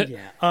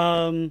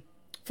 Yeah.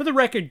 For the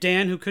record,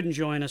 Dan, who couldn't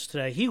join us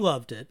today, he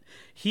loved it.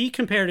 He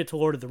compared it to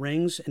Lord of the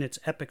Rings in its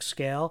epic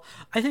scale.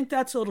 I think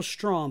that's a little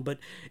strong, but,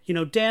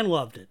 Dan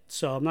loved it.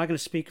 So I'm not going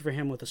to speak for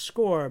him with a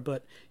score,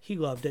 but he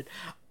loved it.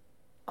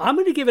 I'm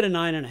going to give it a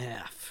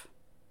 9.5.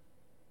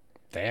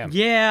 Damn.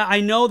 Yeah,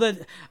 I know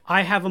that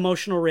I have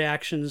emotional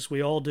reactions.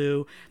 We all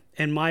do.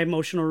 And my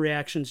emotional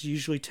reactions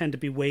usually tend to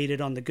be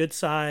weighted on the good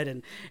side.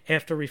 And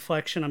after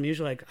reflection, I'm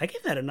usually like, I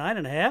give that a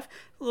 9.5.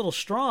 A little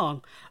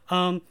strong.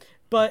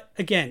 But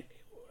again,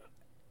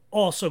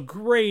 also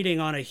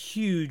grading on a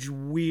huge,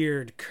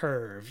 weird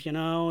curve,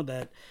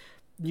 that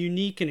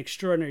unique and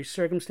extraordinary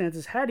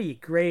circumstances. How do you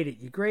grade it?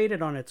 You grade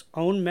it on its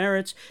own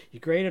merits. You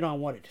grade it on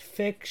what it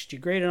fixed. You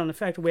grade it on the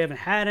fact that we haven't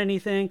had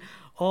anything.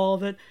 All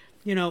of it.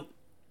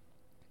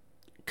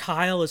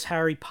 Kyle is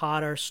Harry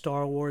Potter,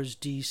 Star Wars,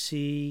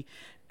 DC,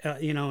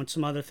 and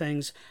some other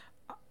things.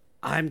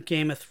 I'm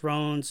Game of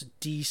Thrones,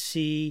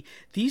 DC.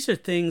 These are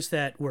things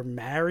that we're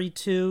married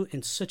to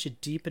in such a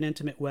deep and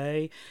intimate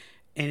way.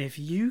 And if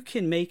you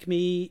can make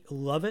me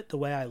love it the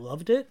way I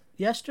loved it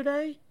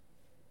yesterday,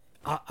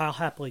 I'll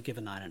happily give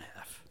a 9.5.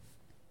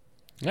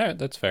 All right,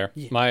 that's fair.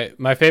 Yeah.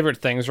 My favorite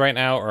things right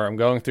now are I'm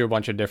going through a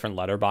bunch of different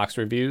Letterboxd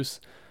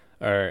reviews,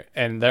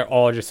 and they're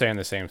all just saying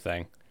the same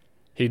thing.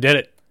 He did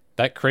it.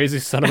 That crazy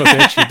son of a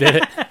bitch, he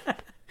did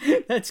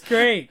it. That's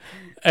great.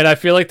 And I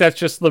feel like that's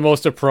just the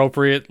most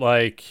appropriate,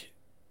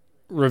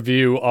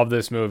 review of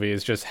this movie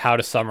is just how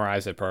to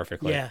summarize it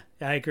perfectly. Yeah,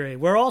 I agree.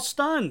 We're all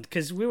stunned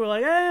because we were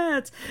like,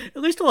 at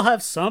least we'll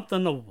have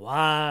something to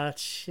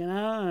watch,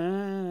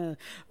 We're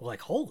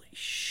like, holy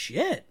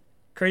shit.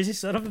 Crazy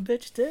son of a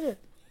bitch did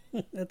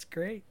it. That's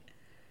great.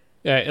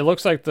 Yeah, it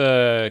looks like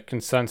the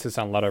consensus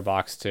on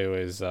Letterboxd too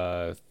is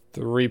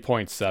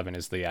 3.7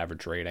 is the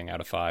average rating out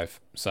of 5.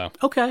 So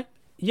okay.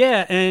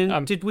 Yeah,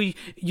 and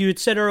you had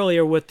said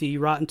earlier what the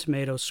Rotten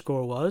Tomatoes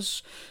score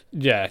was.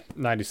 Yeah,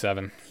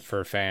 97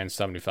 for fans,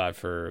 75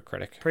 for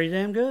critic. Pretty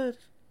damn good.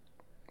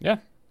 Yeah,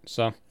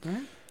 so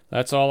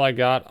that's all I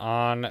got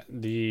on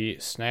the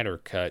Snyder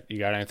Cut. You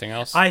got anything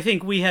else? I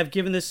think we have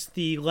given this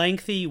the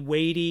lengthy,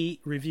 weighty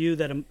review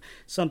that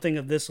something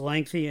of this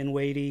lengthy and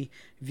weighty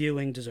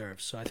viewing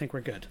deserves. So I think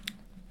we're good.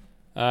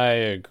 I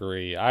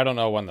agree. I don't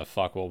know when the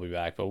fuck we'll be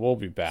back, but we'll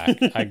be back.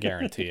 I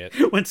guarantee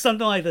it. When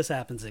something like this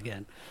happens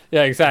again.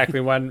 Yeah, exactly.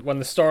 When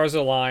the stars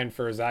align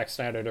for Zack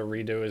Snyder to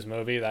redo his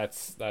movie,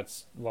 that's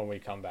when we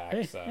come back.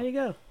 Hey, so there you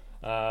go.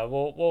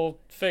 We'll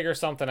figure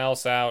something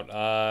else out.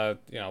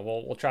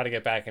 We'll try to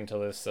get back into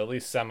this at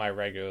least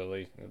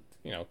semi-regularly.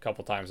 A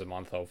couple times a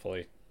month,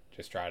 hopefully.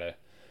 Just try to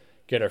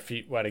get our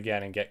feet wet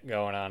again and get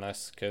going on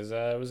us because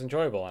it was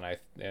enjoyable,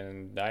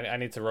 and I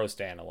need to roast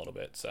Dan a little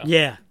bit. So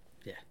yeah.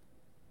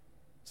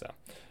 So,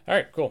 all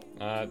right, cool.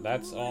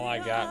 That's all I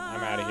got.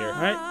 I'm out of here.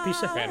 All right,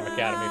 peace out. Phantom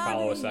Academy.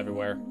 Follow us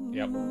everywhere.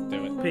 Yep,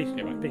 do it. Peace.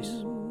 Okay, bye. Peace.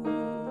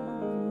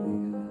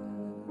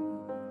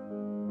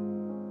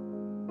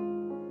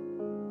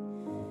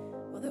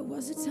 Well, there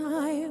was a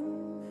time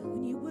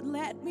when you would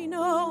let me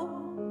know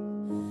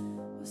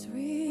what's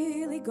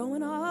really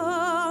going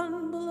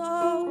on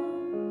below.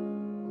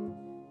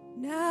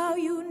 Now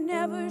you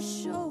never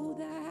show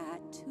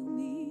that to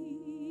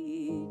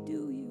me,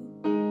 do you?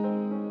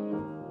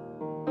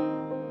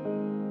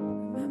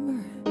 Remember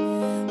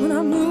when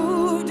I moved